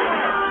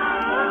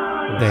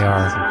 They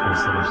are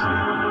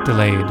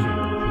delayed.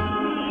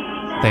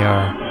 They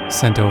are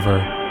sent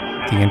over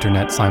the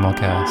internet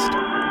simulcast.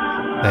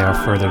 They are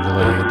further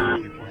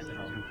delayed.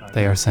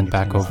 They are sent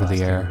back over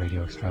the air.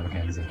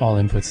 All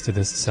inputs to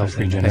this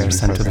self-regenerating program. They are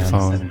sent to the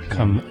phone.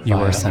 You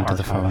are sent to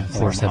the phone.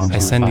 I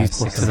send you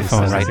to the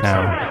phone right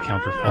now.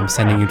 I'm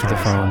sending you to the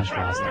phone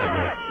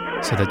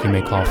so that you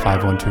may call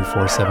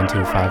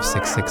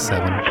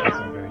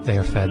 512-472-5667. They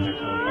are fed.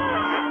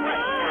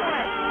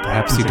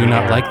 Perhaps you do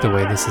not like the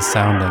way this is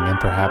sounding, and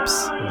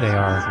perhaps they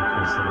are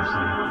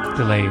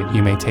delayed.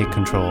 You may take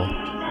control.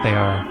 They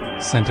are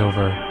sent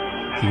over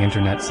the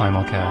internet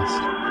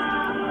simulcast.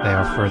 They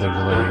are further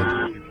delayed.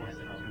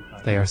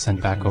 They are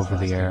sent back over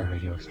the air.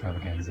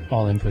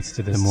 All inputs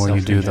to this. The more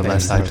you do, the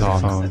less I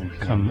talk.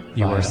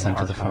 You are sent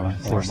to the phone.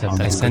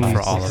 I send you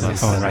for all of the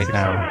phone right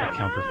now.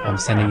 I'm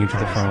sending you to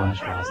the phone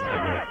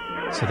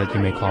so that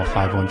you may call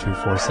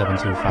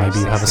 512-472-5667. Maybe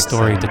you have a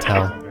story to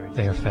tell.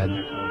 They are fed.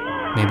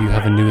 Maybe you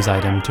have a news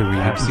item to read.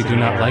 Perhaps you do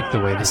not like the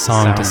way the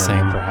song to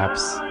sing.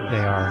 Perhaps they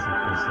are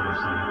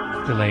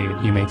delayed.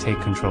 You may take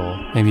control.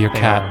 Maybe your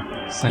cat.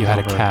 You had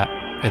a cat.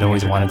 It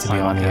always wanted to be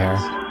on the air.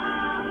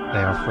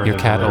 Your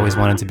cat always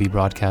wanted to be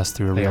broadcast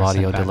through a real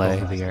audio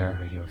delay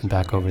and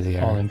back over the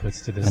air. And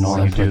all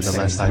inputs the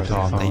less I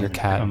talk that your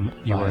cat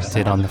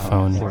did on the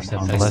phone.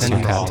 The less your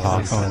cat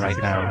talks.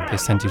 They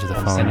sent you to the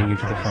phone.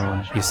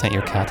 You sent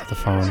your cat to the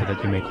phone so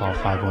that you may call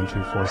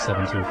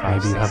 512-472-5667.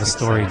 Maybe you have a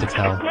story to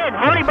tell.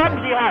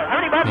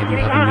 Maybe you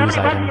have a news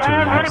item to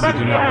read. Perhaps you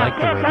do not like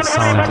the way the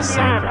song to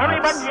sing.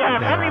 Perhaps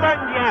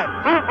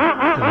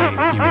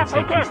you may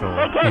take control.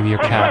 Maybe your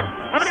cat.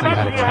 You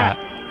had a cat.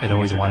 It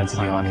always wanted to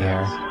be on the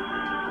air.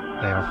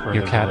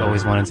 Your cat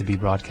always wanted to be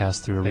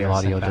broadcast through a real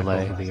audio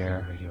delay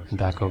and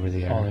back over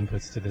the air. And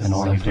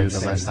all inputs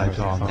the less I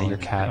talk that your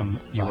cat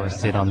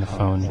did on the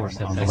phone.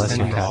 The less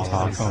your cat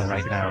talks.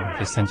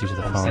 They sent you to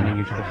the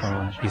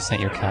phone. You sent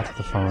your cat to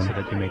the phone so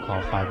that you may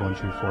call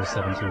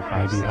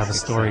 512-472-5667. Maybe you have a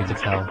story to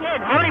tell. Maybe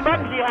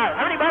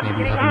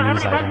you have a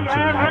news item to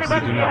read. Perhaps you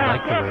do not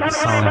like the way the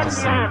song to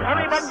sing.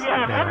 Perhaps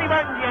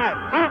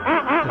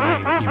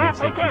you may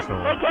take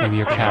control. Maybe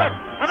your cat.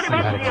 You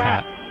had a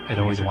cat. It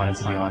always wanted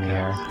to be on the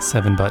air.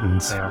 7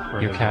 buttons.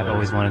 Your cat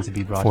always wanted to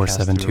be broadcast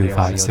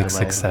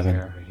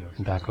 472-5667.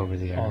 And back over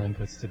the air. And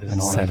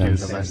 7.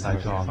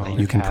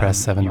 You can press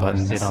 7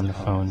 buttons.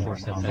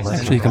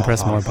 Actually, you can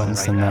press more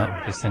buttons than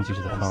that. They sent you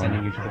to the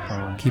phone.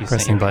 Keep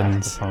pressing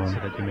buttons.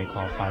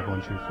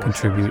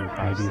 Contribute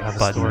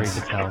buttons.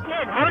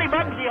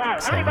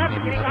 7.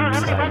 Maybe you have a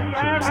news item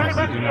to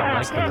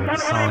read.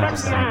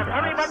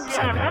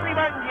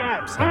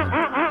 7.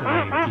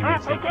 You may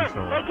take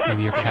control.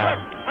 Maybe your cat.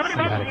 You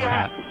had a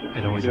cat.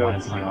 It always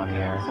wanted to be on the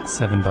air.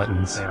 7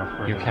 buttons.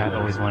 Your cat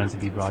always wanted to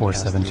be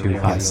broadcast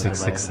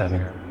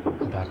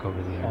 472-5667. Back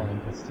over the air.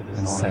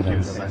 And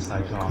 7.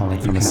 Calling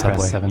from the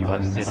subway. 7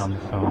 buttons.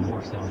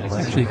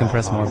 Actually, you can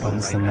press more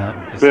buttons than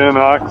that. Ben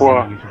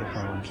Aqua.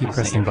 Keep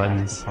pressing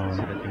buttons.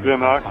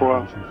 Ben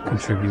Aqua.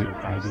 Contribute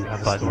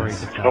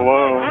buttons.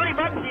 Hello.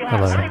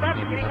 Hello.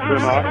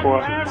 Ben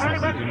Aqua.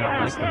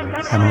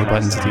 How many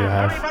buttons do you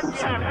have?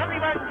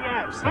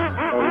 I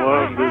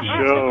love this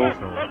show.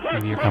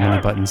 How many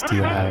buttons do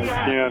you have?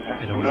 Can't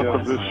enough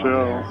of this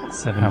show.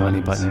 7. How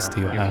many buttons do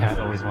you have?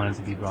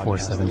 472-5667.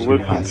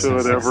 Listen to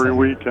it every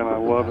week and I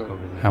love it.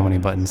 How many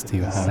buttons do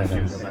you have?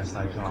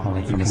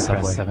 Calling from the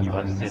subway. 7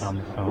 buttons.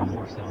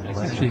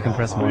 Actually, you can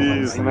press more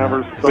buttons. Please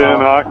never stop.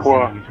 Ben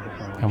Aqua.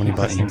 How many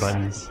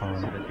buttons?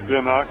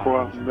 Ben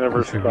Aqua.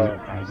 Never stop.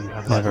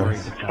 Never.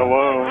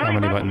 Hello. How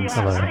many buttons?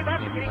 Hello.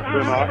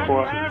 Ben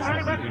Aqua.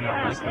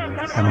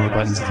 How many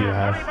buttons do you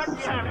have?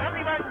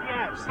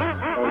 I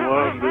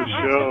love this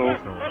show.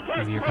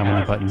 How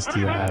many buttons do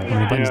you have? How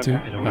many buttons do you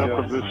have? Enough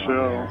of this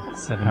show.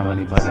 7. How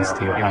many buttons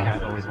do you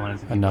have?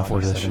 Enough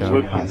of this show.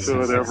 Listen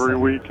to it every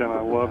week and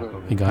I love it.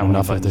 You got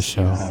enough of this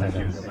show.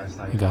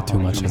 You got too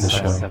much of this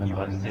show.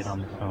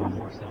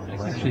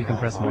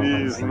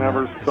 Please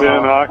never stop.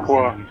 Ben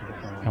Aqua.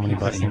 How many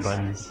buttons?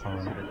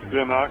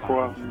 Ben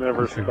Aqua.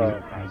 Never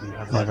stop.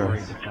 Never.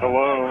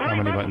 Hello. How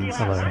many buttons?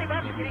 Hello.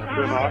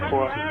 Ben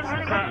Aqua.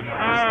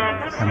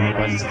 How many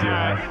buttons do you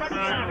have?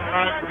 I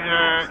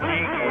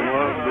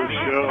love this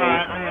show.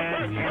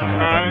 How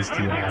many buttons do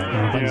you have? How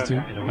many buttons do you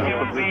have?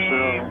 Enough of this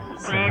show.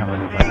 How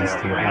many buttons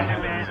do you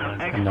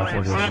have? Enough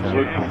of this show.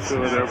 Listen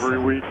to it every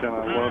week and I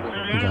love it.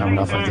 You got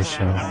enough of this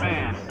show.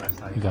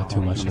 You got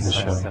too much of this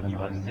show.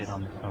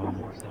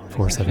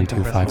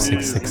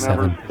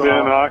 472-5667.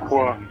 Ben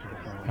Aqua.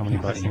 How many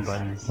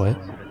buttons? What?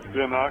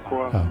 Ben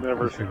Aqua. Oh.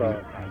 Never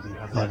stop.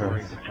 Never.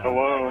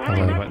 Hello. Hello. Hello.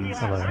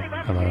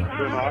 Hello.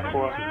 Ben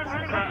Aqua.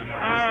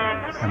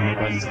 How many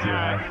buttons do you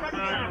have?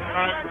 I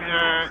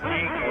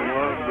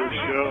love this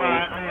show.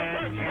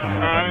 How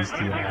many buttons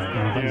do you have?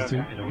 How many buttons do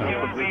you have?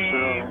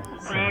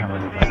 So how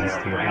many buttons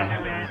do you have?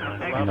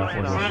 Enough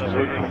of the show. I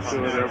listen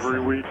to it every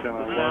week and I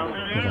love it.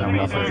 You got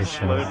enough of the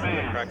show. You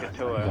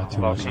got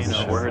too much of the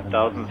show. We're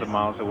thousands of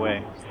miles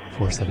away.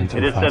 472.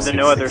 It is said that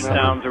no other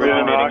sounds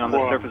originating on the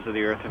surface of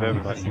the earth have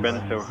ever been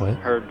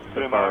heard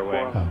so far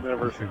away.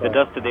 The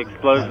dust of the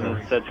explosion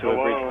is said to have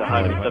reached the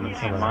height of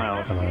 17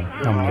 miles.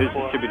 It was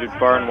distributed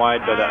far and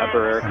wide by the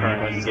upper air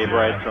currents and gave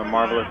rise to a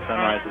marvelous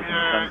sunrises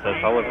and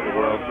sunsets all over the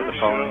world for the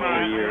following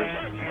 3 years.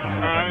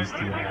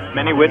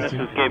 Many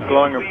witnesses gave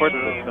glowing reports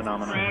of this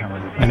phenomenon.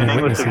 An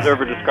English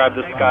observer described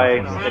the sky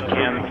at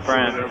Cannes,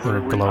 France,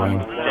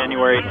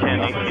 January 10,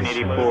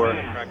 1884,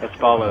 as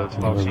follows.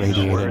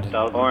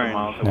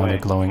 Orange. Now they're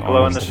glowing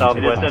Glow in the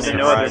southwest. It is said that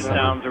no other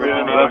sounds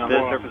originating on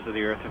the surface of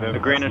the earth have ever. A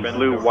green and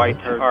blue white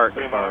arc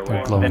far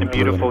away. Then a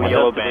beautiful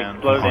yellow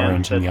band.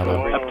 Orange and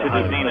yellow. Up to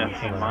the zenith.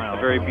 A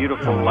very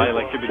beautiful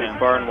lilac distributed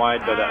far and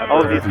wide by the upper.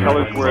 All of these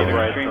colors were of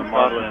extreme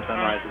softness,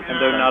 and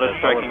though not as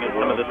striking as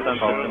some of the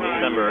sunsets in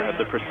December of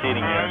the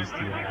preceding year,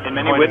 in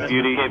many with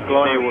beauty, they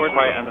were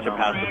quite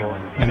unsurpassable.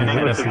 An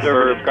English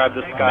observer described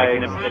the sky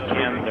at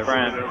Cannes,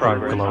 France,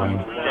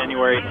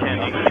 January 10,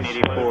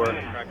 1884,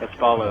 as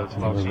follows.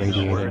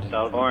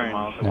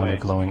 Orange. Now they're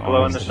glowing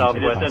Glow in the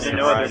southwest. It is said that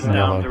no other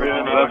sounds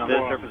originating on the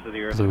surface of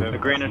the earth. Blue. A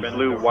green and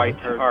blue white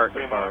arc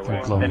far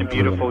away. Glowing Then a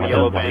beautiful blue and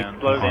yellow white, band.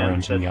 Glow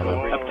orange and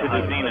yellow. Up to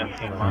the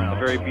zenith. A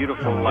very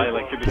beautiful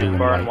lilac Blue distributed and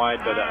far white. and wide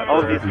by the upper. All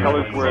of these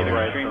colors were of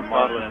extreme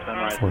softness and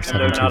sunrise.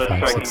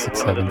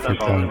 4725667 for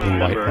glowing blue,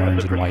 white,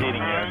 orange, and white.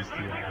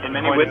 In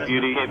many with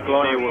beauty, they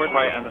were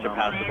quite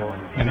unsurpassable.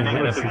 An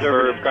English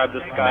observer described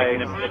the sky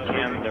at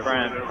Cannes,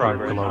 France,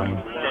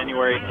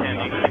 January 10,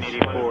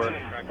 1884,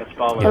 as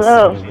follows.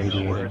 Hello.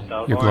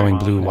 You're glowing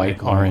blue,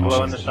 white, orange.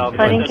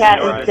 Honey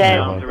Cat is dead.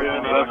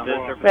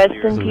 Rest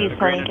in peace,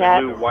 Honey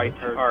Cat. What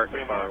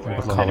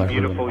color?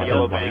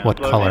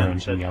 What color?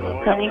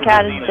 Honey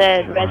Cat is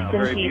dead. Rest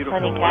in peace,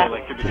 Honey Cat.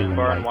 Blue and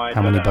white.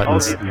 How many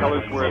buttons?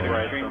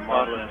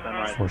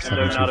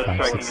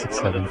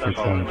 4725667 for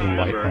glowing blue,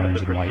 white,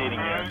 orange, and white.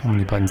 How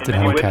many buttons did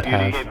Honey Cat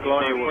have?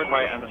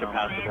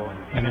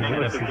 An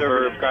English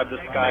observer described the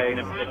sky at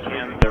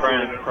Cannes,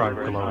 France,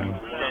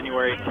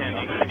 January 10,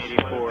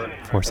 1884.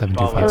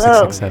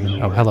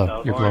 4725667. Oh,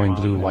 hello. You're glowing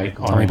blue, white.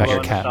 Tell me about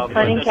your cat.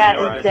 Honey Cat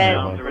is dead.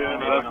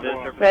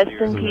 Rest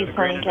in peace,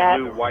 Honey Cat.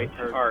 What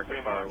color?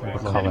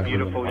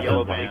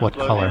 What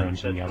color?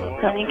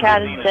 Honey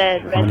Cat is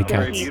dead. How many Rest in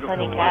cats? peace,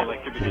 Honey Cat.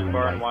 Blue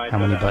and white. How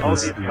many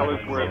buttons?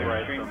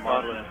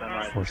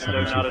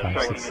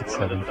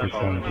 4725667 for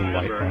glowing blue,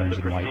 white, orange,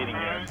 and white.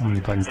 How many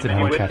buttons did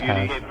Honey Cat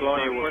have?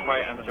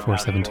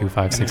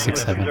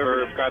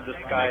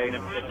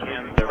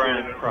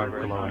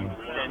 4725667.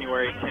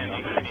 January 10,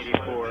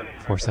 1884.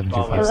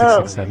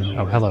 4725667.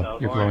 Oh, hello.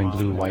 You're glowing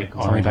blue, white.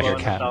 Tell me about your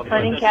cat.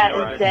 Honey Cat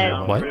is dead.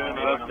 What?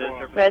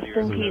 Rest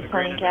in peace,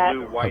 Honey Cat.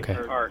 Okay.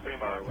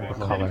 What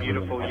color?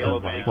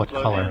 What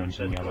color?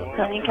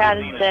 Honey Cat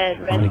is dead.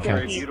 How many Rest in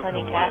cats? peace,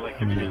 Honey Cat.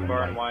 How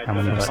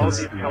many buttons?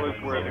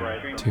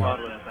 2.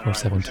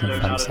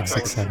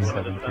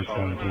 4725667 for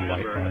glowing blue,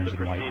 white, orange, and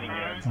white.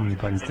 How many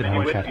buttons did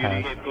Honey Cat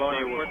have?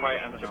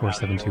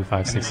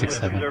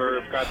 4725667.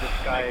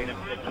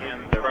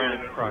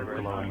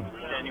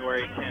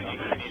 January 10,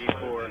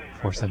 1884.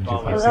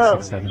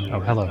 4725667. Oh,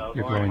 hello.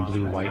 You're glowing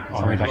blue, white.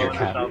 Tell me about your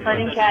cat.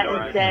 Honey Cat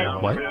is dead.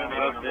 What?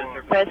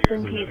 Rest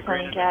in peace,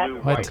 Honey Cat.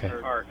 What? Okay.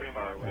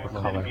 What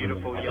color?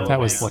 That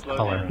was what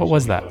color? What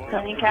was that?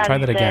 Honey Cat Try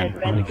is that again.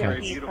 dead. How many Rest in cats?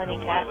 peace, Honey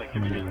Cat.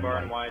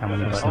 How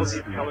many buttons?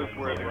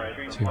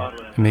 2.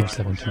 Maybe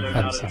 7.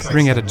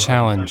 Bring it a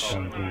challenge.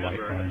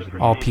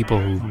 All people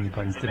who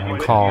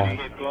call.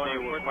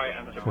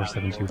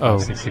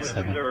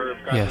 4725667.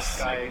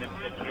 Yes.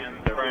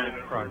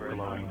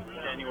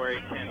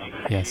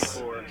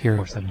 Yes. Here.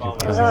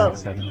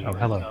 4725667. Oh,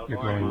 hello. You're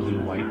glowing blue,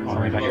 white. Tell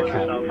me about your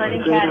cat.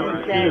 Honey Cat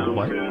is dead.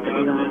 What?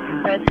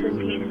 Rest in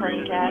peace,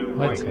 Honey Cat.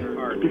 What?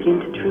 Begin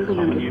to truly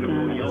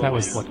understand. That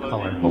was what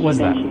color? What was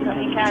that?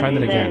 Honey Cat Try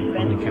that is again. dead.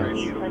 How many Rest in cats?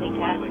 peace, Honey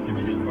Cat. How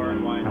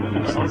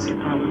many buttons?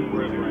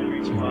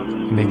 2.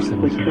 Maybe 7.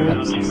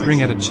 Bring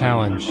it a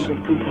challenge.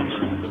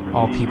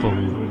 All people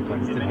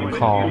who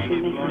call.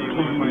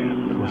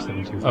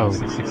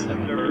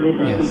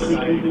 4725667. Yes.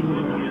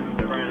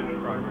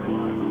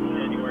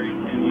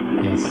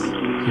 Yes.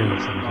 Here.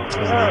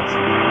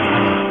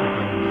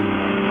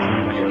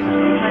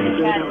 7725667. Honey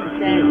Cat is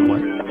dead.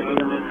 What?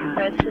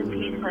 Rest in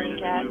peace, Honey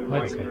Cat.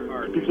 What?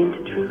 Begin to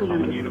truly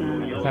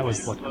understand. That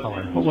was what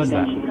color? What was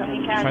that?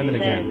 Honey Cat Try that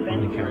is again. dead. How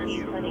many Rest in cats?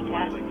 peace, Honey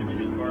Cat.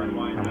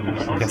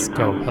 Yes,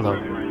 go. Hello.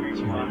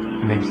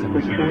 Maybe 7.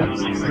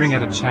 Bring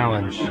it a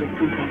challenge.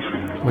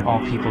 With all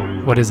people.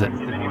 What is it?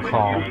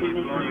 Call.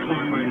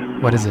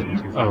 What is it?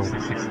 Oh.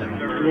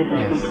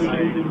 Yes.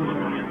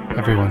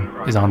 Everyone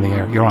is on the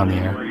air. You're on the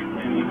air.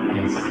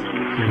 Yes.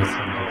 Here is.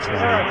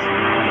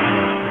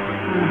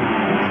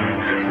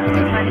 With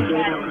everyone.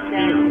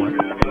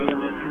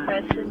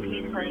 Rest in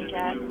peace, Honey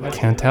Cat. I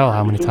can't tell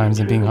how many times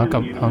I'm being hung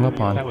up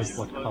on. Is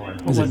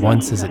it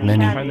once? Is it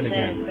many?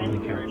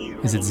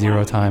 Is it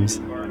 0 times?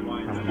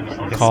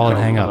 Call and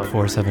hang up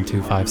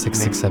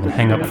 472-5667.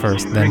 Hang up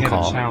first, then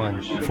call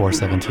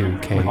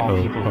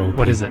 472-KOO.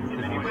 What is it?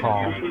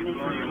 Call.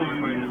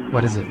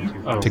 What is it?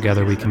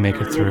 Together we can make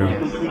it through.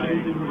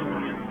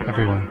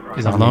 Everyone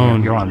is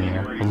alone. You're on the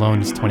air.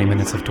 Alone is 20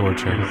 minutes of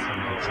torture.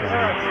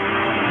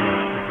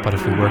 But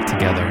if we work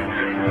together,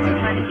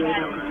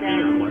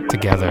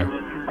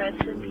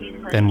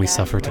 then we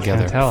suffer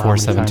together.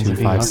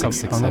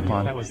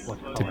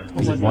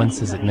 472-5667. Is it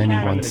once? Is it many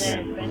once?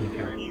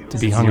 To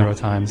be hung up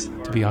times.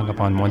 To be hung up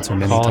on once or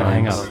many call times.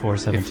 Hang up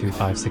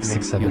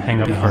 472-5667.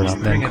 Hang up first,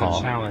 then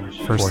call.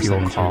 First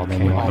you'll call,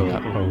 then you'll hang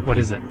up. What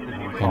is it?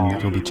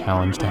 And you'll be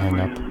challenged to hang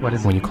up what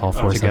is when it? you call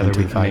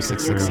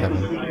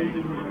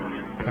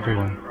 472-5667.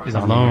 Everyone is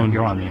alone.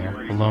 You're on the air.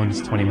 Alone is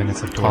 20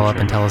 minutes of torture. Call up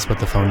and tell us what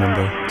the phone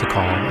number to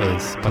call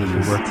is. But if we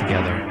work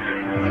together,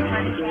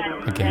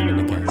 again and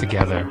again,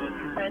 together,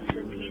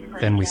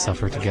 then we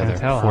suffer together.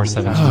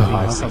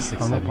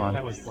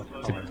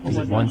 472-5667. Is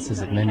it once?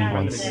 Is it many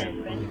once?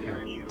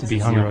 To be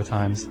hung up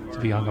times. To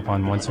be hung up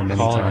on once or many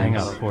call times. Hang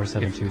up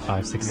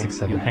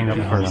 472-5667. Hang up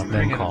first,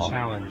 then call.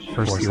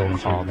 First you'll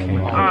call, then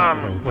you'll hang up.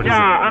 What is it?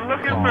 I'm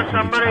looking for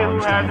somebody who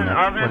has an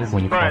oven.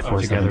 When you call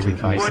Together we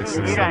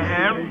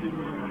 472-5667.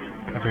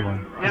 Everyone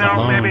You is know,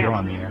 alone. maybe- You're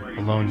on the air.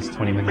 Alone is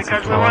 20 minutes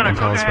Because of we call want up to and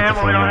tell cook us what the ham, we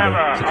phone don't have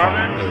number a to call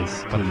oven. is.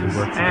 But if we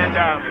work And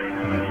together,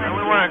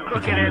 we want to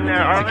cook it in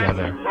their oven,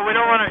 together, but we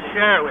don't want to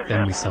share it with then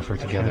them. we suffer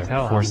together.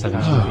 Tell.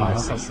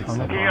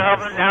 472-5667. Can you help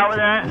us out with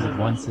that? Is it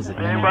once? Is it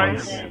many Anybody?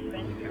 once?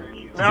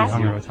 To be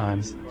hung up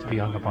times. To be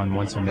hung up on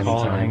once or many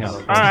Call and hang times.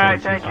 up. All right,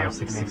 thank you.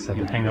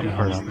 472-5667. Hang up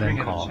first, then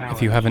call.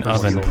 If you have an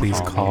oven, please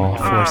call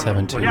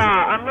 472. Yeah,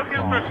 I'm looking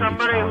for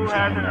somebody who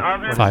has an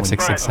oven.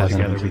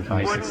 5667. Would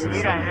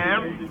need a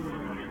ham.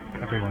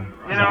 Everyone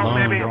You is know, alone.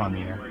 maybe- You're on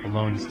the air.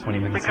 Alone is 20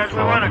 minutes Because of we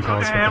call want up to and tell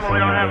cook us what ham, the we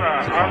phone don't number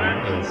have to a call oven.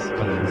 is.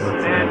 But if we work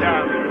And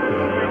together,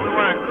 we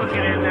want to cook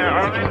it in their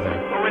oven,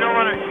 but we don't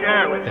want to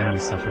share it with then them. we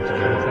suffer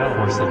together. Can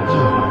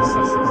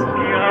 472-5667.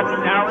 you help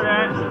us out with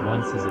that? Is it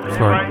once? Is it many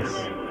For- once?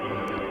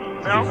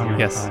 No?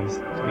 Yes. To be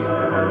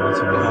hung up on once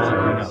or many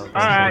times. All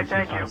right,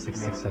 thank you.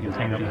 472-5667.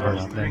 Hang up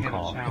first, then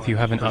call. If you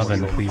have an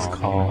oven, please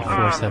call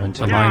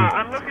 472. Yeah, Line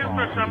I'm looking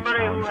for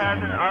somebody who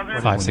has an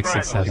oven.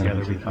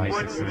 5667.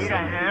 Would need a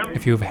ham.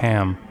 If you have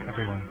ham,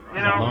 Everyone You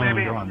know, alone.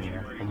 maybe- You're on the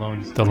air. Alone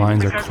is the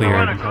lines are Because we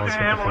cleared. want to cook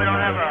ham, we don't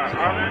have a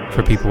oven.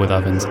 For people with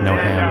ovens, no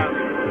ham. We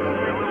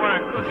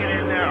want to cook it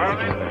in their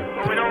oven,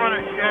 but we don't want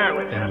to share it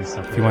with them. Then we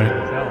suffer If you want to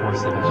together.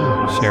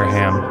 472-5667. share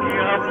ham, Can you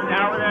help us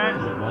out with that?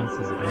 Is it once?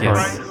 Is it many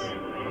Yes. once?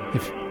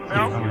 if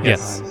No?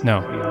 yes,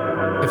 no.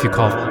 If you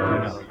call All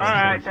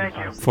right, thank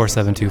you.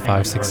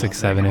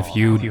 472-5667, if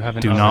you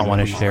do not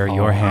want to share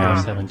your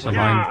ham, the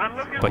line,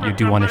 but you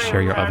do want to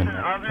share your oven.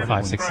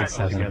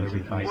 5667.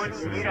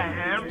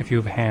 If you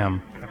have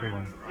ham,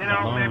 Everyone You know,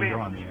 alone. maybe-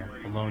 You're on the air.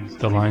 Alone is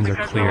the lines are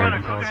Because we want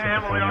cleared. to cook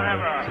ham, we don't have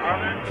a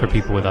oven. For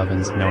people with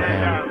ovens, no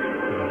ham. We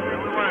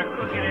want to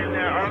cook it in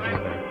their oven,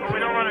 but we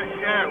don't want to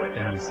share it with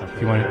them. Then we suffer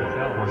If you want to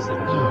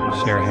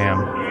together. share ham,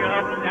 Can you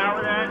help us out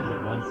with that? Is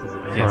it once? Is it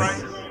many yes.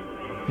 once?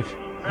 If,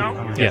 No?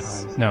 yes,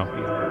 no.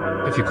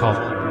 If you call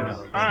All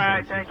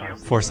right, thank you.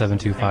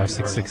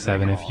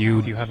 472-5667, if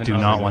you do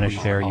not want to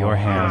share your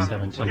ham, the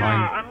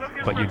line,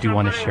 but you do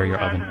want to share your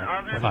oven.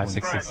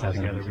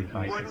 5667.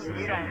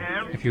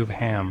 If you have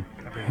ham,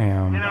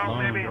 Alone.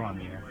 maybe- You're on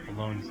the air.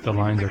 Alone is the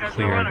lines are Because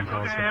we want cleared. to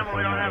cook ham,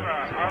 we don't have a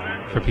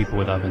oven. For people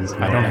with ovens,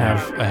 I don't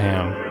have a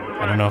ham.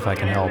 I don't know if I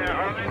can help. We don't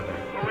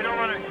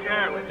want to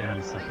share it with them. Then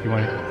we suffer If you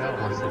want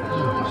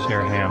to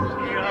share ham,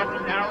 Can you help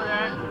us out with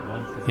that?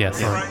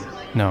 yes, no.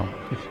 No?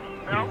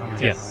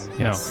 Yes,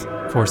 yes.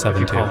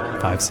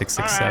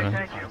 472-5667.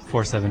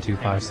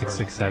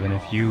 472-5667.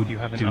 If you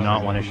do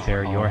not want to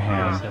share your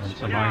ham,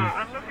 the line,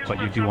 but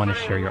you do want to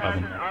share your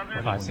oven.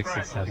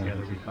 5667. Yeah,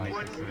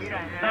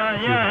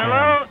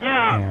 hello?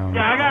 Yeah. Ham.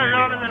 Yeah, I got an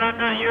oven that I'm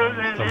not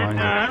using. The lines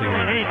are I clear.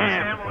 don't need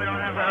ham. We don't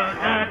have a...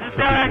 just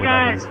For tell people that with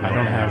guy ovens, I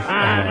don't have a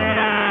ham.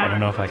 I don't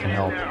know if I can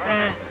help.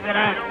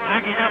 that I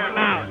can help him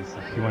out.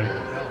 You want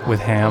with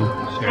ham?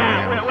 Share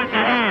Yeah, ham. with the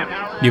ham.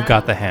 You've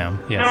got the ham.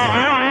 Yes. No,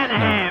 I don't have the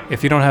ham.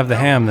 If you don't have the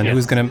ham, then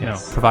who's going to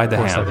provide the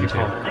ham?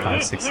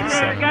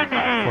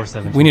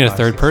 472-5667. We need a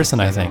third person,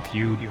 I think.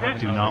 You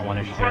do not want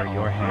to share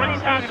your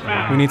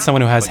ham. We need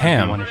someone who has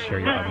ham.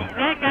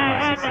 That guy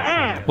has the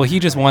ham. Well, he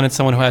just wanted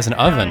someone who has an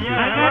oven. I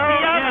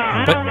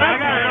got the But oven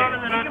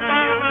that I'm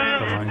not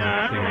using. I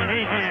don't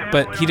need ham.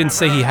 but he didn't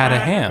say he had a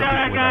ham.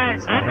 That guy, I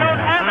don't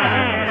have a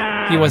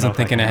ham. He wasn't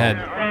thinking ahead. I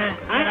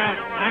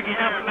can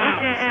help him out. I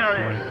can't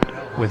handle this.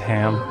 With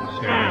ham,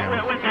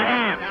 Yeah, with the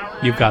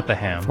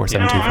ham. 472-5667.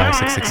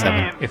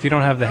 472-5667. If you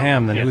don't have the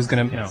ham, then who's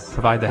going to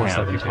provide the ham?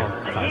 5667. Well, he just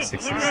wanted someone who has an oven. That guy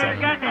has the ham. I got the oven that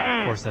I'm not using. I don't need ham. You've got the ham. 472-5667. If you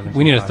don't have the ham, then who's going to provide the ham? 472-5667.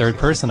 We need a third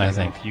person, I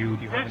think. You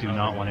do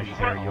not want to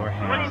share your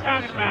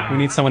ham. We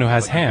need someone who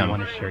has ham. That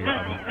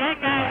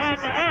guy has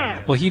the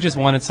ham. Well, he just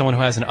wanted someone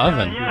who has an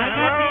oven.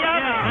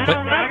 I got the But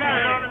oven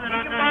that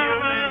I'm not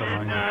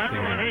using. I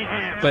don't need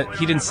ham. but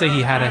he didn't say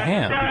he had a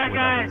ham. That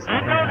guy, I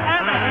don't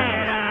have a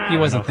ham. He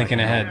wasn't thinking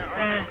ahead. I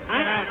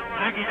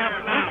can help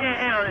him out. I can't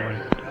handle this.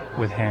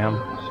 With ham,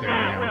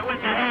 Yeah,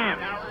 with the ham.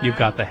 You've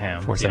got the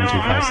ham.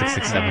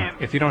 4725667.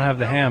 If you don't have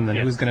the ham, then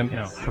who's going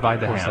to provide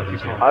the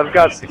ham? I've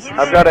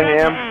got a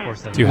ham.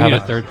 Do you have a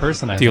third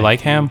person? Do you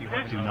like ham?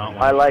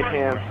 I like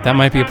ham. That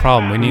might be a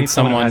problem. We need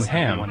someone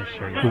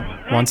who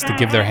wants to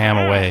give their ham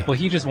away. Well,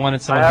 he just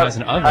wanted someone who has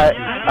an oven.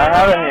 I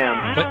have a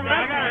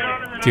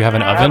ham. Do you have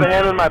an I oven? have a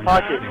ham in my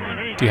pocket.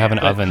 Do you have an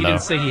oven, he though?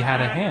 didn't say he had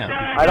a ham.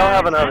 I don't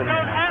have an oven.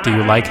 Do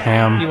you like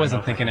ham? He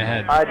wasn't thinking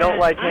ahead. I don't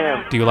like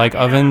ham. Do you like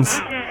ovens?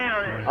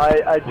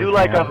 I do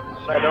like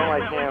ovens. I don't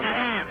like ham.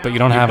 But you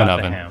don't have an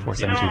oven.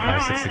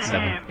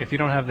 4725667. If you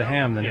don't have the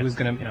ham, then who's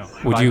gonna?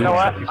 Would you? You know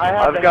what?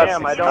 I've got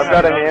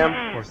a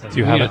ham. Do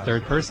you have a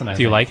third person?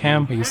 Do you like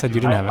ham? You said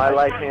you didn't have it. I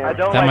like ham.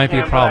 That might be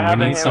a problem.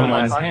 We need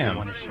someone who has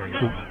ham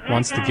who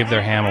wants to give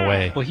their ham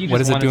away.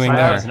 What is it doing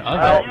there? I have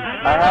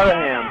a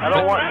ham. I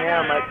don't want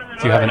ham.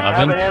 Do you have an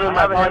oven? I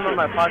have a ham in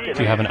my pocket.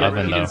 Do you have an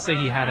oven, though? He didn't say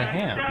he had a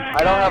ham.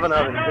 I don't have an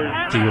oven.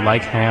 Do you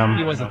like ham?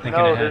 He wasn't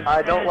thinking ahead.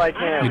 I don't like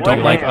ham. You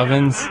don't like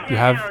ovens? You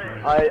have?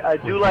 I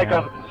do like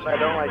ovens. I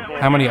don't like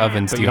ham. How many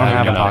ovens do you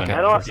have in your pocket?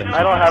 I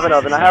don't have an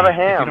oven. I have a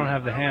ham. If you don't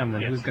have the ham,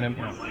 then who's gonna?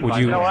 Would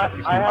you? You know what?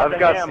 I've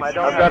got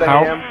a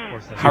ham.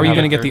 How are you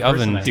gonna get the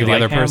oven to the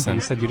other person?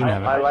 You said you didn't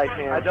have it. I like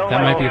ham.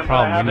 That might be a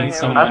problem. We need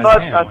someone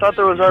I thought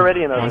there was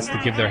already an oven. wants to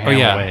give their ham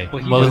away.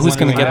 Well, who's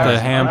gonna get the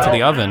ham to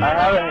the oven? I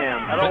have a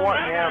ham. I don't want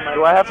ham.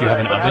 Do I have Do you have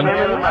an oven? I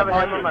have a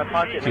ham in my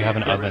pocket. Do you have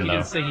an oven,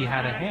 though? say he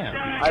had a ham.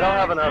 I don't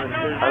have an oven.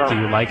 Do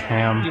you like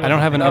ham? I don't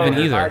have an oven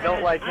either. I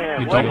don't like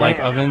ham. You don't like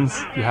ovens?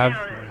 You have?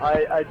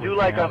 I do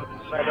like ovens.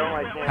 I don't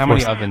like ham. How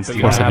many ovens do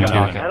you have in your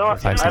pocket? I don't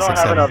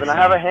have an oven. I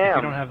have a ham. If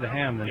you don't have the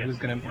ham, then who's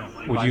gonna?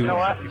 Would you? You know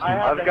what?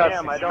 I've got a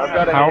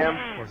ham.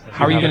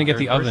 How are you gonna get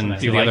the oven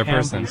to the other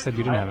person? You said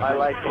you didn't have it. I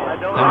like ham.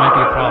 That might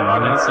be a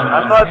problem. We need someone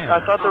I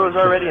thought there was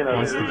already an oven.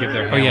 wants to give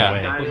their ham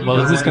away.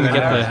 Well, who's gonna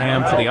get the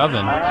ham to the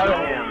oven? I have a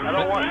ham. I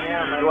don't want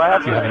ham. Do I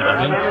have? Do you have an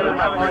oven? I have a ham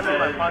in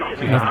my pocket.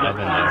 Do you have an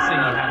oven? I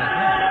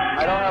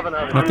don't have an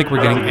oven. I don't think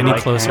we're getting any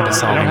closer to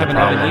solving the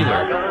problem. I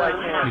don't like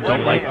ham. You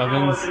don't like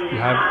ovens? You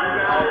have?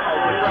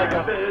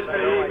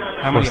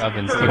 How many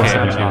ovens do you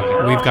have in your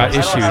pocket? We've got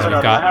issues.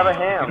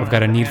 We've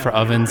got a need for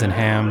ovens and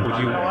ham.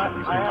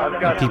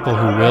 People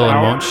who will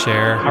and won't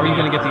share. How are you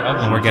going to get the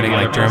oven? And we're getting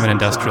like German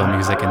industrial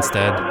music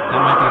instead. That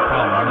might be a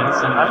problem.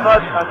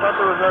 I thought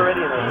there was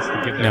already an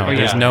oven. No,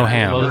 there's no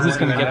ham. Well, who's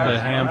going to get the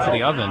ham to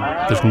the oven?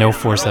 There's no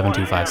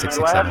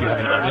 4725667. Do you have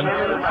an oven?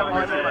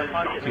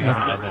 Do you have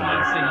an oven?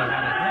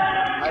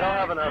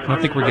 I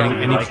don't think we're getting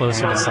any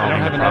closer to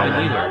solving the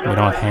problem. We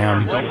don't have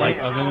ham. You don't like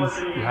ovens?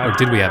 Or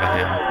did we have a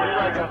ham?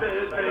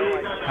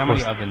 How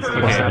many ovens do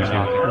you have in your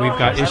pocket? We've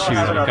got issues.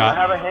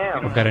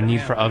 We've got a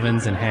need for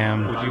ovens and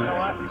ham.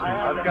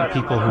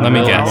 People who will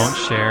and won't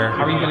share.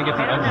 How are you going to get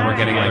the oven? And we're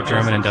getting like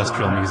German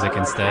industrial music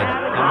instead.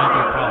 That might be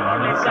a problem.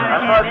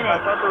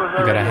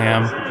 You got a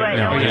ham?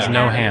 No, there's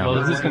no ham.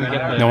 Well, who's going to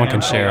get the no one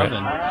can share it.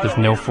 There's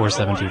no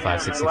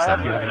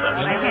 4725667.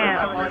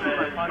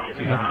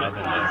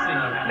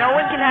 No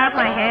one can have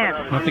my ham.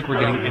 I don't think we're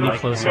getting any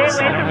closer to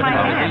solving the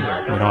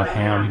problem. We don't have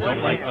ham. I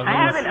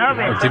have an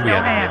oven. Or did we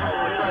have ham?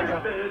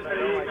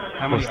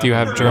 Do you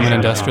have German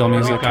industrial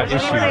music? We've got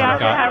issues.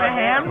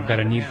 We've got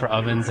a need for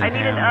ovens and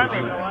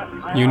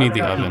ham. You need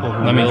the oven.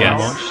 Let me guess.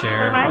 Won't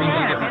share.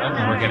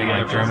 And we're getting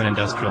like German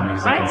industrial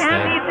music instead. My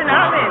ham needs an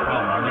oven.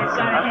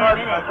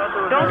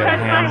 Don't touch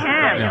my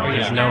ham. No,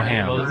 there's no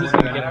ham.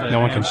 No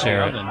one can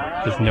share it.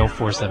 There's no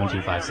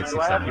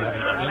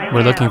 4725667.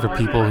 We're looking for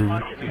people who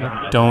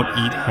don't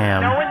eat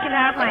ham. No one can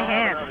have my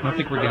ham. I don't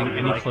think we're getting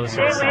any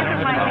closer to solving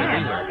the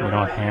problem. We don't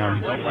have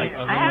ham.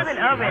 I have an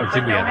oven. Or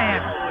did we have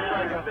ham?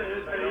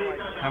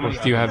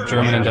 Do you have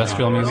German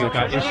industrial music? We've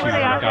got issues.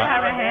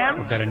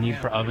 We've got a need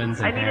for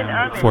ovens and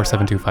ham.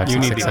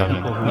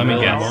 4725667. Let me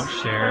guess. Won't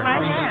share.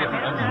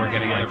 And we're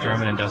getting like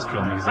German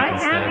industrial music My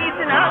instead. ham needs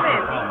an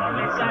oven.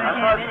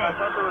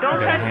 Don't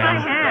We've got touch my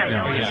ham.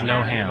 No, there's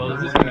no ham.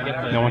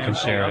 No one can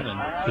share it.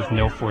 There's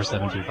no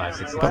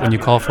 4725667. But when you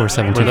call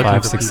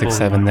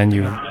 4725667, then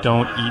you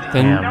don't eat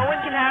ham. No one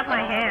can have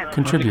my ham.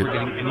 Contribute.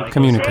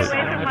 Communicate.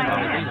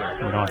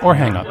 Or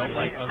hang up. I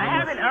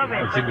have an oven.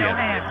 Or did we have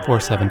ham?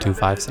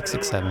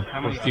 4725667.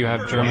 Do you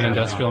have German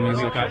industrial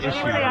music?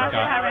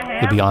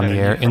 You'll be on the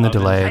air, in the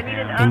delay,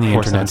 in the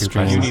internet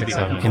stream,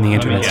 in the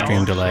internet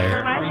stream delay,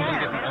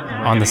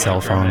 on the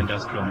cell phone.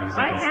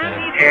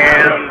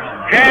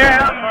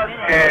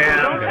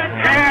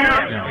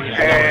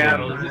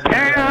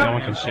 No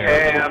one can share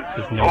it.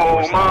 There's no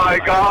Oh my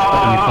God!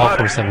 When you call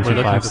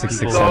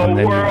 4725667,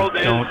 then you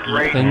don't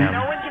eat, then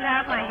No one can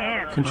have my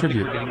ham.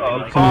 contribute,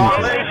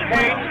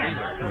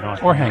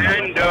 communicate, or hang up.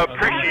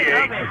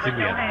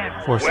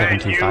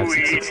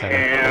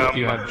 4725667. Do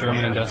you have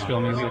German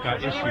industrial music?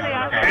 You'll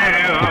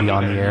be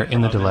on the air,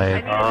 in the delay,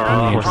 in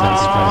the internet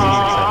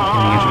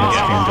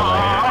stream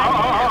delay,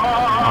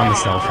 on the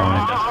cell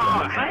phone.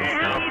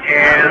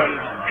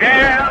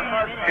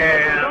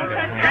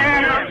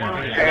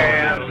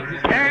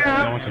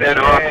 Then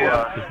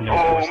Aqua.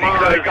 Oh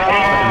my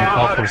God! When you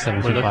call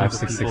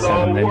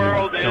 4725667, then you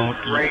don't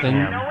eat, then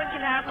No one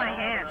can have my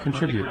ham.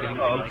 contribute,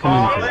 communicate.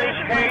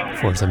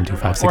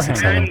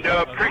 4725667.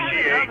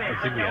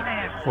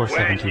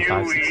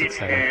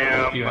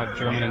 4725667. If you have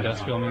German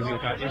industrial music,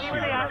 you'll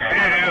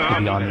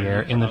be on the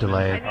air in the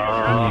delay, in the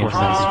internet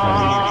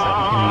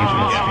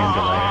stream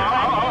delay,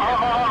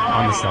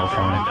 on the cell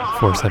phone,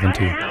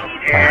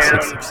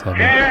 4725667.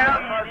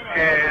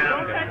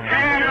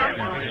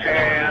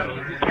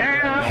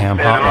 Ham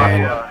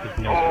hotline.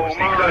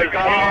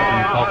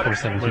 Call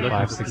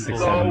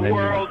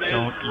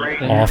 4725667.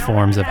 Then all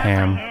forms of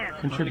ham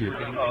contribute,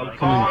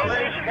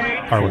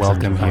 are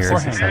welcome here.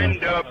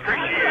 4725667.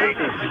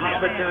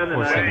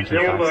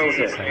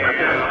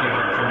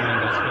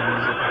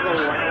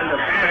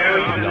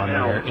 You'll be on the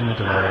air in the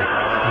delay,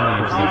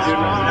 in the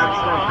internet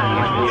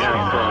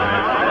stream delay,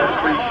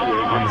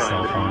 on the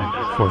cell phone,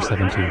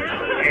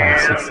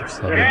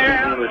 4725667.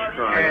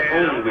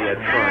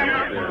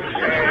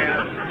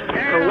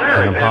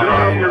 Ham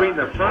hotline.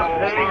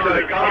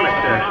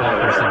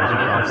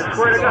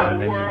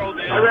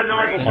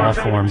 All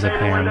forms of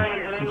ham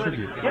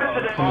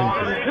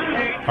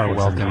are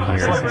welcome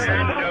here.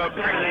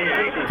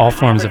 All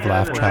forms of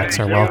laugh tracks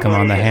are welcome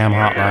on the ham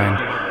hotline,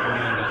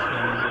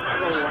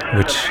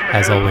 which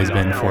has always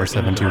been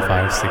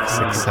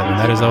 4725667.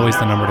 That is always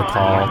the number to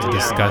call to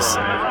discuss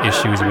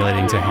issues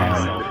relating to ham.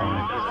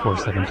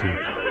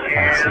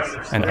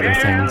 4725667 and other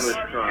things.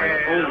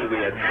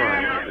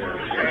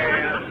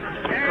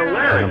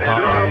 Ham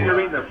hotline.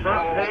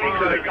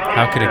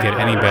 How could it get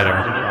any better?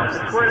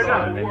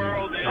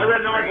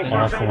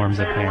 All forms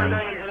of ham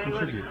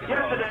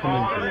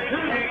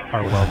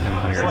are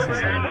welcome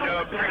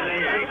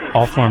here.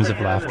 All forms of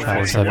laugh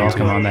tracks are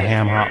welcome on the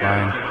ham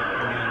hotline.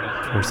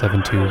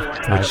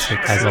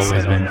 47256 has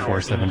always been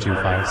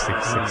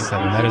 4725667.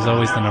 That is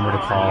always the number to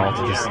call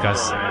to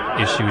discuss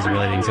issues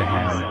relating to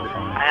ham.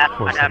 I have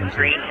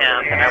green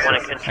ham and I want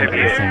to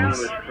contribute.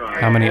 Things.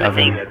 How many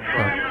oven?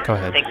 Go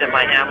ahead. I think that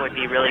my ham would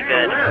be really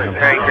good.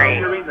 Very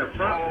green. Green,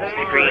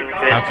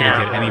 good How could it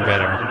ham. get any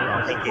better?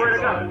 Thank you.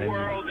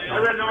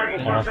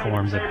 All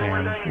forms of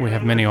ham. We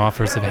have many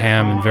offers of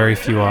ham and very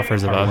few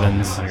offers of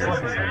ovens.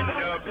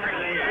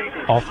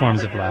 All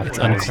forms of laugh. It's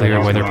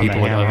unclear whether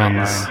people with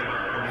ovens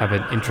have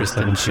an interest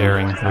in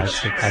sharing, which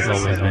has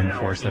always been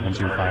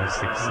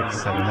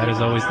 4725667. That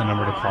is always the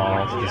number to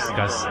call to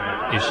discuss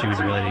issues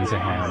relating to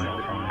ham.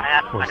 I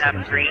have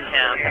green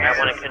ham and I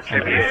want to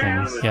contribute.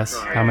 Things. Yes.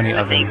 How many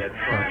oven?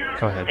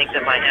 Go ahead. I think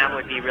that my ham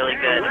would be really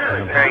good.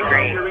 Very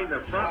green.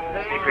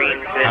 Green,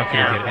 good How could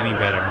it ham. get any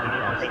better?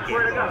 Thank you.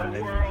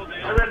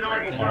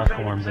 All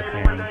forms of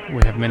ham.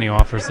 We have many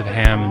offers of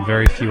ham and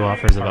very few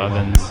offers of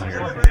ovens.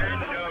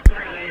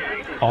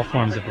 All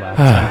forms of laugh.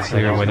 It's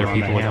unclear whether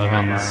people with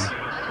ovens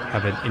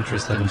have an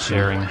interest in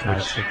sharing, which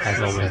has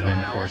always been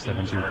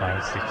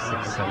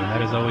 4725667.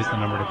 That is always the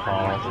number to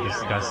call to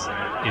discuss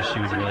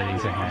issues relating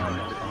to ham.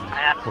 I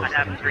have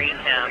green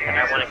ham and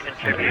I want to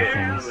contribute.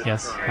 Things.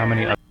 Yes. How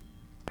many? Go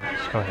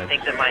I ahead.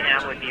 think that my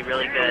ham would be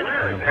really good.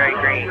 Very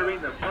green.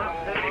 Green,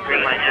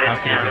 my How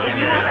ham. could it get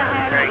any better?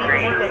 Very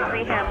green.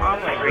 Three ham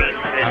omelet. Green,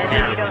 good How could it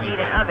ham. get any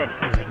better? We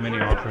have many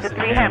offers of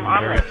three ham ham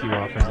and very omelet. few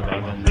offers of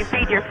ovens. You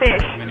feed your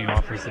fish. Many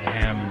offers of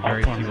ham and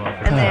very few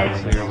offers And of then,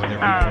 ovens. Unclear whether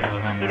people with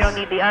ovens you don't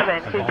need the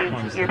oven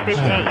because your fish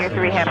ate your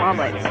three ham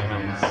omelet.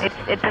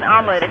 It's an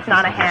omelet. It's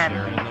not a ham,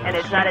 and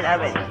it's not an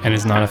oven. And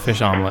it's not a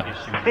fish omelet.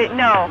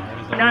 No,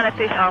 not a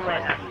fish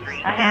omelet.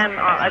 A ham,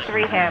 a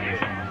three ham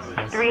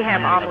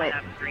omelet.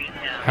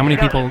 How many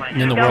people in the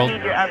You don't world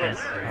need your oven.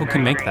 who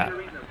can make that?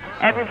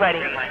 Everybody.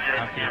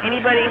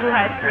 Anybody who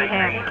has three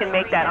ham can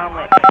make that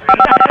omelet.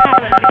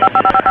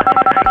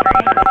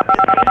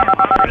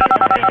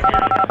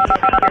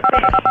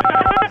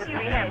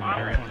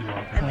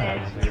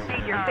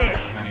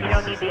 You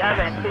don't need the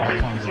oven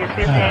because your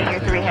fish ate your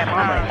three ham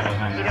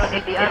omelet. You don't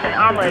need the oven. It's an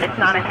omelet. It's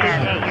not a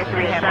ham. Ate your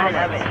three ham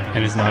omelet.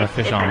 And it's not a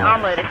fish It's an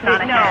omelet. omelet. It's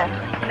not a ham.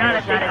 Not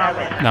a fish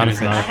omelet. Not a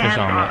fish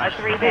omelet. A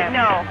three ham.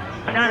 No,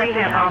 not a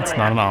ham omelet. It's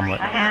not an omelet.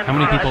 A ham, How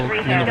many people three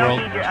in ham. the world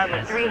Don't need your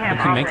oven. Three ham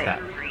who can make omelet.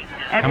 that?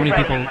 How many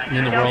people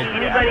in the world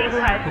Anybody who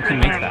has who three can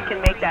make ham that?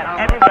 can make that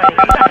omelet. Everybody.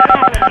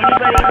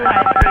 Anybody who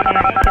has three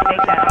ham can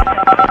make that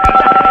omelet.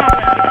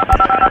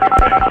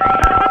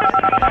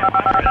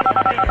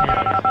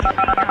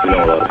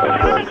 Your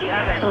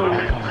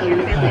three ham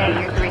omelet.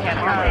 You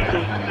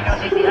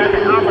don't need the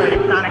oven. Omelet.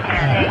 It's not a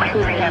ham.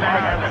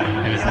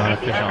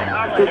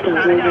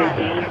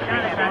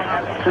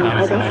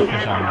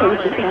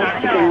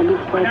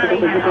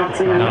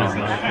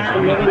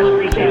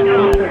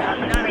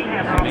 three ham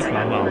omelet.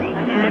 And it's not a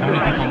fish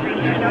omelet. It's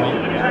not a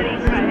ham.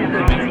 No, it's not a fish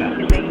omelet.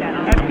 No, it's not.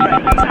 How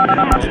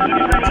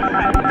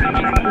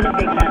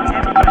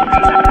many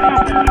people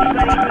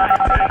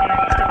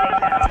make that well?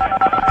 How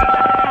many people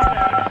in the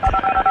world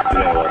who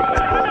can make that?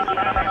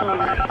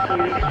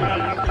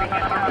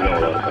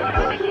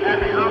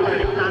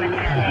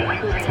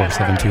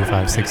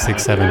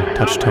 4725667.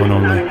 Touch tone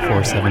only.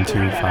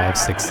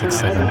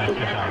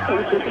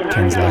 4725667.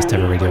 Ken's last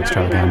ever radio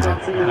extravaganza.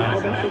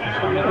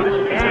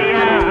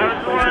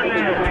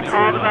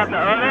 Talk about the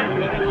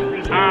oven.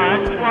 I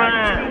just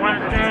want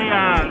to say I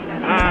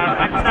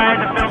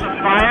decided to build a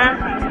fire,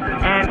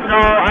 and so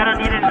I don't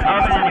need an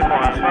oven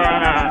anymore.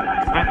 But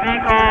I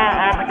thank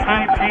all the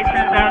kind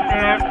patrons out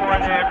there for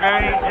their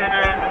very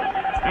generous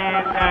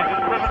and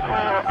equivocal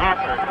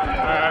offers.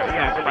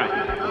 Yeah, goodbye.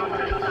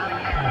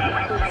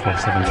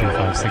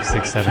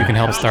 472-5667. You can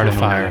help start a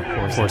fire.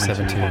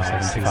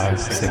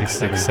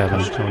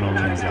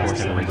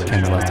 472-5667.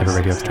 Ken's Last Ever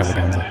Radio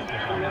Extravaganza.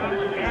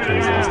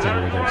 Ken's Last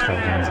Ever Radio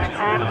Extravaganza.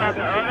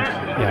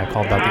 Yeah, I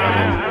called about the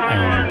oven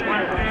and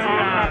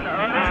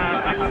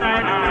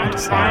I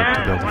decided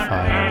to build a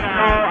fire.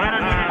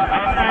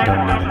 I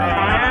don't need an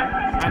oven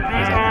to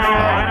put out the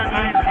fire.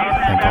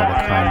 Thank all the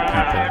kind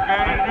people.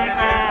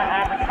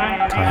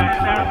 Kind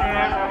people.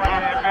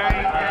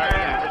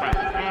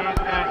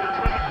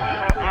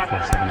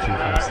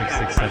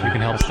 472-5667. You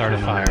can help start a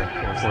fire.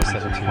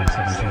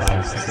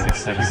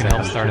 472-5667. You can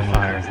help start a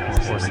fire.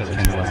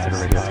 472 Last Ever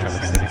Radio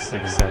Extravaganza.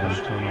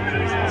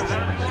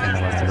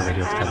 667. Last Ever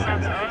Radio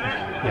Extravaganza.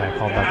 Yeah, I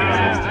called about the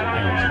oven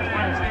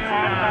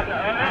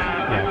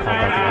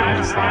and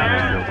decided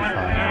to build a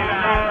fire.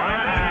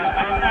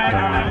 I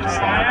don't need a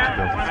decide to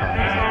build a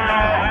fire.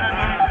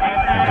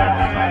 I don't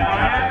need kind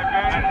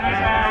people to put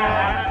out a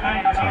fire.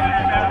 Kind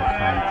thank all the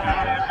kind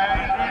people.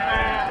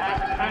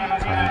 Kind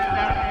people.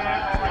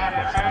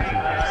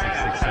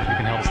 472-5667. You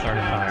can help start a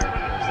fire.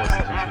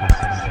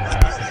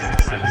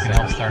 472-5667. You can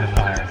help start a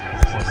fire.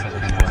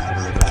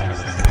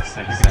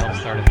 472-5667. You can help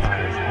start a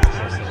fire.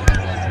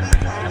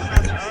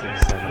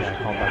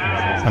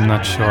 472-5667. I'm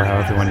not sure how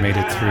everyone made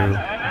it through.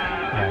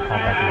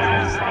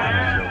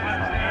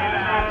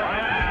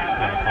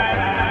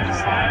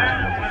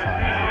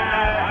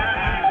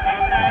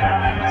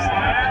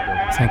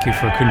 Thank you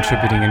for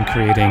contributing and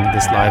creating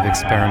this live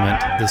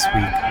experiment this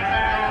week.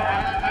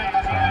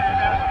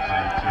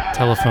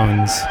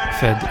 Telephones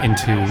fed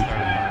into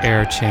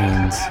air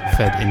chains,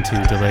 fed into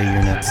delay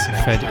units,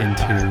 fed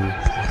into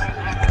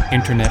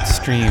internet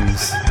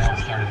streams,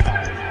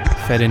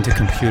 fed into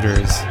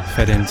computers,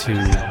 fed into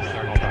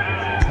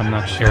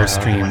air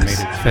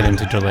streams, fed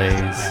into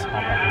delays.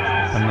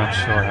 I'm not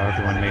sure how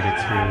everyone made it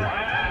through.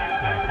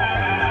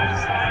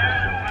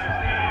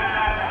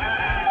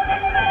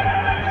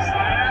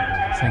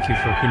 Thank you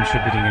for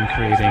contributing and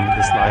creating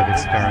this live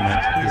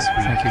experiment this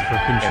week. Thank you for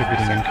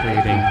contributing and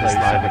creating this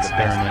live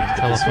experiment.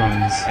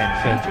 Telephones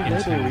fed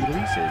into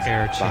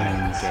air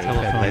chains.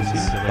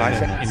 Telephones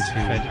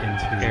fed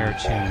into air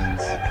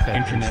chains.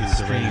 Internet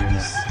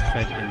streams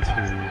fed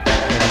into.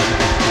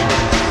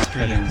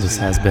 This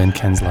has been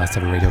Ken's Last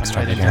Ever Radio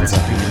Extravaganza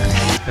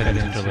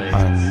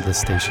on this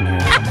station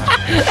here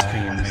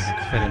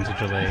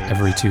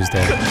every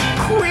Tuesday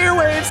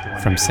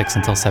from 6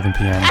 until 7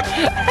 p.m.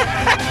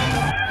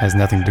 Has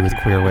nothing to do with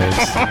queer waves.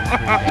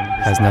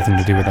 Has nothing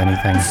to do with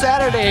anything.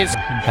 Saturdays.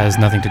 Has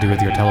nothing to do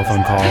with your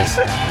telephone calls,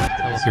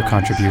 your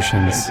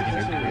contributions,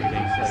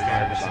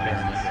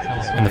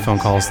 and the phone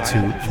calls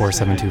to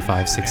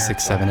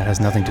 472-5667. It has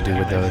nothing to do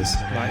with those.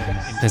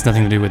 It has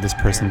nothing to do with this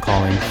person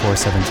calling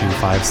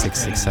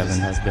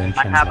 472-5667. Has been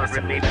I have a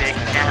really big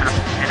ham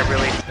and a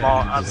really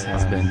small oven.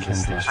 Has been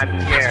Ken's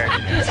I'm scared.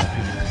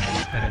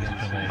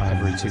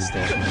 Every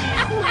Tuesday.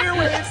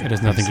 It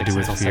has nothing to do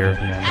with fear.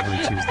 Every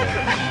Tuesday.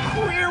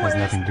 It has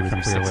nothing to do with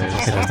queer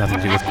waves. It has nothing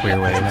to do with queer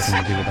waves. It has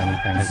nothing to do with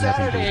anything. It has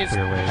nothing to do with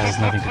queer waves. It has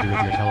nothing to do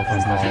with your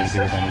telephones. Nothing to do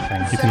with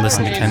anything. You can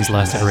listen to Ken's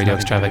Last Ever Radio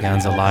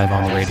Extravaganza live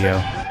on the radio.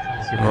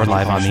 Or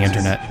live on the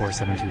internet,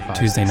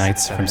 Tuesday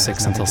nights from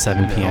 6 until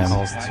 7 p.m.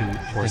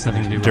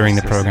 During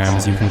the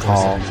programs, you can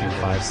call,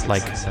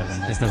 like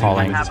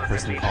calling.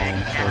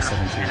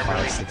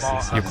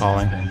 You're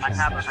calling.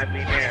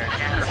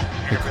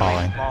 You're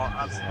calling.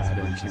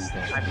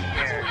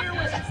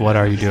 What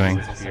are you doing?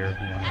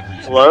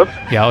 Hello?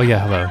 Yeah, oh yeah,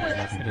 hello.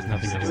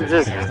 Who's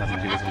this?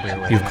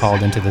 You've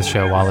called into this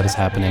show while it is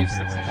happening.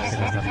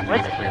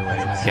 What?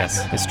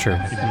 Yes, it's true.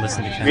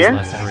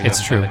 Yeah?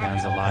 It's true. You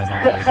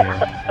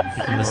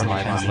can listen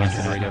live on the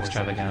internet. Radio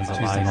Extravaganza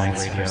live on the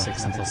radio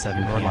 6 until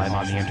 7 or live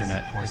on the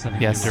internet.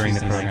 Yes, during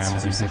the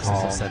programs you can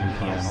call 7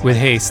 p.m. With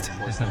haste.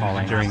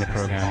 During the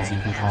programs you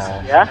can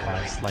call. Yeah?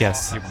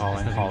 Yes. You're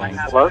calling.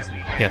 Hello?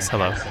 Yes,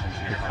 hello.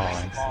 You're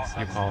calling.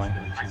 You're calling.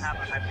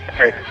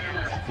 Hey.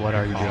 What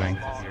are you doing?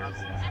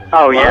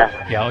 Oh, yeah.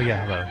 Yeah, oh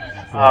yeah, hello.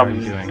 What are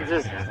you doing? Who's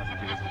this?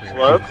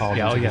 Hello?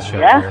 Yeah, oh yeah.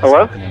 Yeah?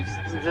 Hello?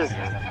 Who's this?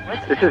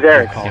 This is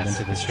Eric. You called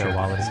into this show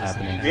while it is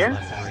happening. Yeah?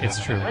 It's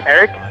true.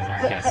 Eric?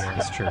 Yes,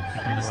 it's true.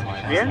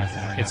 Yeah?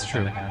 It's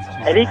true.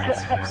 Eddie?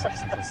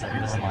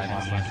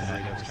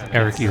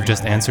 Eric, you've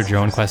just answered your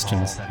own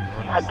questions.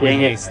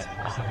 Dang it.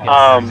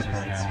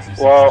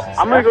 Well,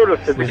 I'm gonna go to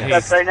physics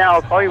class right now.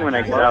 I'll call you when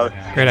I get out.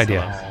 Great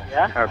idea.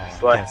 Yeah?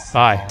 Bye.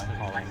 Bye.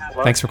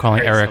 Thanks for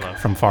calling Eric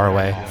from far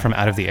away, from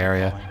out of the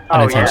area,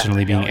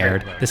 unintentionally being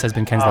aired. This has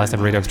been Ken's Last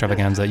Ever Radio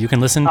Extravaganza. You can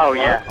listen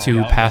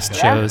to past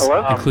shows,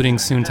 including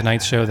soon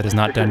tonight's show that is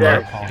not done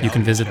yet. You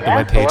can visit the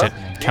webpage at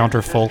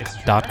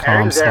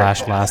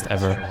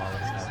counterfolk.com/lastever.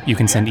 You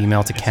can send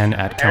email to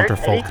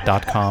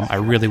ken@counterfolk.com. I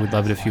really would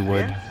love it if you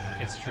would.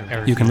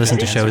 You can listen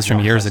to shows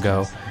from years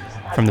ago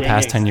from the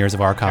past 10 years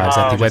of archives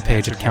at the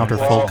webpage at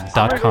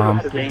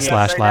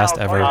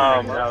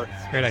counterfolk.com/lastever.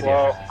 Great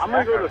idea.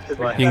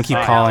 You can keep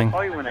calling.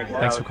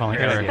 Thanks for calling.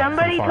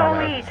 Somebody told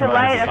me to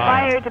light a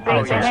fire to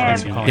bake the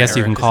ham. Yes,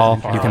 you can call.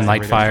 You can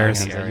light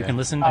fires. You can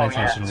listen to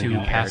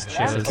past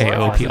shows.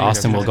 KOP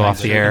Austin will go off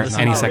the air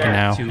any second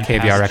now.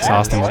 KVRX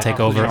Austin will take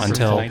over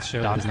until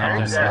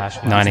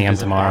 9 a.m.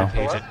 tomorrow.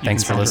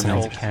 Thanks for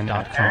listening.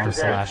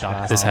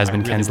 This has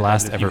been Ken's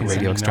last ever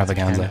radio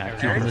extravaganza.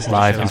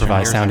 Live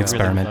improvised sound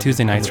experiment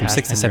Tuesday nights from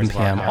 6 to 7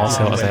 p.m.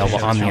 Also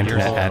available on the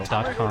internet at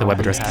the web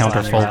address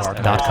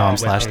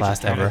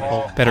counterfolk.com/lastever.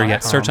 Better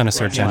yet, search on a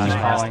search engine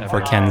for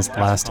Ken's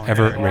last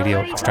ever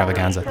radio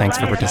extravaganza. Thanks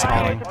for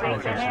participating.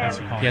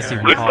 Yes, you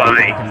can call.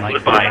 You can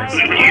light fires.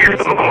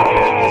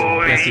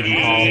 Yes, you can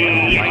call.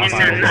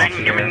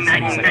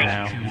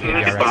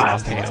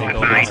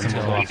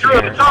 He threw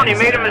a stone. He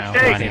made a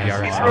mistake. He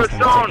threw a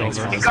stone.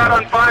 He caught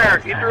on fire.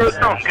 He threw a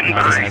stone.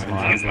 Goodbye.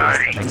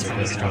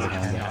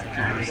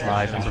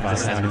 Live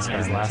improvised sound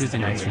experiment Tuesday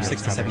nights from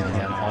 6 to 7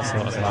 p.m.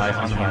 Also live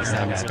on the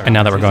sound experiment. And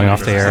now that we're going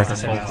off the air,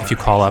 if you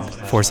call up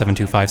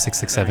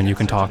 472-5667, you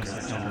can talk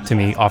to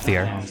me off the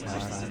air.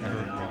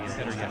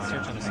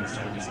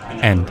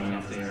 And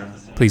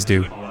please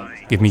do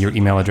give me your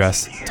email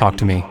address, talk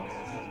to me,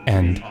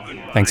 and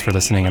thanks for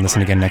listening, and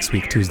listen again next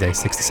week, Tuesday,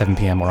 6 to 7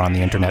 p.m. or on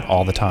the internet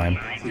all the time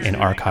in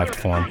archived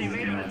form.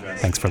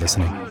 Thanks for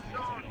listening.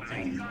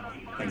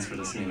 Thanks for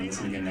listening, and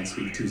listen again next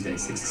week, Tuesday,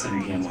 6 to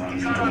 7 p.m. or on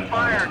the internet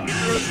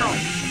all the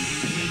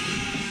time.